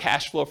usually the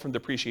cash flow from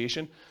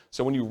depreciation.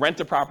 So when you rent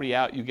a property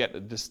out, you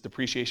get this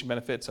depreciation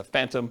benefit. It's a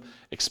phantom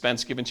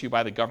expense given to you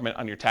by the government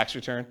on your tax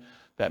return.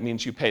 That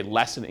means you pay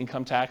less in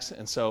income tax.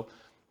 And so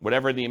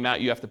whatever the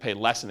amount you have to pay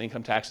less in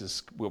income tax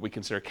is what we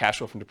consider cash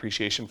flow from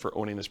depreciation for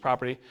owning this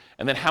property.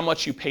 And then how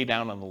much you pay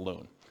down on the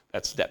loan.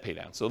 That's debt pay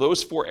down. So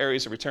those 4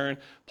 areas of return,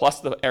 plus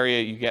the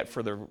area you get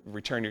for the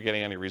return you're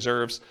getting on your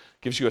reserves,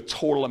 gives you a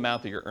total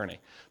amount that you're earning.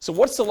 So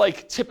what's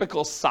the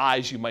typical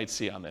size you might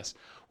see on this?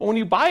 Well, when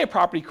you buy a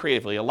property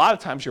creatively, a lot of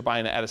times you're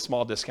buying it at a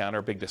small discount or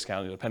a big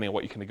discount, depending on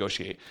what you can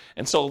negotiate.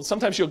 And so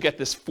sometimes you'll get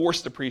this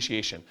forced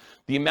depreciation.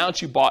 The amount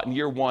you bought in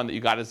year 1 that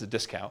you got as a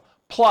discount,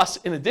 plus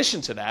in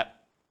addition to that,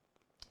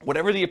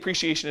 whatever the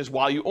appreciation is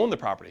while you own the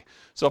property.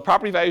 So if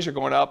property values are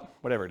going up,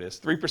 whatever it is,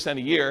 3%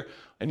 a year,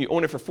 and you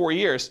own it for 4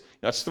 years,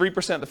 it's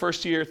 3% the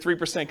first year,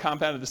 3%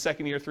 compounded the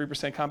second year,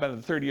 3% compounded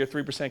the third year,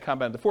 3%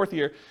 compounded the fourth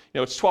year.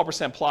 It's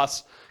 12%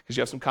 plus, because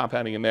you have some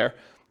compounding in there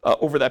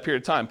over that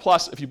period of time.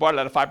 Plus, if you bought it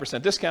at a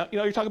 5% discount,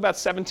 you're talking about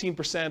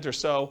 17% or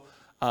so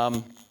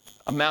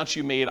amounts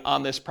you made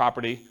on this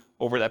property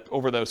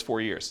over those 4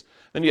 years.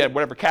 Then you had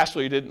whatever cash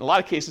flow you did. In a lot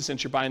of cases,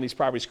 since you're buying these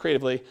properties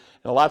creatively,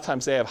 and a lot of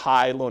times they have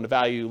high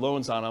loan-to-value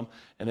loans on them,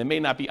 and they may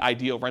not be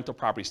ideal rental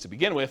properties to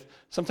begin with,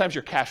 sometimes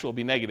your cash flow will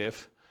be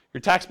negative.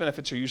 Your tax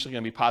benefits are usually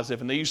going to be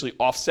positive, and they usually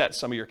offset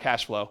some of your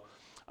cash flow.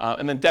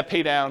 And then debt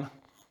pay down,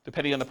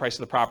 depending on the price of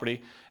the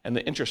property and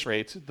the interest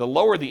rates. The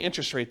lower the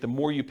interest rate, the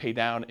more you pay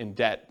down in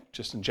debt,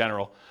 just in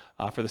general,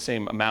 for the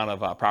same amount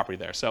of property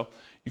there. So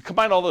you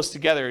combine all those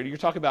together, you're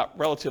talking about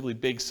relatively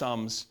big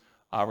sums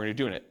when you're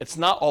doing it. It's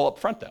not all up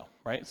front though,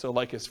 right? So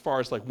as far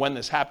as when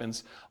this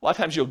happens, a lot of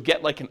times you'll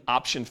get an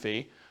option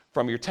fee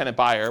from your tenant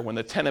buyer. When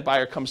the tenant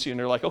buyer comes to you and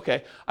they're like,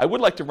 okay, I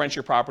would like to rent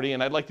your property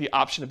and I'd like the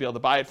option to be able to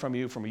buy it from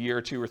you from a year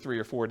or 2 or 3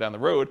 or 4 down the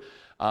road.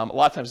 A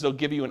lot of times they'll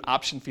give you an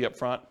option fee up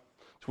front.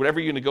 So whatever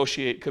you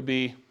negotiate could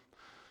be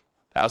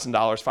 $1,000,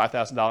 $5,000,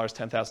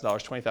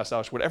 $10,000,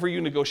 $20,000, whatever you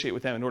negotiate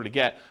with them in order to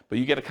get, but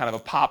you get a kind of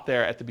a pop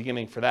there at the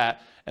beginning for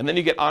that. And then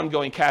you get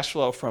ongoing cash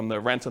flow from the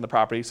rent on the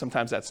property.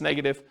 Sometimes that's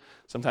negative,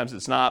 sometimes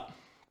it's not.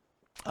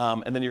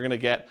 And then you're going to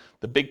get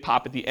the big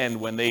pop at the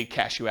end when they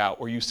cash you out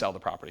or you sell the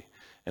property.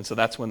 And so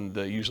that's when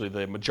usually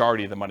the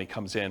majority of the money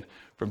comes in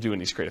from doing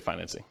these creative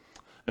financing.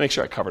 Make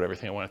sure I covered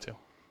everything I wanted to.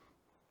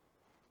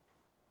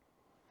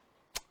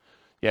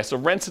 Yeah, so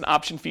rents and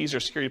option fees or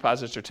security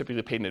deposits are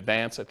typically paid in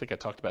advance. I think I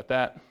talked about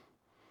that.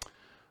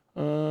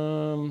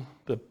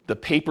 The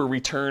paper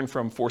return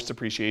from forced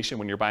depreciation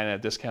when you're buying at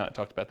a discount, I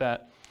talked about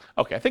that.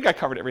 Okay, I think I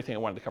covered everything I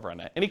wanted to cover on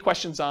that. Any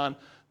questions on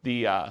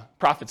the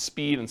profit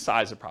speed and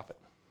size of profit?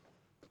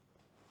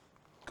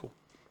 Cool.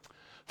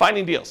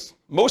 Finding deals.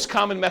 Most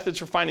common methods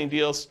for finding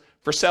deals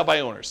for sale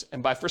by owners.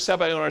 And by for sale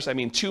by owners, I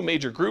mean 2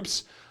 major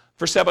groups.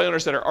 For sale by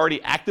owners that are already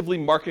actively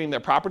marketing their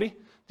property.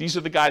 These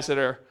are the guys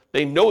that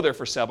they know they're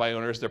for sale by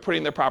owners, they're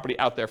putting their property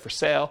out there for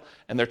sale,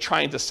 and they're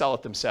trying to sell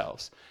it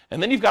themselves.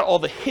 And then you've got all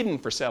the hidden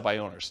for sale by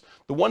owners,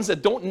 the ones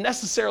that don't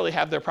necessarily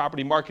have their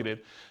property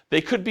marketed. They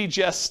could be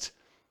just,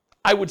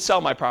 I would sell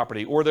my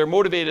property, or they're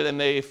motivated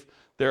and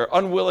they're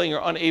unwilling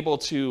or unable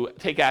to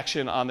take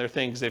action on their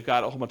things. They've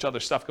got a whole bunch of other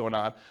stuff going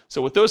on.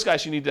 So with those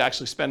guys, you need to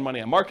actually spend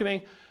money on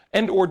marketing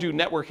and or do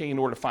networking in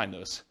order to find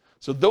those.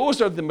 So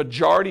those are the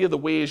majority of the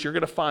ways you're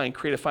going to find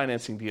creative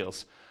financing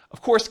deals.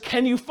 Of course,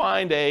 can you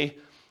find a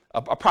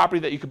property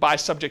that you could buy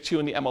subject to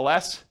in the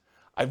MLS?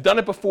 I've done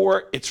it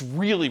before. It's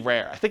really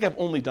rare. I think I've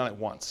only done it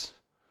once.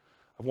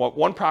 I've bought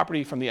one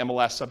property from the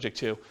MLS subject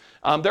to.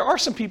 There are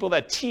some people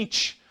that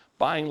teach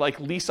buying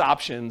lease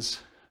options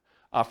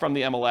from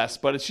the MLS,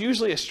 but it's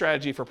usually a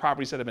strategy for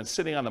properties that have been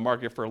sitting on the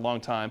market for a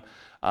long time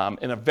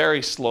in a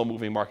very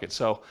slow-moving market.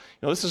 So,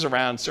 this is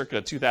around circa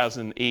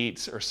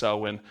 2008 or so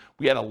when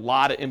we had a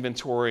lot of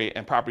inventory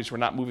and properties were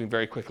not moving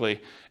very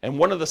quickly. And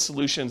one of the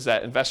solutions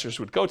that investors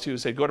would go to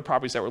is they'd go to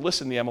properties that were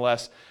listed in the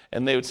MLS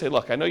and they would say,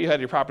 look, I know you had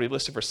your property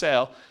listed for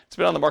sale. It's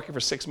been on the market for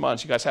 6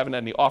 months. You guys haven't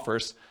had any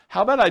offers.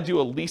 How about I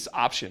do a lease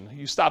option?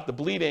 You stop the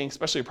bleeding,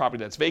 especially a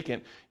property that's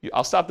vacant.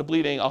 I'll stop the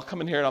bleeding. I'll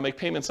come in here and I'll make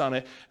payments on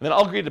it. And then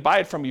I'll agree to buy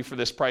it from you for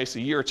this price a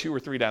year or 2 or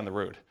 3 down the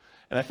road.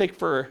 And I think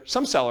for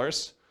some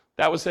sellers,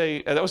 that was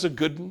a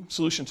good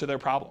solution to their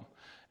problem.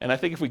 And I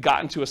think if we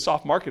got into a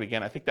soft market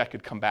again, I think that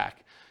could come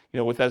back.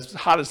 With as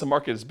hot as the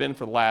market has been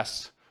for the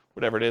last,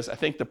 whatever it is, I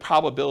think the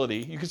probability,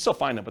 you can still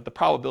find them, but the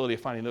probability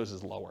of finding those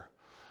is lower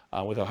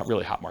with a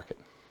really hot market.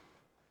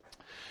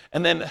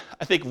 And then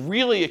I think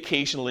really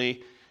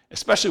occasionally,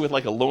 especially with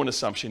a loan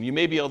assumption, you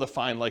may be able to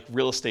find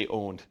real estate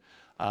owned.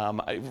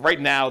 Right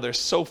now, there's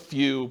so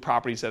few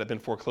properties that have been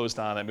foreclosed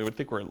on. I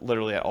think we're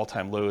literally at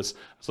all-time lows.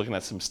 I was looking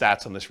at some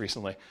stats on this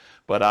recently.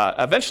 But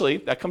eventually,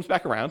 that comes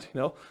back around.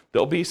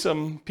 There'll be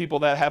some people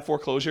that have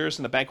foreclosures,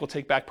 and the bank will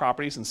take back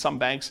properties, and some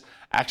banks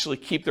actually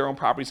keep their own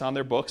properties on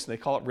their books, and they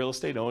call it real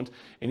estate owned.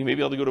 And you may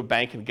be able to go to a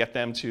bank and get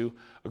them to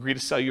agree to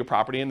sell you a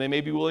property, and they may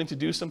be willing to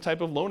do some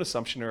type of loan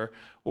assumption or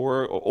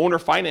owner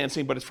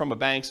financing, but it's from a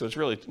bank, so it's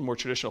really more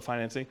traditional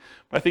financing.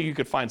 But I think you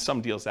could find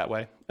some deals that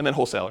way. And then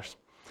wholesalers.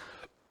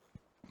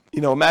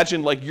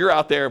 Imagine you're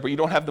out there, but you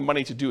don't have the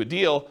money to do a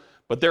deal,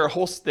 but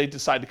they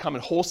decide to come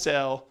and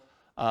wholesale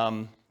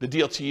the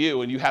deal to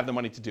you, and you have the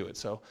money to do it.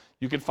 So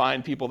you can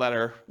find people that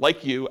are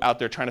like you out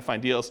there trying to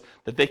find deals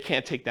that they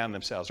can't take down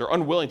themselves or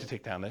unwilling to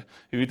take down if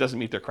it doesn't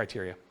meet their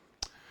criteria.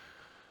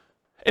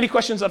 Any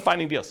questions on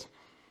finding deals?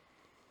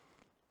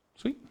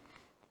 Sweet.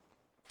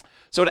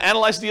 So to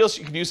analyze deals,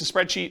 you can use the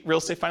spreadsheet,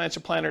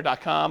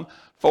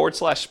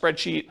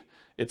 realestateFinancialPlanner.com/spreadsheet.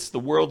 It's the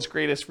world's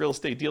greatest real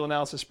estate deal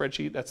analysis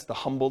spreadsheet. That's the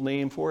humble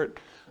name for it.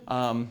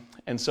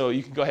 And so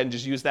you can go ahead and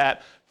just use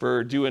that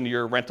for doing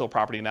your rental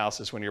property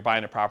analysis when you're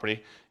buying a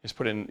property. Just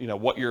put in,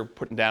 what you're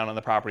putting down on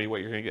the property,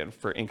 what you're going to get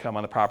for income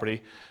on the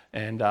property,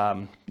 and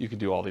you can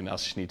do all the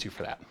analysis you need to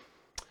for that.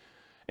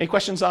 Any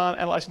questions on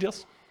analyzing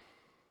deals?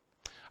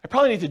 I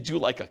probably need to do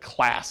like a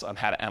class on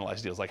how to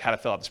analyze deals, like how to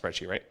fill out the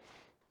spreadsheet, right?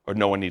 Or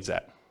no one needs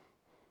that?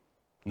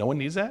 No one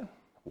needs that?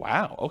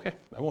 Wow, okay,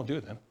 I won't do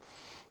it then.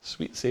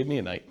 Sweet, save me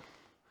a night.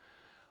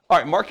 All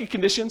right, market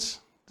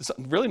conditions.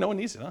 Really, no one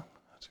needs it, huh?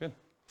 That's good.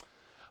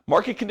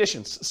 Market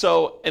conditions.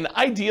 So, and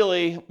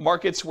ideally,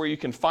 markets where you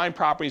can find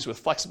properties with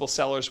flexible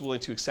sellers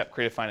willing to accept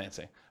creative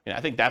financing. I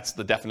think that's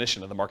the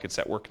definition of the markets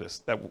that work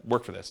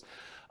for this.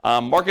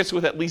 Markets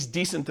with at least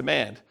decent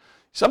demand.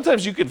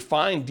 Sometimes you can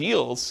find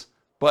deals,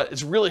 but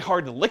it's really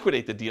hard to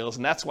liquidate the deals,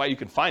 and that's why you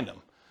can find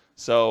them.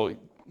 So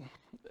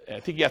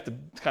I think you have to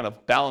kind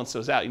of balance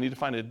those out. You need to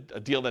find a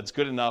deal that's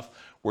good enough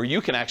where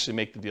you can actually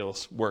make the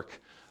deals work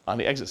on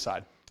the exit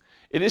side.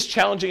 It is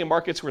challenging in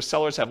markets where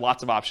sellers have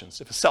lots of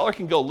options. If a seller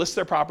can go list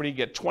their property,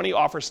 get 20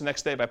 offers the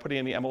next day by putting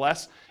in the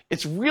MLS,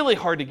 it's really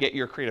hard to get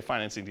your creative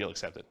financing deal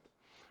accepted.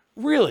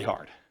 Really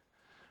hard,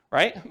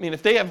 right? I mean,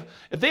 if they have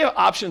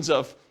options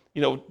of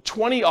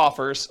 20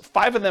 offers,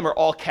 5 of them are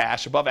all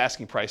cash, above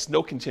asking price,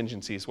 no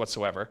contingencies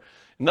whatsoever.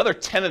 Another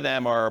 10 of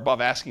them are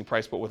above asking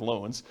price but with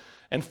loans,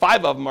 and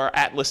 5 of them are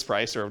at list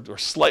price or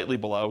slightly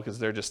below because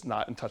they're just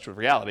not in touch with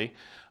reality.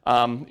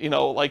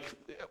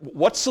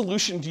 What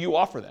solution do you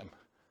offer them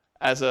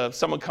as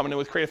someone coming in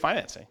with creative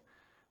financing,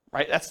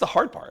 right? That's the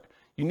hard part.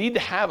 You need to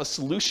have a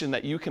solution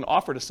that you can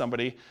offer to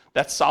somebody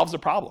that solves the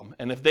problem.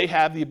 And if they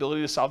have the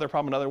ability to solve their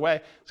problem another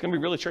way, it's going to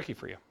be really tricky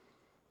for you.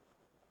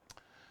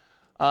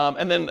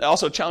 And then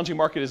also a challenging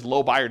market is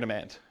low buyer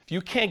demand. If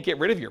you can't get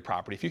rid of your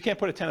property, if you can't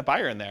put a tenant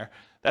buyer in there,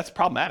 that's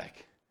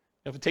problematic.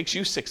 If it takes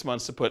you 6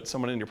 months to put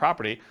someone in your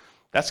property,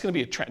 that's going to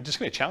be just going to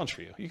be a challenge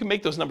for you. You can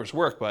make those numbers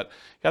work, but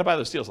you got to buy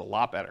those deals a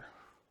lot better.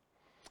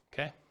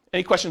 Okay?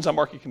 Any questions on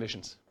market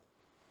conditions?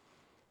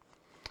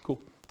 Cool.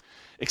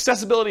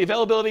 Accessibility,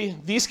 availability,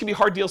 these can be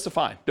hard deals to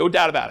find, no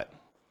doubt about it.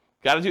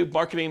 Got to do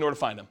marketing in order to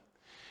find them.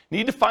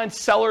 Need to find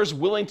sellers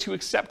willing to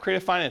accept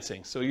creative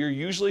financing. So you're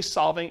usually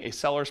solving a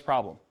seller's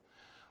problem.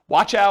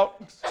 Watch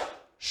out.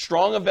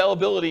 Strong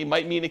availability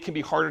might mean it can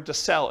be harder to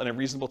sell in a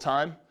reasonable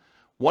time.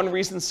 One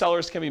reason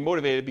sellers can be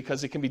motivated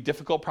because it can be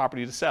difficult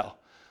property to sell.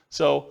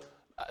 So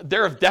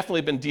there have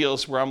definitely been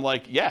deals where I'm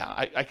like,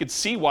 yeah, I could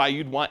see why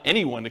you'd want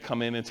anyone to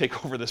come in and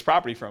take over this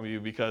property from you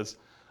because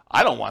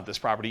I don't want this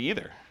property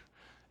either.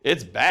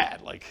 It's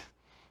bad.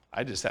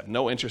 I just have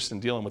no interest in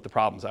dealing with the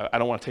problems. I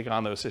don't want to take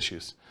on those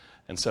issues.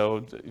 And so,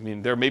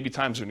 there may be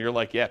times when you're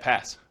like, yeah,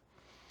 pass.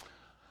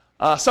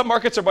 Some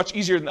markets are much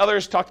easier than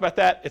others. Talked about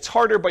that. It's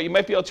harder, but you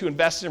might be able to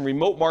invest in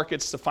remote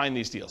markets to find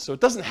these deals. So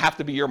it doesn't have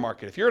to be your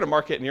market. If you're in a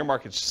market and your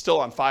market's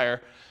still on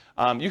fire,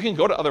 you can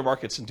go to other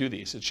markets and do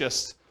these. It's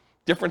just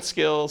different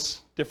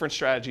skills, different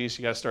strategies.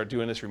 You got to start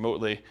doing this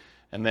remotely.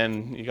 And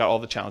then you got all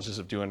the challenges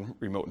of doing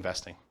remote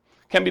investing.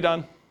 Can be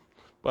done,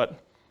 but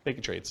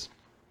making trades.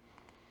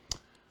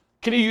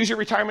 Can you use your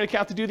retirement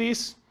account to do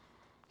these?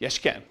 Yes,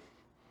 you can.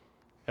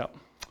 Yep.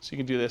 So you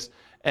can do this.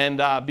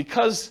 And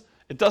because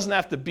it doesn't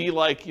have to be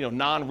like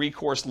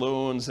non-recourse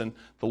loans, and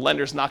the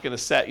lender's not going to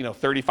set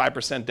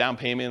 35% down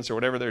payments or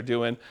whatever they're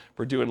doing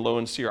for doing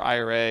loans to your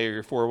IRA or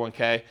your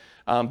 401k.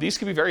 These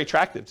can be very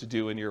attractive to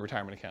do in your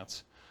retirement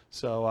accounts.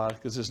 So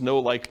because there's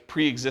no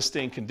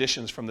pre-existing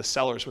conditions from the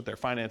sellers with their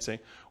financing.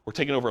 We're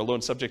taking over a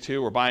loan subject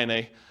to,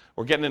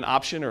 we're getting an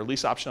option or a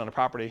lease option on a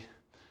property.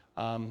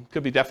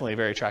 Could be definitely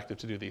very attractive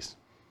to do these.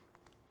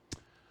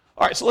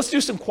 All right, so let's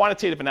do some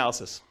quantitative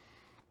analysis.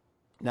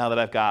 Now that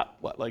I've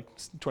got,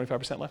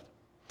 25% left? A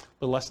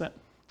little less than that.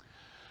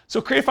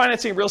 So creative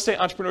financing, real estate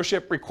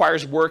entrepreneurship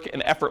requires work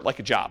and effort like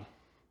a job.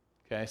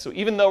 Okay, so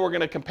even though we're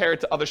going to compare it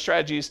to other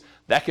strategies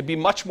that could be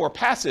much more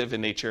passive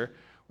in nature,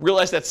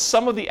 realize that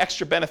some of the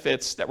extra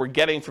benefits that we're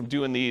getting from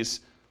doing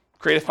these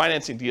creative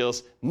financing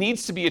deals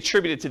needs to be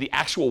attributed to the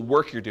actual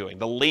work you're doing,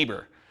 the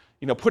labor.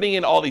 Putting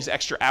in all these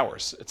extra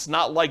hours. It's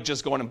not like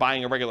just going and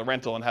buying a regular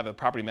rental and have a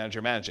property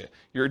manager manage it.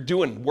 You're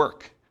doing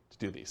work to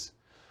do these.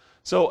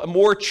 So a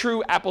more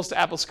true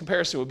apples-to-apples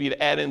comparison would be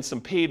to add in some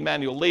paid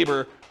manual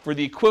labor for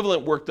the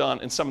equivalent work done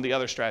in some of the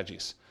other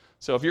strategies.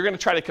 So if you're going to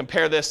try to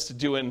compare this to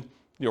doing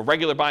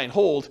regular buy and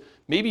hold,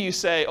 maybe you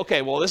say,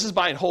 okay, well, this is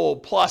buy and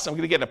hold, plus I'm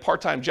going to get a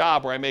part-time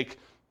job where I make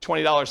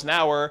 $20 an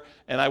hour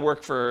and I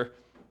work for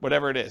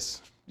whatever it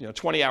is,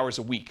 20 hours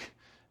a week.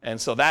 And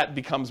so that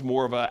becomes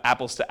more of an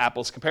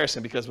apples-to-apples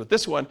comparison because with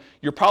this one,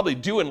 you're probably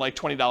doing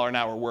 $20 an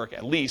hour work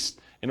at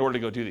least in order to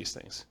go do these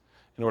things,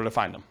 in order to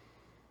find them.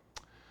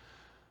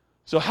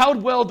 So how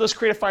well does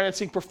creative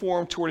financing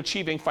perform toward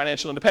achieving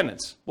financial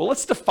independence? Well,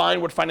 let's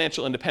define what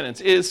financial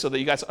independence is so that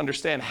you guys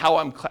understand how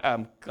I'm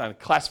kind of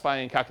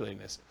classifying and calculating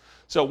this.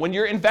 So when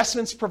your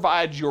investments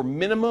provide your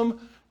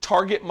minimum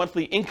target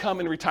monthly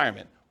income in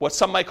retirement, what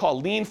some might call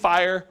lean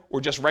FIRE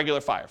or just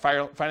regular FIRE.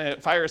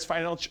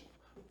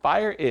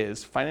 FIRE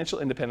is financial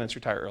independence,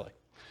 retire early.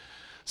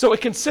 So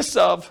it consists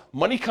of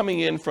money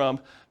coming in from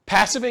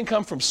passive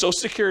income from Social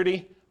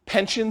Security,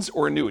 pensions,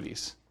 or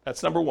annuities.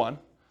 That's number one.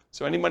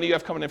 So any money you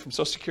have coming in from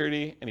Social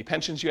Security, any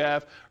pensions you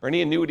have, or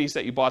any annuities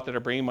that you bought that are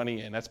bringing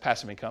money in, that's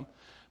passive income.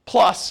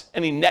 Plus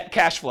any net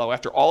cash flow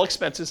after all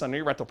expenses under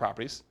your rental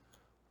properties.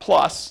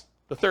 Plus,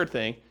 the third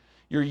thing,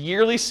 your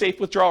yearly safe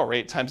withdrawal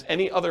rate times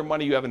any other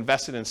money you have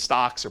invested in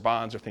stocks or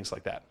bonds or things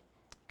like that.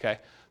 Okay?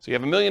 So you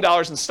have $1 million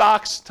in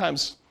stocks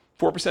times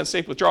 4%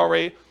 safe withdrawal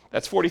rate.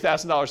 That's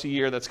 $40,000 a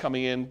year that's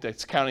coming in,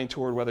 that's counting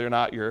toward whether or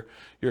not you're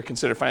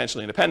considered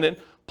financially independent.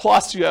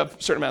 Plus you have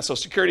a certain amount of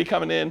Social Security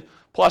coming in.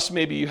 Plus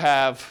maybe you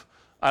have,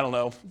 I don't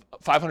know,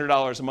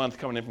 $500 a month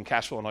coming in from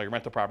cash flow and all your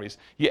rental properties.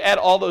 You add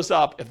all those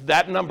up. If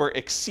that number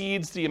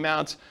exceeds the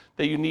amount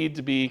that you need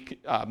to be,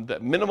 the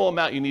minimal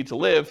amount you need to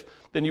live,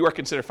 then you are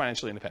considered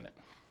financially independent.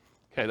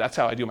 Okay, that's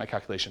how I do my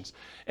calculations.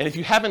 And if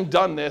you haven't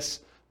done this,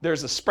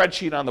 there's a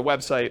spreadsheet on the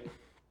website.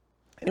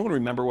 Anyone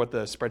remember what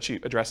the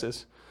spreadsheet address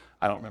is?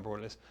 I don't remember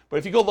what it is. But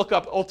if you go look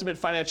up Ultimate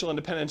Financial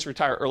Independence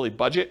Retire Early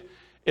Budget,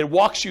 it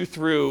walks you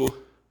through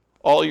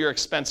all your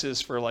expenses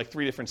for like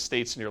 3 different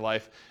states in your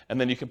life, and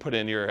then you can put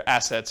in your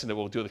assets and it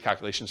will do the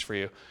calculations for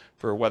you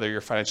for whether you're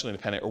financially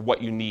independent or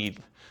what you need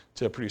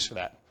to produce for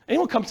that.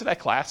 Anyone come to that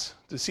class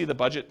to see the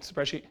budget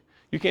spreadsheet?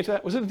 You came to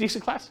that? Was it a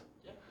decent class?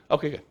 Yeah.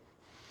 Okay, good.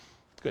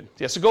 Good.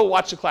 Yeah, so go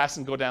watch the class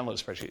and go download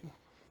the spreadsheet.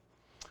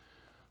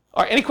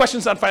 All right, any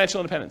questions on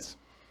financial independence?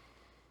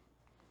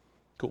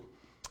 Cool.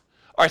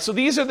 All right, so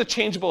these are the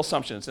changeable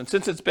assumptions, and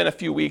since it's been a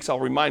few weeks, I'll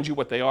remind you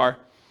what they are.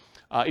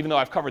 Even though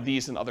I've covered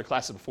these in other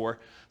classes before.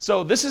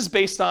 So this is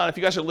based on, if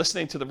you guys are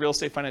listening to the Real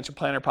Estate Financial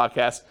Planner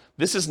podcast,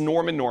 this is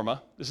Norm and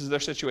Norma. This is their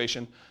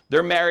situation.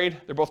 They're married.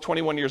 They're both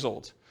 21 years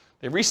old.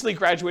 They recently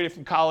graduated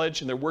from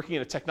college, and they're working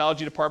in a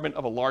technology department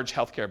of a large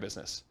healthcare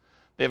business.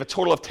 They have a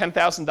total of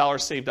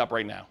 $10,000 saved up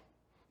right now,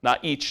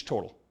 not each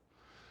total.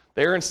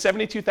 They earn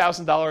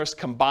 $72,000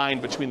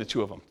 combined between the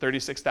two of them,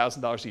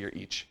 $36,000 a year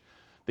each.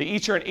 They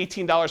each earn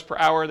 $18 per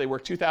hour. They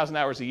work 2,000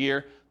 hours a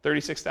year,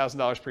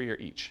 $36,000 per year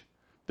each.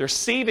 They're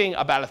saving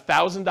about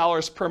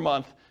 $1,000 per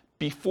month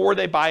before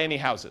they buy any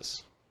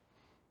houses.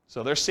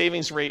 So their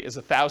savings rate is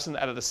 $1,000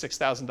 out of the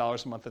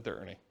 $6,000 a month that they're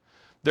earning.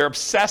 They're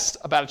obsessed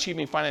about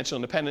achieving financial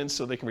independence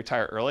so they can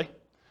retire early.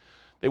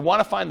 They want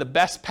to find the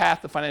best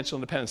path to financial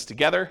independence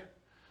together.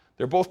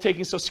 They're both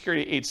taking Social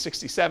Security at age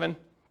 67.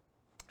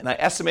 And I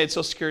estimated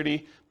Social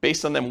Security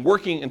based on them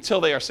working until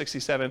they are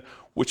 67,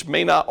 which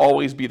may not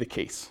always be the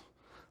case.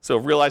 So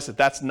realize that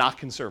that's not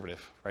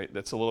conservative, right?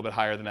 That's a little bit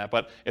higher than that.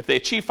 But if they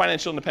achieve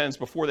financial independence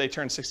before they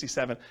turn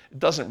 67, it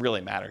doesn't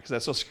really matter because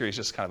that Social Security is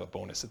just kind of a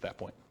bonus at that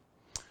point.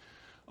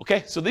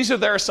 Okay, so these are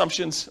their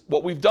assumptions.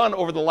 What we've done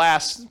over the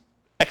last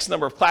X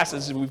number of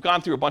classes is we've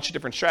gone through a bunch of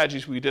different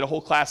strategies. We did a whole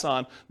class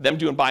on them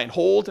doing buy and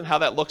hold and how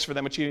that looks for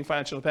them achieving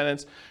financial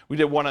independence. We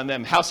did one on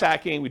them house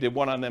hacking. We did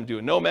one on them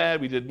doing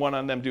nomad. We did one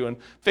on them doing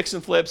fix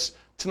and flips.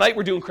 Tonight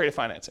we're doing creative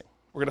financing.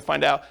 We're going to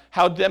find out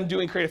how them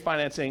doing creative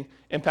financing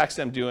impacts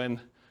their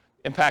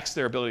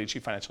ability to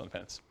achieve financial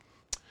independence.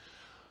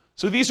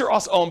 So these are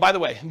also, oh, and by the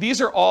way, these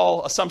are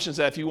all assumptions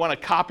that if you want to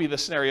copy the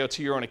scenario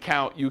to your own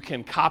account, you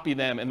can copy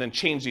them and then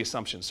change the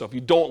assumptions. So if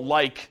you don't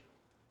like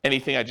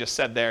anything I just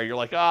said there, you're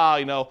like,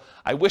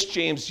 I wish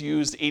James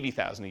used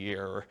 $80,000 a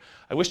year, or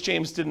I wish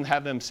James didn't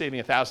have them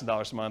saving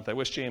 $1,000 a month. I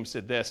wish James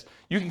did this.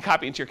 You can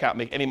copy it into your account,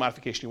 make any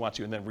modification you want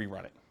to, and then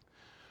rerun it.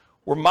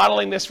 We're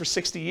modeling this for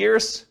 60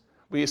 years.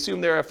 We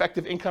assume their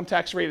effective income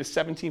tax rate is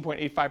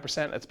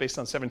 17.85%. That's based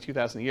on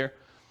 $72,000 a year.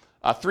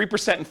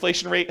 3%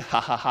 inflation rate,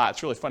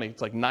 it's really funny.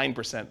 It's like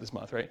 9% this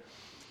month, right?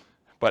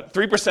 But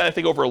 3% I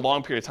think over a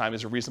long period of time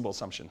is a reasonable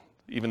assumption,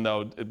 even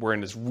though we're in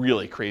this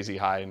really crazy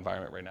high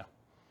environment right now.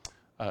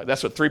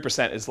 That's what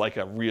 3% is, like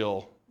a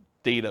real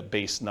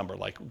data-based number.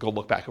 Like go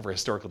look back over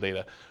historical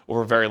data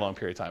over a very long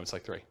period of time. It's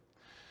like 3.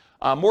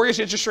 Mortgage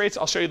interest rates,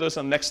 I'll show you those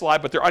on the next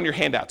slide, but they're on your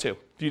handout too.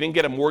 If you didn't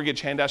get a mortgage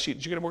handout sheet,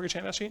 did you get a mortgage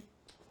handout sheet?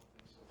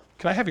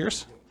 Can I have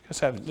yours?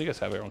 You guys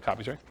have your own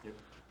copies, right? Yep.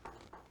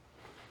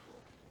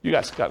 You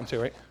guys got them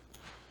too, right?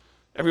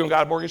 Everyone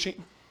got a mortgage sheet?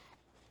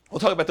 We'll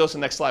talk about those in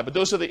the next slide, but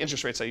those are the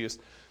interest rates I used.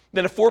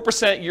 Then a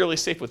 4% yearly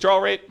safe withdrawal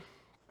rate.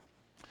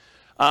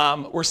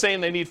 We're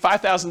saying they need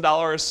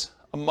 $5,000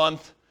 a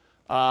month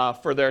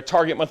for their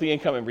target monthly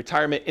income in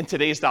retirement in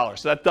today's dollars.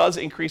 So that does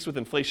increase with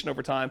inflation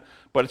over time,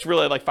 but it's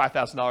really like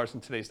 $5,000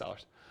 in today's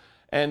dollars.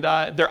 And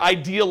their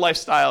ideal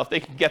lifestyle, if they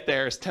can get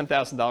there, is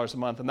 $10,000 a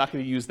month. I'm not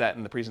going to use that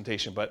in the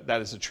presentation, but that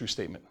is a true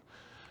statement.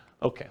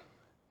 Okay.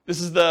 This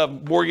is the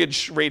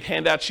mortgage rate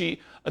handout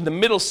sheet. In the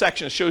middle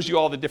section, it shows you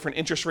all the different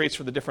interest rates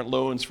for the different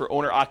loans for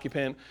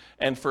owner-occupant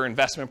and for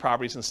investment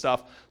properties and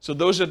stuff. So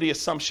those are the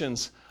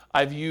assumptions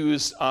I've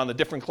used on the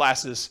different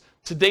classes.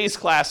 Today's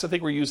class, I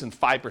think we're using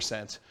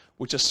 5%,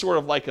 which is sort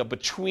of like a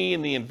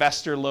between the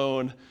investor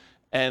loan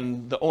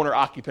and the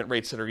owner-occupant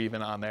rates that are even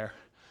on there.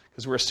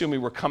 Because we're assuming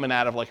we're coming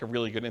out of like a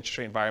really good interest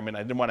rate environment.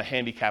 I didn't want to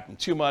handicap them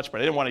too much,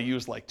 but I didn't want to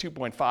use like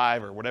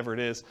 2.5 or whatever it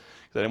is,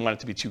 because I didn't want it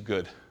to be too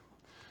good.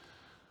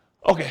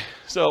 Okay,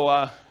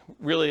 so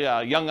really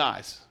young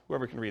eyes,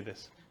 whoever can read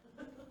this.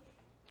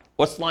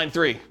 What's line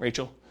 3,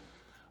 Rachel?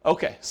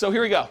 Okay, so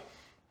here we go.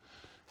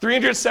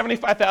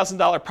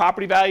 $375,000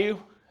 property value,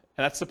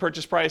 and that's the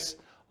purchase price,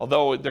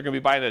 although they're going to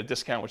be buying at a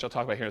discount, which I'll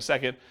talk about here in a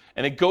second,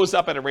 and it goes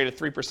up at a rate of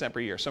 3% per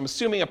year. So I'm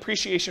assuming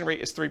appreciation rate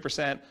is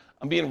 3%.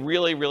 I'm being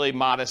really, really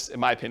modest, in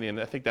my opinion.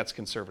 I think that's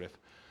conservative.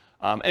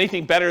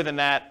 Anything better than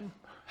that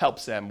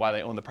helps them while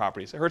they own the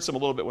properties. It hurts them a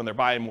little bit when they're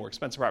buying more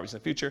expensive properties in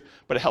the future,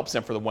 but it helps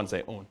them for the ones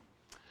they own.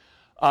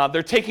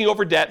 They're taking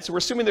over debt, so we're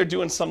assuming they're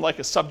doing some like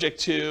a subject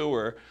to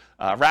or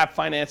wrap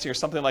financing or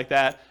something like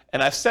that.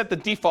 And I've set the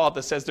default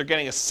that says they're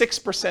getting a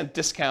 6%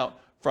 discount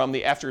from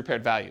the after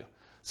repaired value.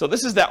 So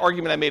this is that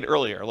argument I made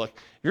earlier. Look,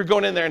 you're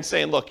going in there and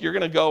saying, look, you're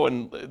going to go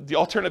and the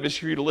alternative is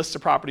for you to list the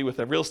property with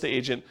a real estate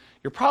agent.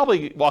 You're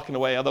probably walking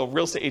away, although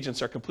real estate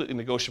agents are completely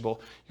negotiable.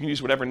 You can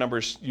use whatever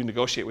numbers you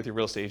negotiate with your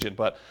real estate agent.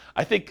 But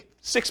I think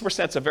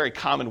 6% is a very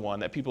common one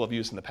that people have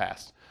used in the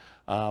past.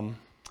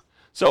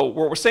 So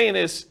what we're saying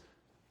is,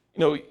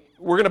 we're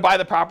going to buy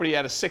the property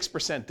at a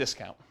 6%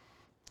 discount.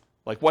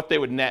 Like what they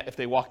would net if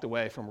they walked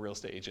away from a real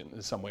estate agent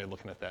is some way of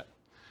looking at that.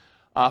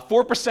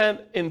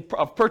 4%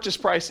 of purchase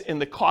price in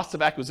the cost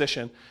of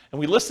acquisition, and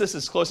we list this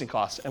as closing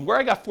costs. And where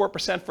I got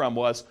 4% from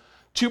was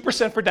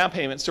 2% for down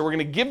payment. So we're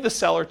going to give the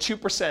seller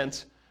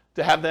 2%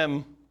 to have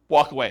them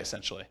walk away,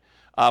 essentially,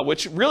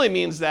 which really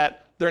means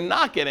that they're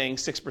not getting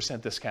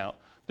 6% discount.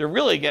 They're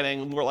really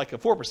getting more like a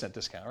 4%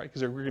 discount, right?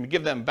 Because we're going to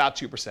give them about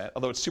 2%,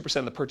 although it's 2%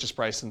 of the purchase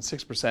price and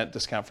 6%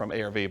 discount from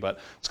ARV, but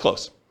it's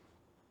close.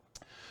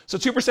 So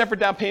 2% for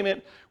down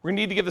payment. We're going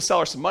to need to give the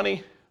seller some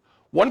money.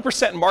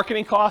 1% in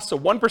marketing costs, so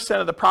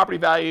 1% of the property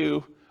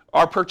value,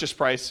 our purchase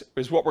price,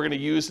 is what we're going to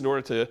use in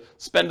order to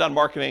spend on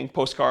marketing,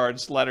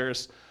 postcards,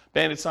 letters,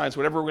 bandit signs,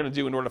 whatever we're going to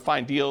do in order to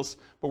find deals.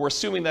 But we're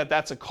assuming that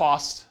that's a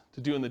cost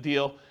to doing the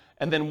deal.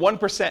 And then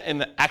 1% in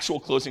the actual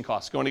closing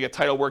costs, going to get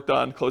title work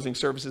done, closing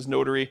services,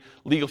 notary,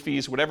 legal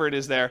fees, whatever it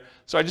is there.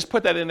 So I just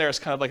put that in there as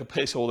kind of like a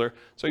placeholder.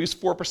 So I use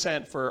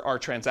 4% for our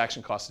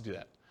transaction costs to do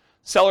that.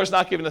 Seller's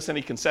not giving us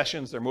any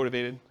concessions. They're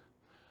motivated.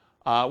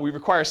 We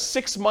require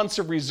 6 months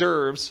of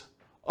reserves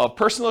of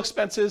personal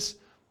expenses,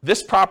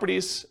 this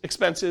property's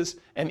expenses,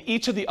 and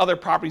each of the other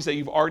properties that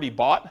you've already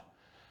bought.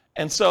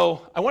 And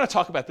so I want to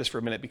talk about this for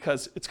a minute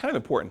because it's kind of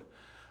important.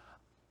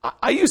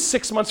 I use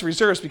 6 months of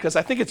reserves because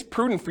I think it's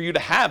prudent for you to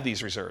have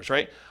these reserves,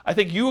 right? I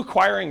think you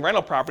acquiring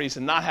rental properties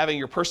and not having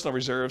your personal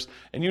reserves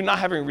and you not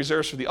having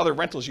reserves for the other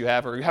rentals you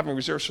have or you having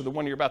reserves for the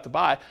one you're about to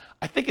buy,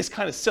 I think is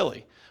kind of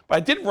silly. But I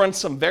did run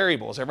some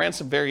variables. I ran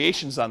some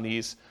variations on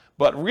these.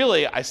 But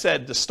really, I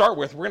said to start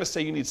with, we're going to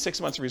say you need 6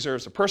 months of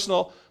reserves of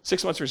personal,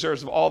 6 months of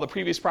reserves of all the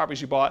previous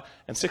properties you bought,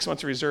 and 6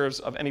 months of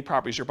reserves of any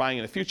properties you're buying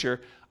in the future.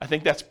 I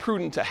think that's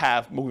prudent to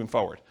have moving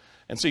forward.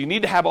 And so you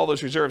need to have all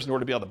those reserves in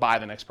order to be able to buy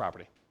the next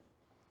property.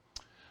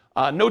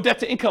 No debt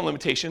to income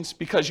limitations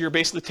because you're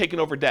basically taking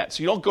over debt.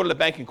 So you don't go to the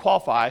bank and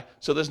qualify,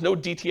 so there's no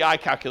DTI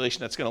calculation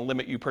that's going to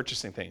limit you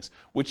purchasing things,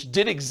 which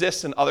did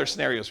exist in other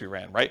scenarios we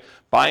ran, right?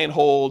 Buy and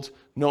hold,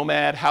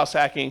 nomad, house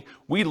hacking.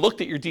 We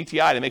looked at your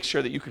DTI to make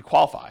sure that you could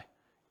qualify.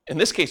 In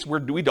this case,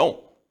 we don't,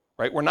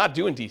 right? We're not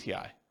doing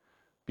DTI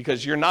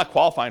because you're not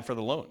qualifying for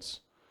the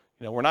loans.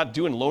 We're not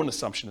doing loan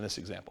assumption in this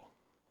example.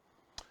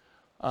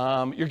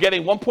 You're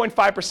getting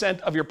 1.5%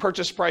 of your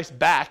purchase price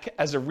back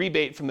as a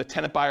rebate from the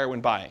tenant buyer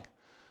when buying.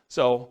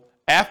 So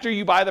after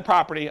you buy the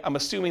property, I'm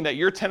assuming that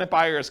your tenant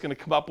buyer is going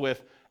to come up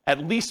with at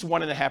least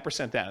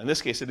 1.5% down. In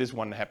this case, it is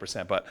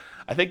 1.5%, but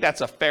I think that's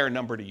a fair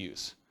number to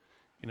use.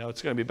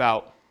 It's going to be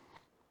about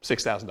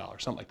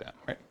 $6,000, something like that,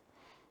 right?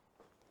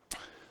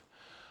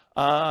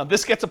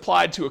 This gets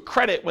applied to a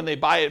credit when they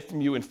buy it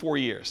from you in 4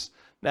 years.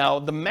 Now,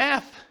 the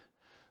math,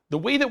 the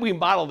way that we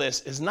model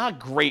this is not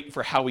great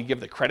for how we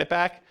give the credit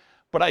back,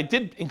 but I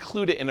did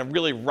include it in a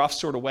really rough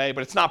sort of way,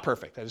 but it's not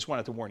perfect. I just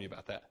wanted to warn you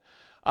about that.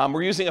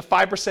 We're using a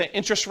 5%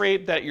 interest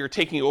rate that you're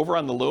taking over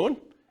on the loan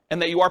and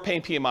that you are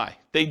paying PMI.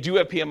 They do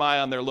have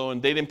PMI on their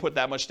loan. They didn't put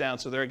that much down,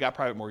 so they got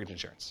private mortgage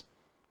insurance.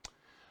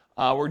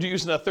 We're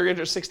using a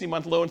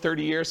 360-month loan,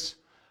 30 years.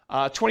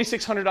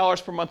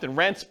 $2,600 per month in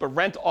rent, but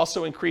rent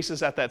also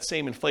increases at that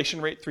same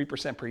inflation rate,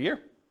 3% per year.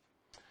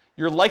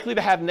 You're likely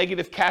to have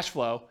negative cash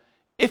flow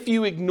if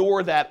you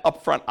ignore that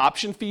upfront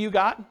option fee you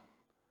got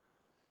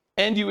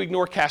and you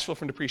ignore cash flow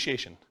from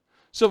depreciation.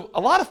 So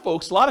a lot of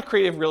folks, a lot of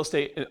creative real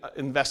estate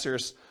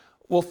investors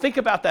will think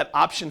about that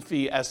option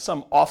fee as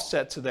some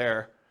offset to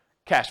their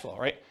cash flow,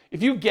 right?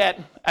 If you get,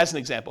 as an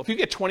example, if you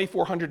get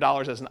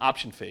 $2,400 as an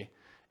option fee,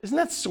 isn't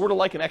that sort of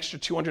like an extra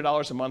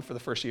 $200 a month for the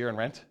first year in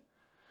rent?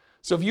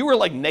 So if you were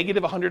like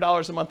negative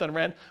 $100 a month on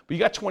rent, but you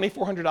got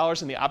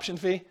 $2,400 in the option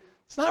fee,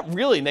 it's not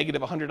really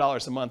negative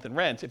 $100 a month in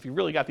rent if you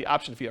really got the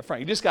option fee up front.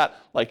 You just got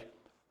like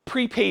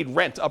prepaid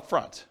rent up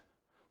front.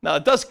 Now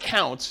it does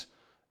count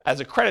as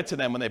a credit to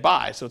them when they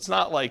buy, so it's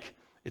not like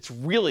it's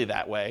really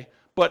that way,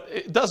 but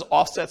it does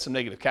offset some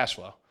negative cash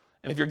flow.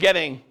 And if you're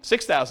getting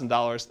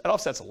 $6,000, that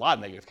offsets a lot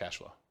of negative cash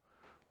flow,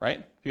 right?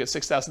 If you get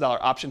 $6,000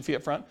 option fee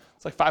up front,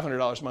 it's like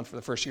 $500 a month for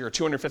the first year, or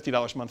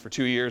 $250 a month for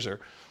 2 years, or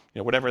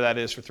whatever that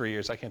is for 3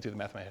 years. I can't do the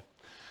math in my head.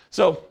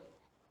 So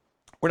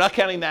we're not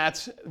counting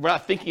that. We're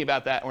not thinking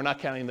about that. We're not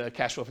counting the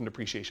cash flow from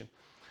depreciation.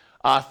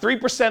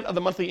 3% of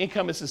the monthly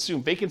income is the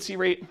assumed vacancy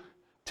rate.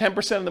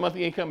 10% of the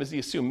monthly income is the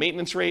assumed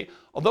maintenance rate.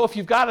 Although if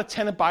you've got a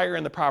tenant buyer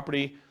in the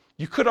property,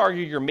 you could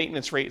argue your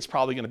maintenance rate is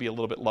probably going to be a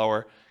little bit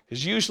lower,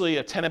 because usually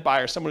a tenant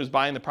buyer, someone who's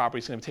buying the property,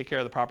 is going to take care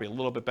of the property a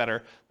little bit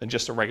better than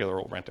just a regular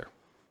old renter.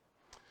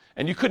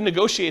 And you could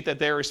negotiate that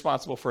they're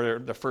responsible for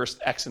the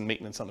first X in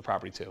maintenance on the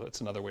property too. That's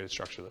another way to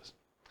structure this.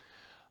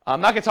 I'm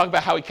not going to talk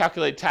about how we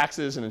calculate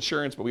taxes and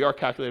insurance, but we are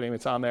calculating,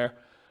 it's on there.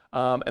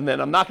 And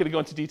then I'm not going to go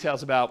into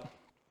details about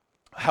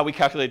how we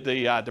calculate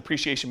the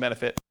depreciation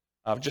benefit,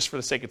 just for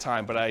the sake of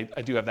time, but I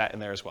do have that in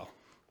there as well.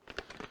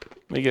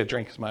 Let me get a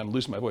drink because I'm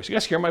losing my voice. You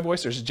guys hear my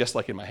voice, or is it just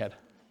like in my head?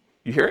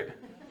 You hear it?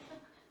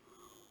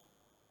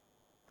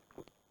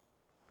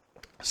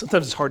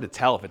 Sometimes it's hard to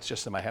tell if it's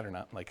just in my head or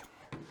not.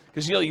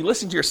 Because you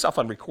listen to yourself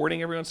on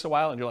recording every once in a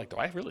while, and you're like, do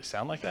I really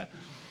sound like that?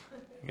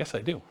 I guess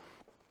I do.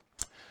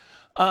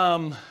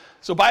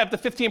 So buy up to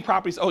 15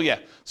 properties. Oh yeah.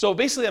 So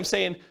basically I'm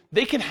saying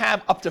they can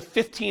have up to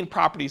 15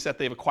 properties that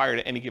they've acquired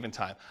at any given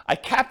time. I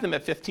cap them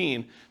at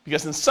 15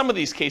 because in some of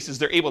these cases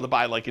they're able to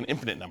buy like an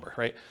infinite number,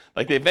 right?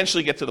 Like they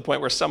eventually get to the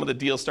point where some of the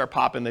deals start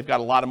popping, they've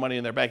got a lot of money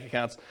in their bank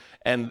accounts,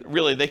 and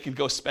really they could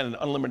go spend an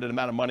unlimited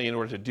amount of money in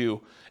order to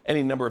do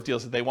any number of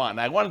deals that they want.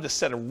 And I wanted to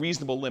set a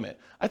reasonable limit.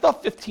 I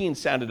thought 15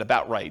 sounded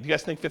about right. Do you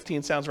guys think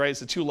 15 sounds right?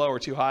 Is it too low or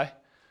too high?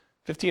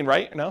 15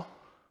 right or no?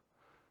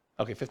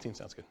 Okay, 15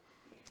 sounds good.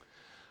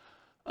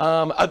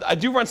 I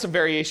do run some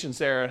variations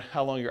there on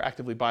how long you're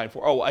actively buying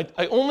for. Oh,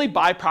 I only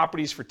buy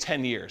properties for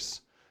 10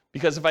 years.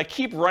 Because if I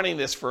keep running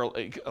this for,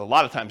 a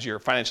lot of times you're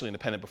financially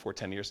independent before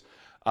 10 years,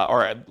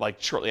 or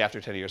like shortly after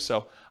 10 years.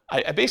 So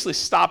I basically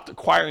stopped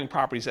acquiring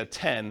properties at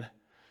 10,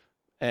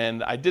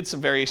 and I did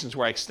some variations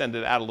where I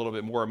extended it out a little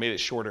bit more, made it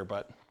shorter,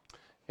 but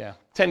yeah,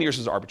 10 years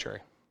is arbitrary.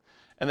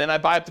 And then I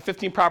buy up to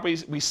 15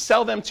 properties. We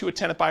sell them to a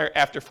tenant buyer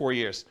after 4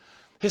 years.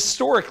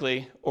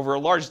 Historically, over a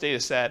large data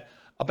set,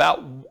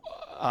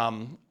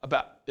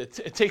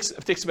 it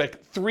takes about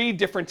 3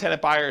 different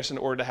tenant buyers in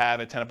order to have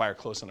a tenant buyer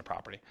close on the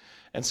property.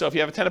 And so if you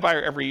have a tenant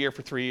buyer every year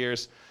for 3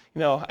 years,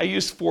 I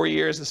used 4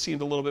 years. This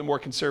seemed a little bit more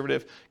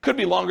conservative. Could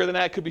be longer than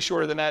that, could be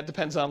shorter than that.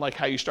 Depends on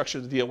how you structure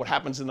the deal, what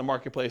happens in the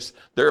marketplace,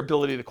 their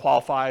ability to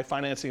qualify,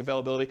 financing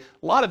availability.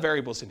 A lot of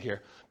variables in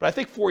here. But I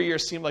think 4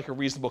 years seemed like a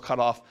reasonable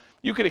cutoff.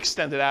 You could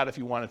extend it out if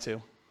you wanted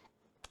to.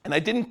 And I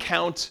didn't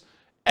count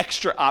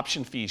extra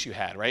option fees you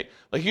had, right?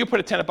 Like you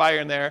put a tenant buyer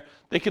in there,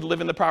 they could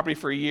live in the property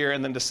for a year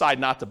and then decide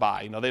not to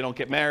buy. They don't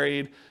get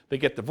married, they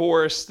get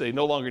divorced, they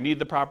no longer need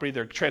the property,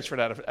 they're transferred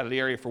out of the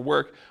area for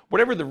work,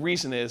 whatever the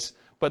reason is.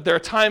 But there are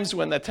times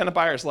when that tenant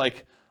buyer is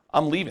like,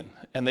 I'm leaving,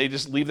 and they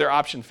just leave their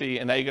option fee,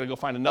 and now you got to go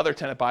find another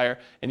tenant buyer,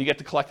 and you get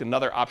to collect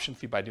another option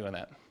fee by doing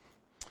that.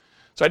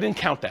 So I didn't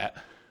count that.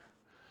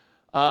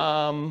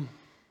 And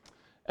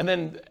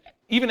then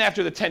even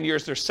after the 10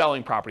 years, they're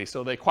selling property.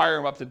 So they acquire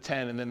them up to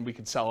 10, and then we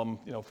can sell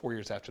them 4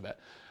 years after that.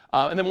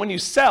 And then when you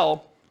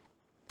sell,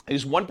 it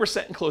is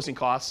 1% in closing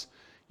costs.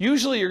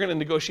 Usually you're going to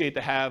negotiate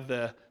to have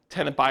the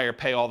tenant buyer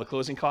pay all the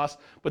closing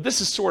costs, but this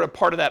is sort of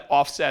part of that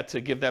offset to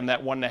give them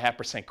that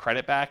 1.5%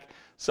 credit back.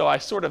 So I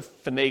sort of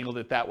finagled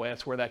it that way.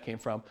 That's where that came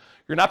from.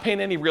 You're not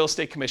paying any real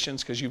estate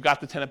commissions because you've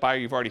got the tenant buyer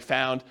you've already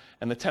found,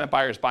 and the tenant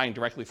buyer is buying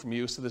directly from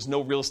you, so there's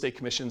no real estate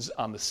commissions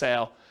on the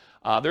sale.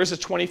 There's a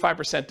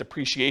 25%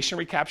 depreciation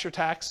recapture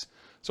tax.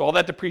 So all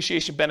that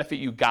depreciation benefit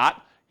you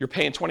got, you're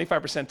paying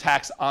 25%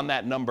 tax on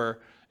that number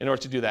in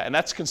order to do that. And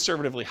that's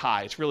conservatively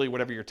high. It's really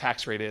whatever your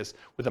tax rate is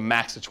with a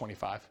max of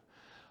 25.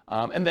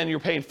 And then you're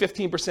paying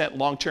 15%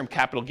 long-term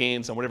capital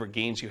gains on whatever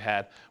gains you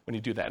had when you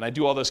do that. And I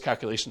do all those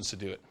calculations to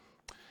do it.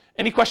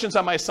 Any questions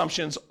on my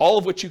assumptions, all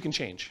of which you can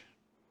change?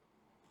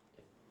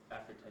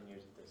 After 10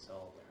 years, if they sell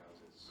all their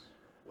houses,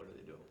 what do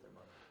they do with their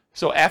money?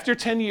 So after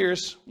 10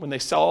 years, when they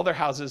sell all their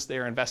houses, they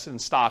are invested in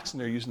stocks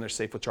and they're using their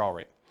safe withdrawal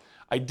rate.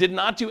 I did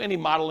not do any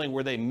modeling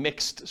where they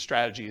mixed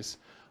strategies.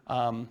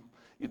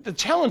 The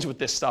challenge with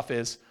this stuff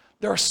is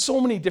there are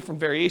so many different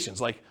variations.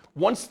 Like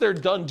once they're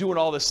done doing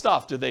all this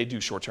stuff, do they do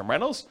short-term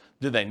rentals?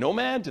 Do they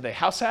nomad? Do they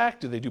house hack?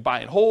 Do they do buy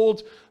and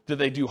hold? Do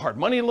they do hard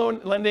money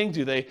loan lending?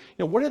 Do they,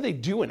 what are they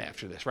doing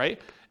after this,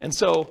 right? And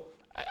so,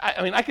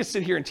 I mean, I could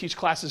sit here and teach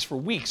classes for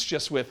weeks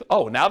just with,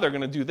 oh, now they're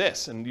going to do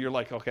this. And you're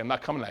like, okay, I'm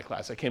not coming to that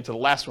class. I came to the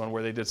last one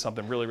where they did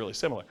something really, really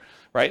similar,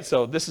 right?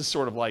 So this is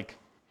sort of like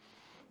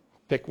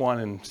pick one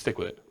and stick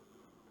with it.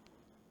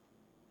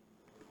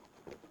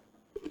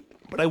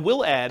 But I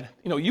will add,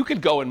 you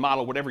could go and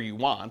model whatever you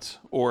want,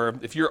 or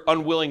if you're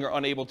unwilling or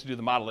unable to do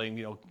the modeling,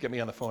 get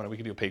me on the phone and we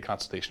can do a paid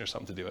consultation or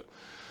something to do it.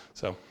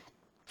 So, all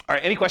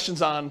right, any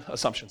questions on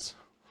assumptions?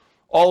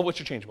 All of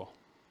which are changeable.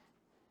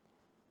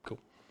 Cool.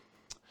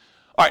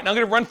 All right, now I'm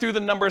going to run through the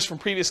numbers from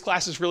previous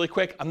classes really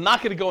quick. I'm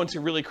not going to go into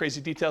really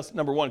crazy details,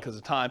 number one, because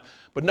of time,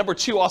 but number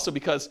two, also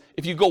because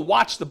if you go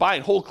watch the buy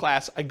and hold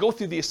class, I go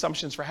through the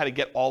assumptions for how to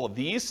get all of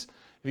these.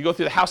 If you go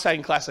through the house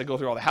hacking class, I go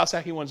through all the house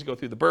hacking ones. You go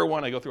through the Burr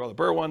one, I go through all the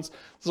Burr ones.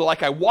 So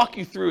like I walk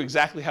you through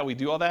exactly how we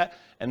do all that,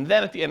 and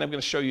then at the end I'm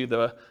going to show you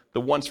the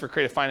ones for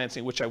creative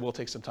financing, which I will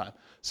take some time.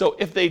 So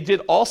if they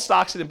did all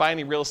stocks and didn't buy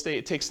any real estate,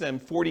 it takes them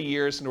 40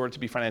 years in order to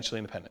be financially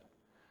independent.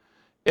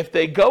 If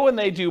they go and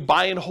they do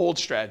buy and hold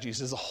strategies,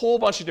 there's a whole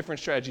bunch of different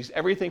strategies,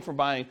 everything from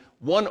buying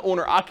one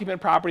owner-occupant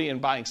property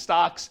and buying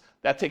stocks,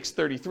 that takes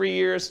 33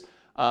 years.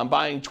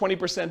 Buying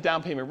 20%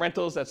 down payment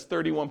rentals, that's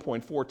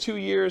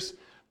 31.42 years.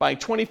 Buying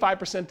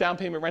 25% down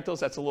payment rentals,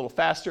 that's a little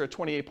faster at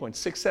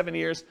 28.67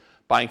 years.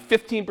 Buying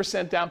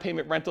 15% down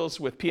payment rentals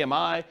with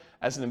PMI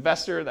as an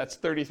investor, that's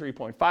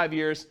 33.5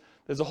 years.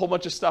 There's a whole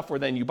bunch of stuff where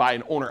then you buy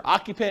an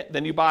owner-occupant,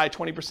 then you buy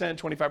 20%,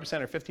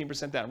 25%, or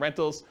 15% down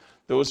rentals.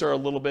 Those are a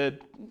little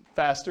bit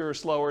faster or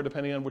slower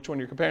depending on which one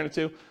you're comparing it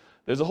to.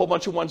 There's a whole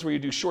bunch of ones where you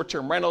do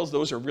short-term rentals.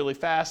 Those are really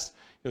fast,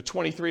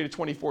 23 to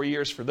 24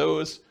 years for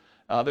those.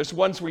 There's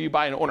ones where you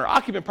buy an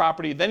owner-occupant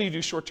property, then you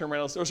do short-term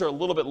rentals. Those are a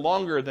little bit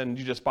longer than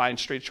you just buying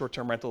straight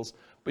short-term rentals,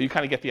 but you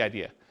kind of get the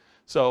idea.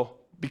 So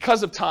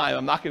because of time,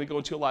 I'm not going to go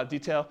into a lot of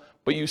detail,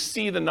 but you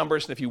see the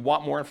numbers, and if you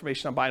want more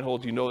information on buy and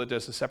hold, you know that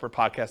there's a separate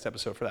podcast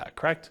episode for that,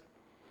 correct?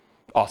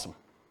 Awesome.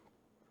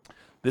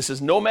 This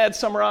is Nomad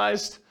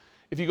summarized.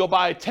 If you go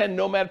buy 10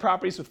 Nomad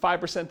properties with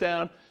 5%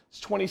 down,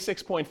 it's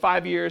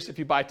 26.5 years. If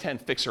you buy 10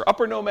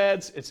 fixer-upper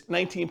Nomads, it's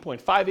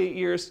 19.58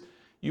 years.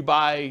 You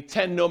buy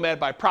 10 Nomad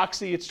by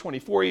proxy, it's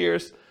 24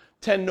 years.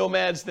 10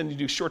 Nomads, then you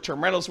do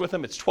short-term rentals with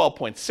them, it's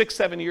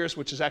 12.67 years,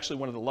 which is actually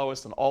one of the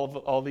lowest in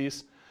all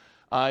these.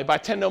 You buy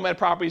 10 Nomad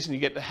properties and you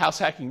get the house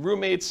hacking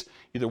roommates,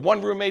 either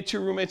one roommate,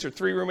 two roommates, or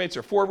three roommates,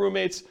 or four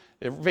roommates.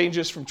 It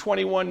ranges from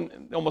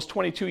 21, almost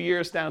 22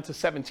 years down to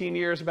 17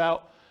 years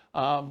about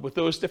with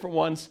those different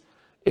ones.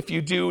 If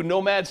you do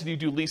Nomads and you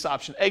do lease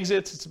option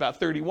exits, it's about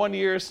 31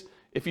 years.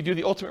 If you do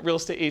the Ultimate Real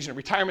Estate Agent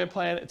Retirement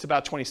Plan, it's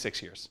about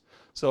 26 years.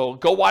 So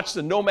go watch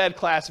the Nomad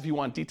class if you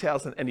want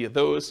details on any of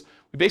those.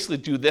 We basically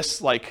do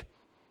this like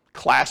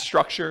class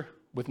structure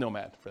with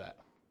Nomad for that.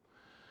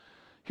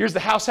 Here's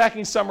the house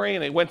hacking summary,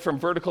 and it went from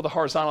vertical to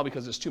horizontal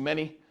because there's too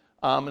many.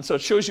 And so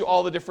it shows you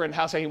all the different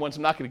house hacking ones.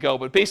 I'm not going to go,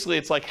 but basically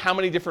it's like how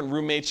many different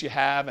roommates you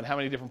have and how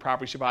many different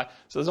properties you buy.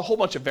 So there's a whole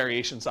bunch of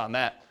variations on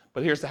that,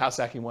 but here's the house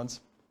hacking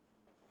ones.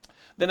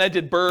 Then I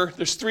did Burr.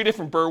 There's 3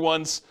 different Burr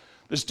ones.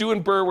 There's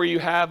doing Burr where you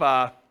have,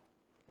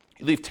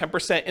 you leave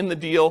 10% in the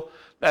deal.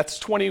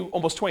 That's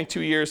almost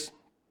 22 years.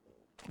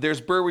 There's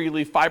Burr where you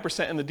leave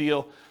 5% in the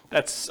deal.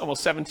 That's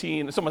almost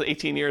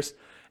 18 years.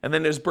 And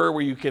then there's Burr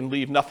where you can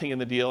leave nothing in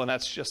the deal, and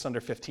that's just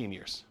under 15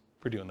 years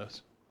for doing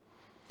those.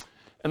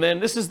 And then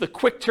this is the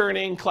quick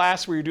turning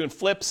class where you're doing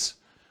flips,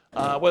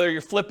 whether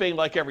you're flipping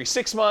like every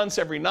 6 months,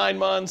 every 9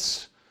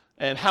 months,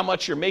 and how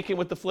much you're making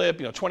with the flip,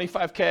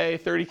 25K,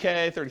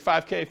 30K,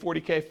 35K,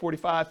 40K,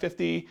 45,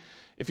 50.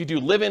 If you do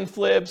live-in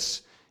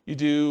flips, you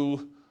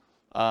do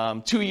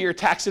 2-year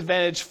tax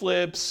advantage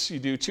flips, you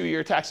do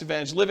 2-year tax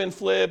advantage live-in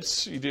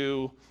flips, you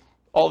do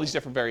all these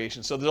different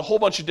variations. So there's a whole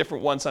bunch of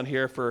different ones on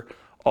here for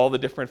all the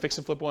different fix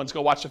and flip ones.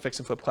 Go watch the fix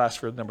and flip class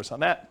for the numbers on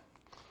that.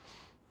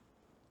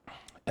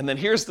 And then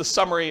here's the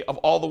summary of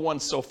all the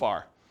ones so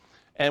far.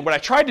 And what I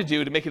tried to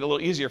do to make it a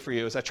little easier for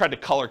you is I tried to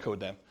color code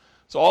them.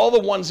 So all the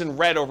ones in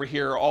red over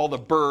here are all the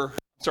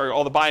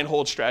all the buy and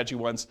hold strategy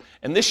ones.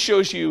 And this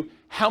shows you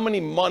how many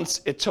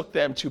months it took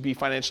them to be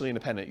financially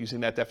independent using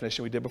that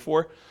definition we did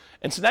before.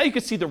 And so now you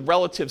can see the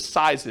relative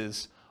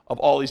sizes of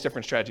all these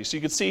different strategies. So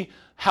you can see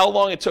how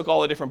long it took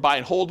all the different buy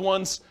and hold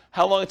ones,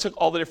 how long it took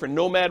all the different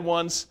Nomad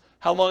ones,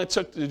 how long it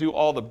took to do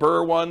all the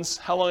Burr ones,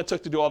 how long it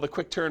took to do all the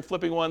quick turn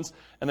flipping ones,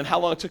 and then how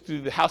long it took to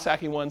do the house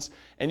hacking ones.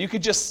 And you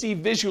could just see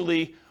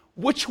visually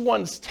which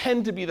ones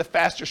tend to be the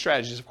faster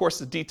strategies. Of course,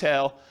 the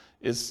detail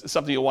is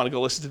something you'll want to go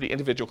listen to the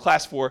individual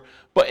class for.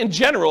 But in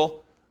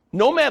general,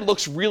 Nomad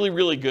looks really,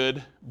 really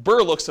good.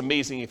 Burr looks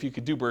amazing if you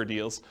could do Burr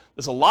deals.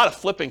 There's a lot of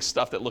flipping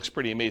stuff that looks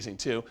pretty amazing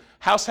too.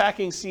 House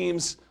hacking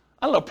seems,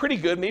 I don't know, pretty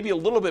good, maybe a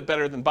little bit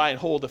better than buy and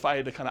hold if I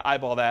had to kind of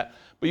eyeball that.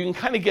 But you can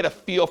kind of get a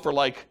feel for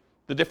like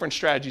the different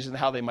strategies and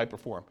how they might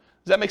perform.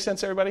 Does that make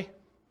sense, everybody?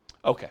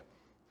 Okay.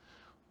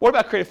 What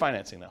about creative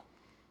financing now?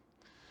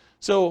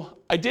 So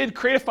I did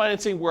creative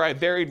financing where I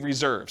varied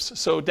reserves.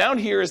 So down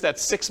here is that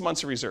 6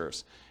 months of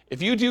reserves.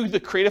 If you do the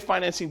creative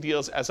financing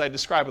deals as I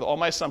described with all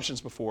my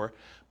assumptions before,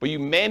 but you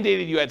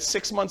mandated you had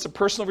 6 months of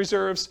personal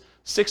reserves,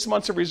 6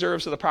 months of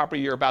reserves of the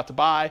property you're about to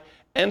buy,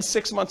 and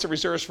 6 months of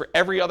reserves for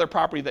every other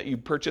property that you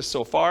purchased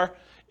so far,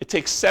 it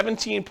takes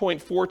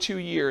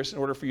 17.42 years in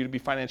order for you to be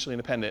financially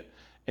independent,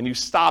 and you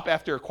stop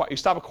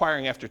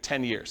acquiring after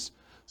 10 years.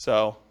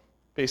 So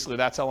basically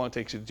that's how long it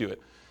takes you to do it.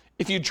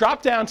 If you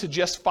drop down to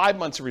just 5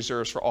 months of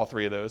reserves for all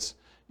 3 of those,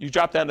 you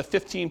drop down to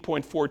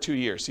 15.42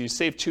 years. So you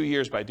save 2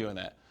 years by doing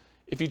that.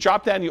 If you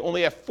drop down, you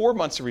only have 4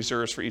 months of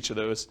reserves for each of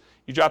those.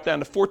 You drop down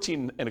to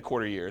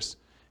 14.25 years.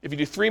 If you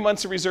do 3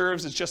 months of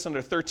reserves, it's just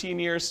under 13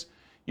 years.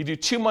 You do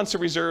 2 months of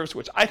reserves,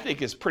 which I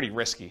think is pretty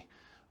risky.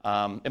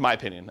 in my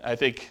opinion. I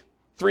think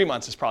 3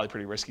 months is probably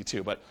pretty risky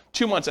too, but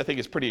 2 months I think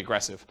is pretty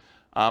aggressive.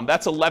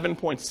 That's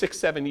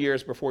 11.67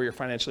 years before you're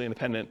financially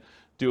independent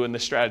doing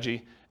this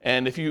strategy.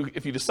 And if you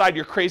decide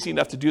you're crazy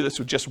enough to do this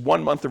with just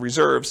 1 month of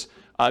reserves,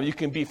 you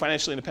can be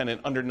financially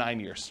independent under 9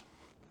 years.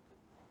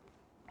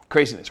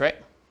 Craziness, right?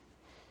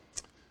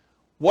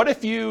 What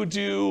if you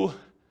do,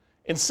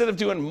 instead of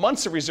doing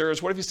months of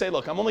reserves, what if you say,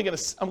 look, I'm going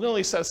to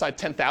only set aside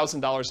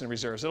 $10,000 in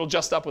reserves. It'll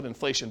adjust up with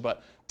inflation,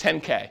 but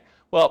 10K.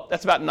 Well,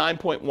 that's about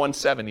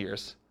 9.17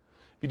 years.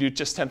 If you do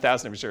just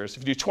 10,000 in reserves.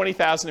 If you do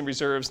 20,000 in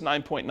reserves,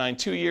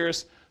 9.92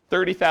 years.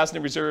 30,000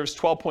 in reserves,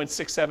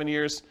 12.67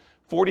 years.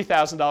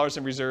 $40,000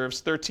 in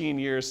reserves, 13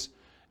 years.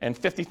 And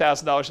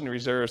 $50,000 in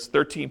reserves,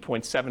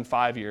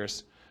 13.75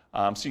 years.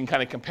 So you can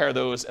kind of compare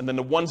those. And then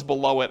the ones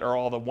below it are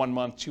all the 1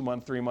 month, 2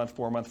 month, 3 month,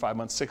 4 month, 5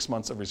 month, 6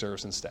 months of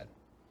reserves instead.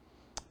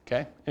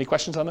 Okay, any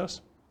questions on those?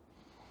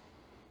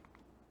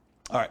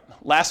 All right,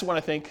 last one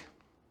I think.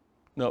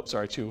 Nope,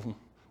 sorry, 2 of them,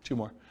 2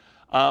 more.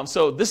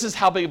 So this is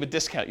how big of a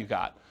discount you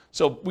got.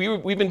 So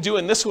we've been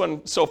doing this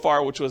one so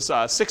far, which was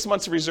 6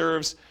 months of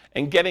reserves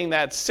and getting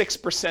that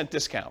 6%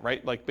 discount,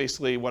 right? Like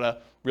basically what a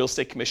real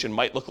estate commission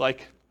might look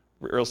like.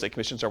 Real estate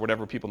commissions are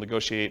whatever people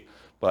negotiate,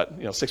 but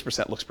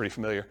 6% looks pretty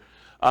familiar.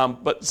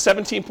 But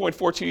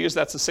 17.42 years,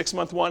 that's the 6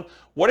 month one.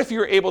 What if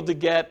you're able to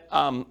get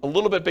a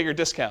little bit bigger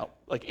discount,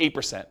 like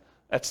 8%?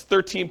 That's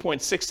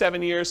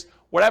 13.67 years.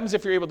 What happens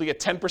if you're able to get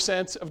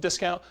 10% of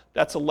discount?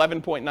 That's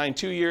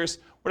 11.92 years.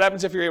 What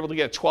happens if you're able to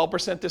get a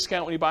 12%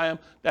 discount when you buy them?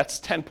 That's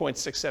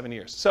 10.67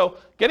 years. So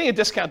getting a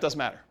discount does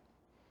matter,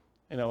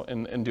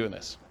 in doing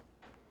this.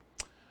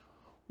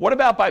 What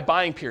about by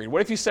buying period?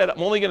 What if you said,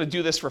 I'm only going to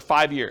do this for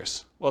 5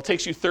 years? Well, it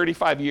takes you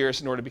 35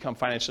 years in order to become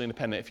financially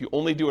independent. If you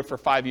only do it for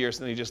 5 years,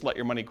 then you just let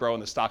your money grow in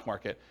the stock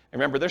market.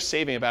 And remember, they're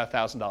saving about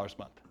 $1,000 a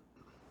month.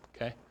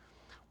 Okay?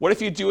 What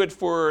if you do it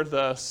for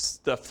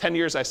the 10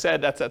 years I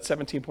said? That's at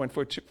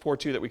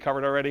 17.42 that we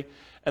covered already.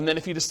 And then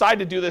if you decide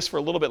to do this for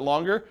a little bit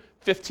longer,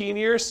 15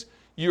 years,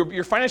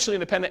 you're financially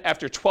independent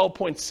after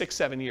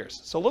 12.67 years.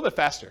 So a little bit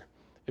faster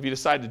if you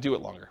decide to do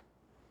it longer.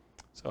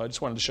 So I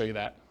just wanted to show you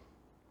that.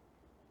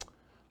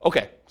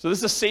 Okay, so this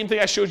is the same thing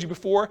I showed you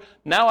before.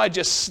 Now I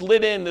just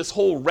slid in this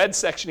whole red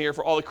section here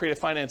for all the creative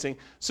financing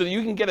so that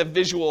you can get a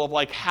visual of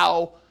like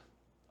how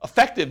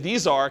effective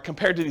these are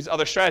compared to these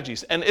other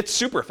strategies. And it's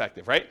super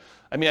effective, right?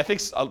 I mean, I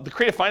think the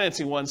creative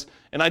financing ones,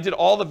 and I did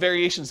all the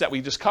variations that we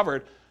just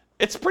covered,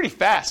 it's pretty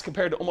fast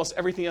compared to almost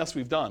everything else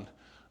we've done.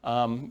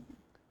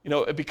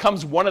 It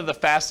becomes one of the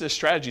fastest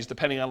strategies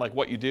depending on like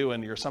what you do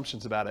and your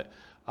assumptions about it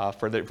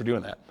for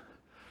doing that.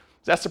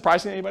 Is that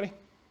surprising to anybody?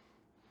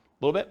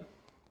 A little bit?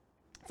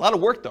 It's a lot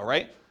of work though,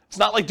 right? It's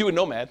not like doing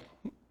Nomad.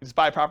 You just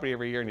buy a property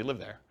every year and you live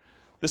there.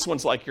 This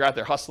one's like you're out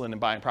there hustling and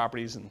buying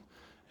properties and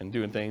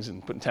doing things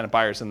and putting tenant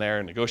buyers in there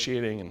and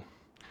negotiating and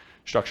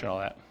structuring all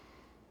that.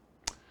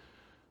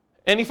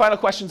 Any final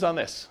questions on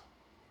this?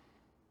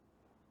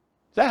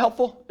 Is that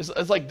helpful?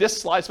 It's like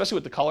this slide, especially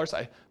with the colors.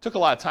 I took a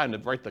lot of time to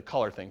write the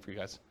color thing for you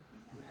guys.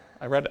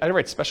 I had to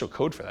write special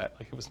code for that.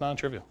 Like it was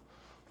non-trivial.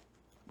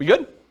 We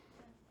good?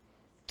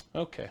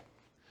 Okay.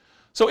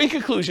 So in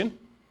conclusion,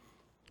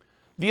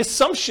 the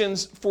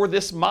assumptions for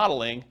this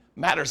modeling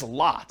matters a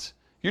lot.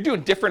 You're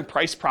doing different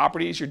price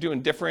properties, you're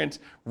doing different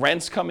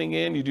rents coming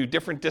in, you do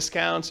different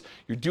discounts,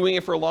 you're doing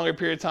it for a longer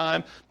period of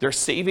time, they're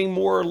saving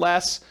more or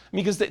less,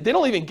 because they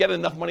don't even get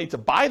enough money to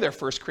buy their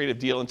first creative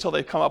deal until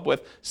they come up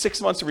with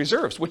 6 months of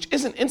reserves, which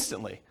isn't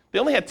instantly. They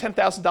only had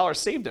 $10,000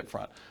 saved up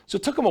front. So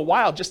it took them a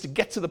while just to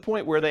get to the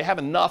point where they have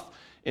enough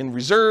in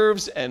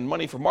reserves and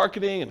money for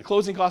marketing and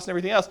closing costs and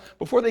everything else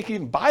before they can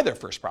even buy their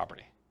first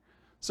property.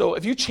 So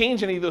if you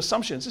change any of those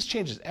assumptions, this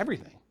changes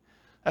everything.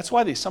 That's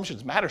why the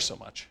assumptions matter so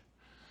much.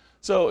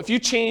 So if you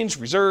change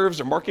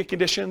reserves or market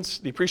conditions,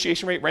 the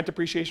appreciation rate, rent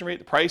appreciation rate,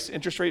 the price,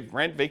 interest rate,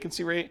 rent,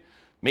 vacancy rate,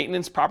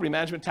 maintenance, property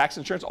management, tax,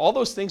 insurance, all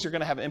those things are going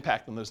to have an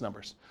impact on those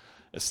numbers.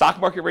 The stock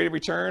market rate of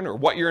return or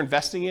what you're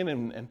investing in,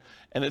 and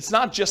it's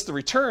not just the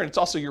return, it's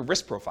also your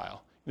risk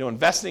profile.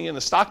 Investing in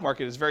the stock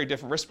market is a very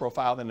different risk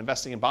profile than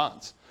investing in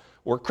bonds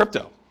or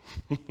crypto,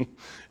 if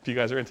you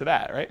guys are into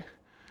that, right?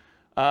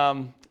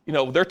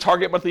 Their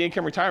target monthly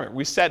income retirement,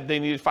 we said they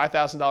needed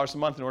 $5,000 a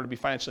month in order to be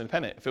financially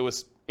independent. If it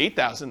was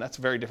 $8,000, that's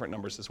very different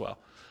numbers as well.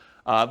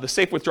 The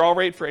safe withdrawal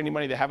rate for any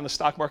money they have in the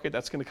stock market,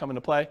 that's going to come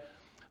into play.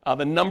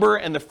 The number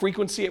and the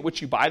frequency at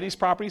which you buy these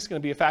properties is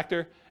going to be a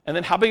factor. And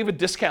then how big of a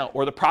discount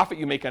or the profit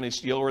you make on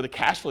each deal or the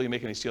cash flow you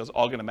make on each deal is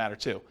all going to matter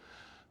too.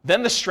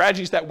 Then the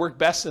strategies that work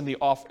best in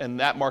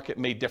that market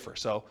may differ.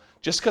 So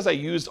just because I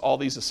used all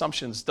these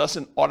assumptions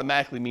doesn't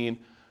automatically mean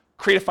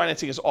creative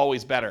financing is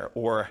always better,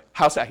 or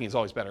house hacking is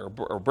always better,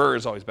 or BRRRR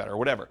is always better, or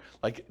whatever.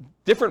 Like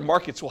different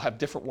markets will have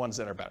different ones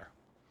that are better.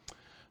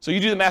 So you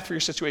do the math for your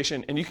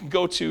situation, and you can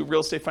go to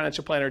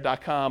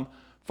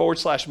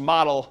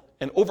realestatefinancialplanner.com/model,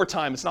 and over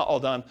time, it's not all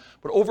done,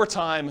 but over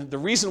time, the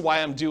reason why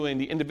I'm doing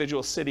the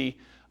individual city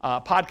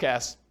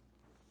podcast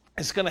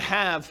is going to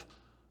have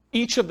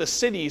each of the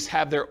cities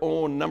have their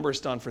own numbers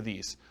done for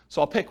these.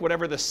 So I'll pick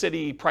whatever the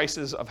city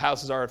prices of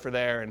houses are for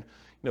there, and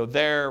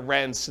their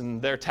rents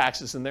and their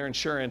taxes and their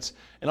insurance,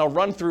 and I'll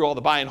run through all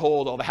the buy and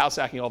hold, all the house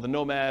hacking, all the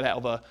nomad,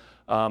 all the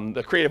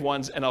creative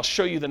ones, and I'll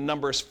show you the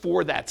numbers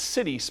for that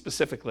city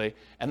specifically,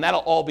 and that'll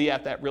all be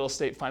at that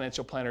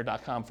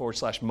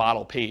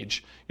realestatefinancialplanner.com/model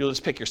page. You'll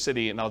just pick your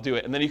city, and I'll do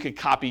it, and then you can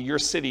copy your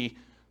city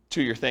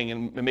to your thing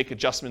and make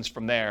adjustments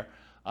from there,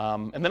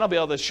 and then I'll be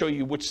able to show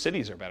you which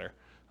cities are better,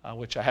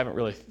 which I haven't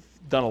really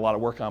done a lot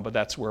of work on, but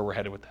that's where we're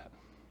headed with that.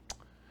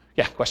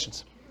 Yeah,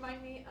 questions?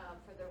 Remind me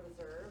for the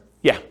reserves.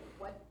 Yeah.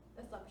 What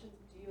assumptions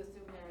do you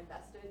assume they're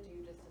invested? Do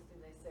you just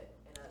assume they sit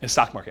in a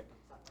stock market?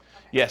 Okay.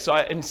 Yeah. So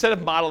instead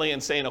of modeling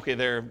and saying, okay,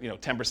 they're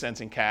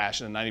 10% in cash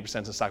and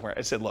 90% in stock market,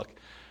 I said, look,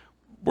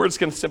 we're just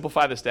going to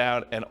simplify this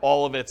down, and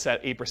all of it's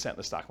at 8% in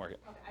the stock market.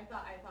 Okay. I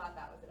thought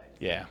that was it. I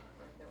just yeah.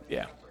 There was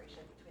yeah. a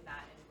separation between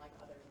that and like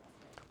other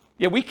investments.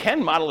 Yeah, we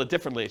can model it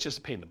differently. It's just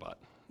a pain in the butt.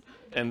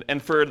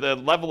 And for the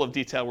level of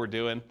detail we're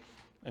doing,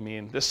 I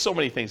mean, there's so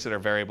many things that are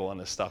variable in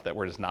this stuff that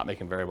we're just not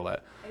making variable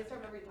at. I just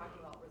remember you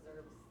talking about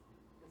reserves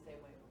the same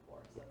way before,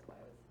 so that's why I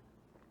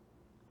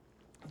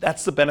was...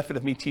 That's the benefit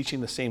of me teaching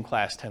the same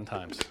class 10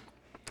 times,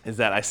 is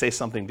that I say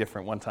something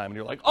different one time, and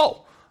you're like,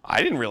 oh,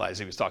 I didn't realize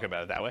he was talking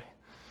about it that way.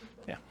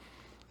 Yeah.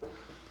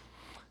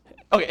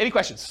 Okay, any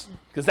questions?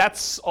 Because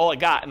that's all I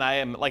got, and I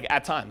am like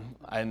at time,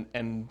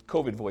 and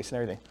COVID voice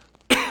and everything.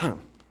 Is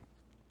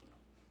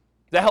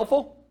that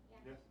helpful?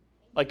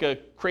 Like a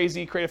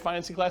crazy creative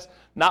financing class?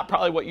 Not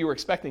probably what you were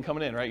expecting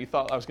coming in, right? You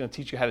thought I was going to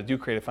teach you how to do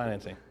creative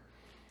financing,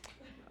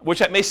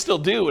 which I may still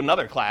do in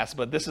another class,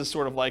 but this is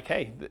sort of like,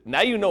 hey,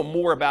 now you know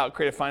more about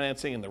creative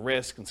financing and the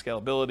risk and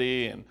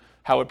scalability and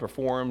how it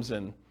performs,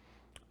 and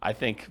I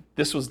think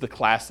this was the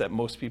class that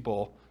most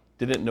people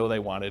didn't know they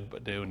wanted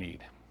but do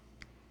need.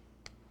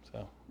 So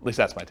at least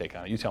that's my take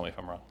on it. You tell me if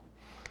I'm wrong.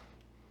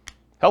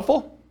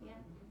 Helpful? Yeah.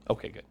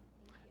 Okay, good.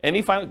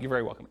 You're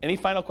very welcome. Any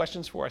final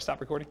questions before I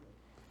stop recording?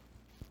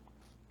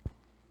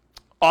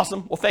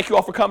 Awesome. Well, thank you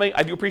all for coming.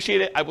 I do appreciate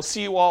it. I will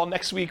see you all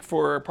next week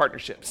for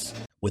partnerships.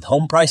 With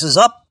home prices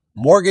up,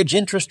 mortgage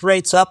interest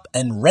rates up,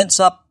 and rents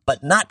up,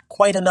 but not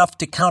quite enough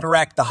to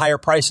counteract the higher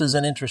prices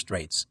and interest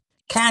rates,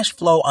 cash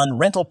flow on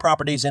rental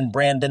properties in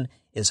Brandon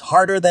is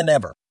harder than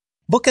ever.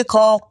 Book a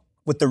call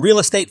with the Real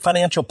Estate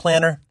Financial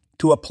Planner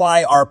to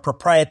apply our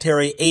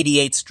proprietary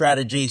 88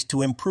 strategies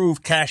to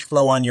improve cash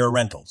flow on your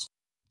rentals.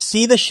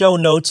 See the show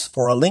notes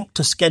for a link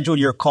to schedule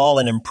your call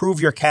and improve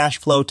your cash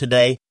flow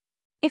today.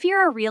 If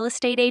you're a real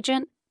estate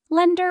agent,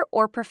 lender,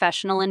 or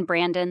professional in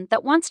Brandon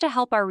that wants to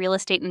help our real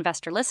estate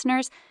investor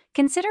listeners,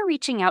 consider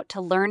reaching out to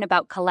learn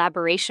about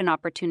collaboration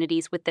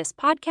opportunities with this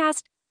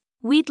podcast.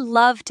 We'd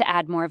love to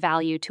add more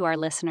value to our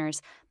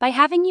listeners by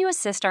having you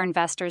assist our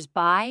investors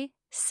buy,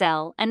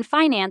 sell, and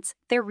finance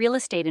their real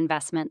estate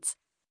investments.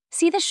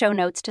 See the show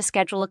notes to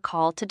schedule a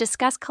call to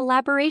discuss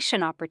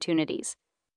collaboration opportunities.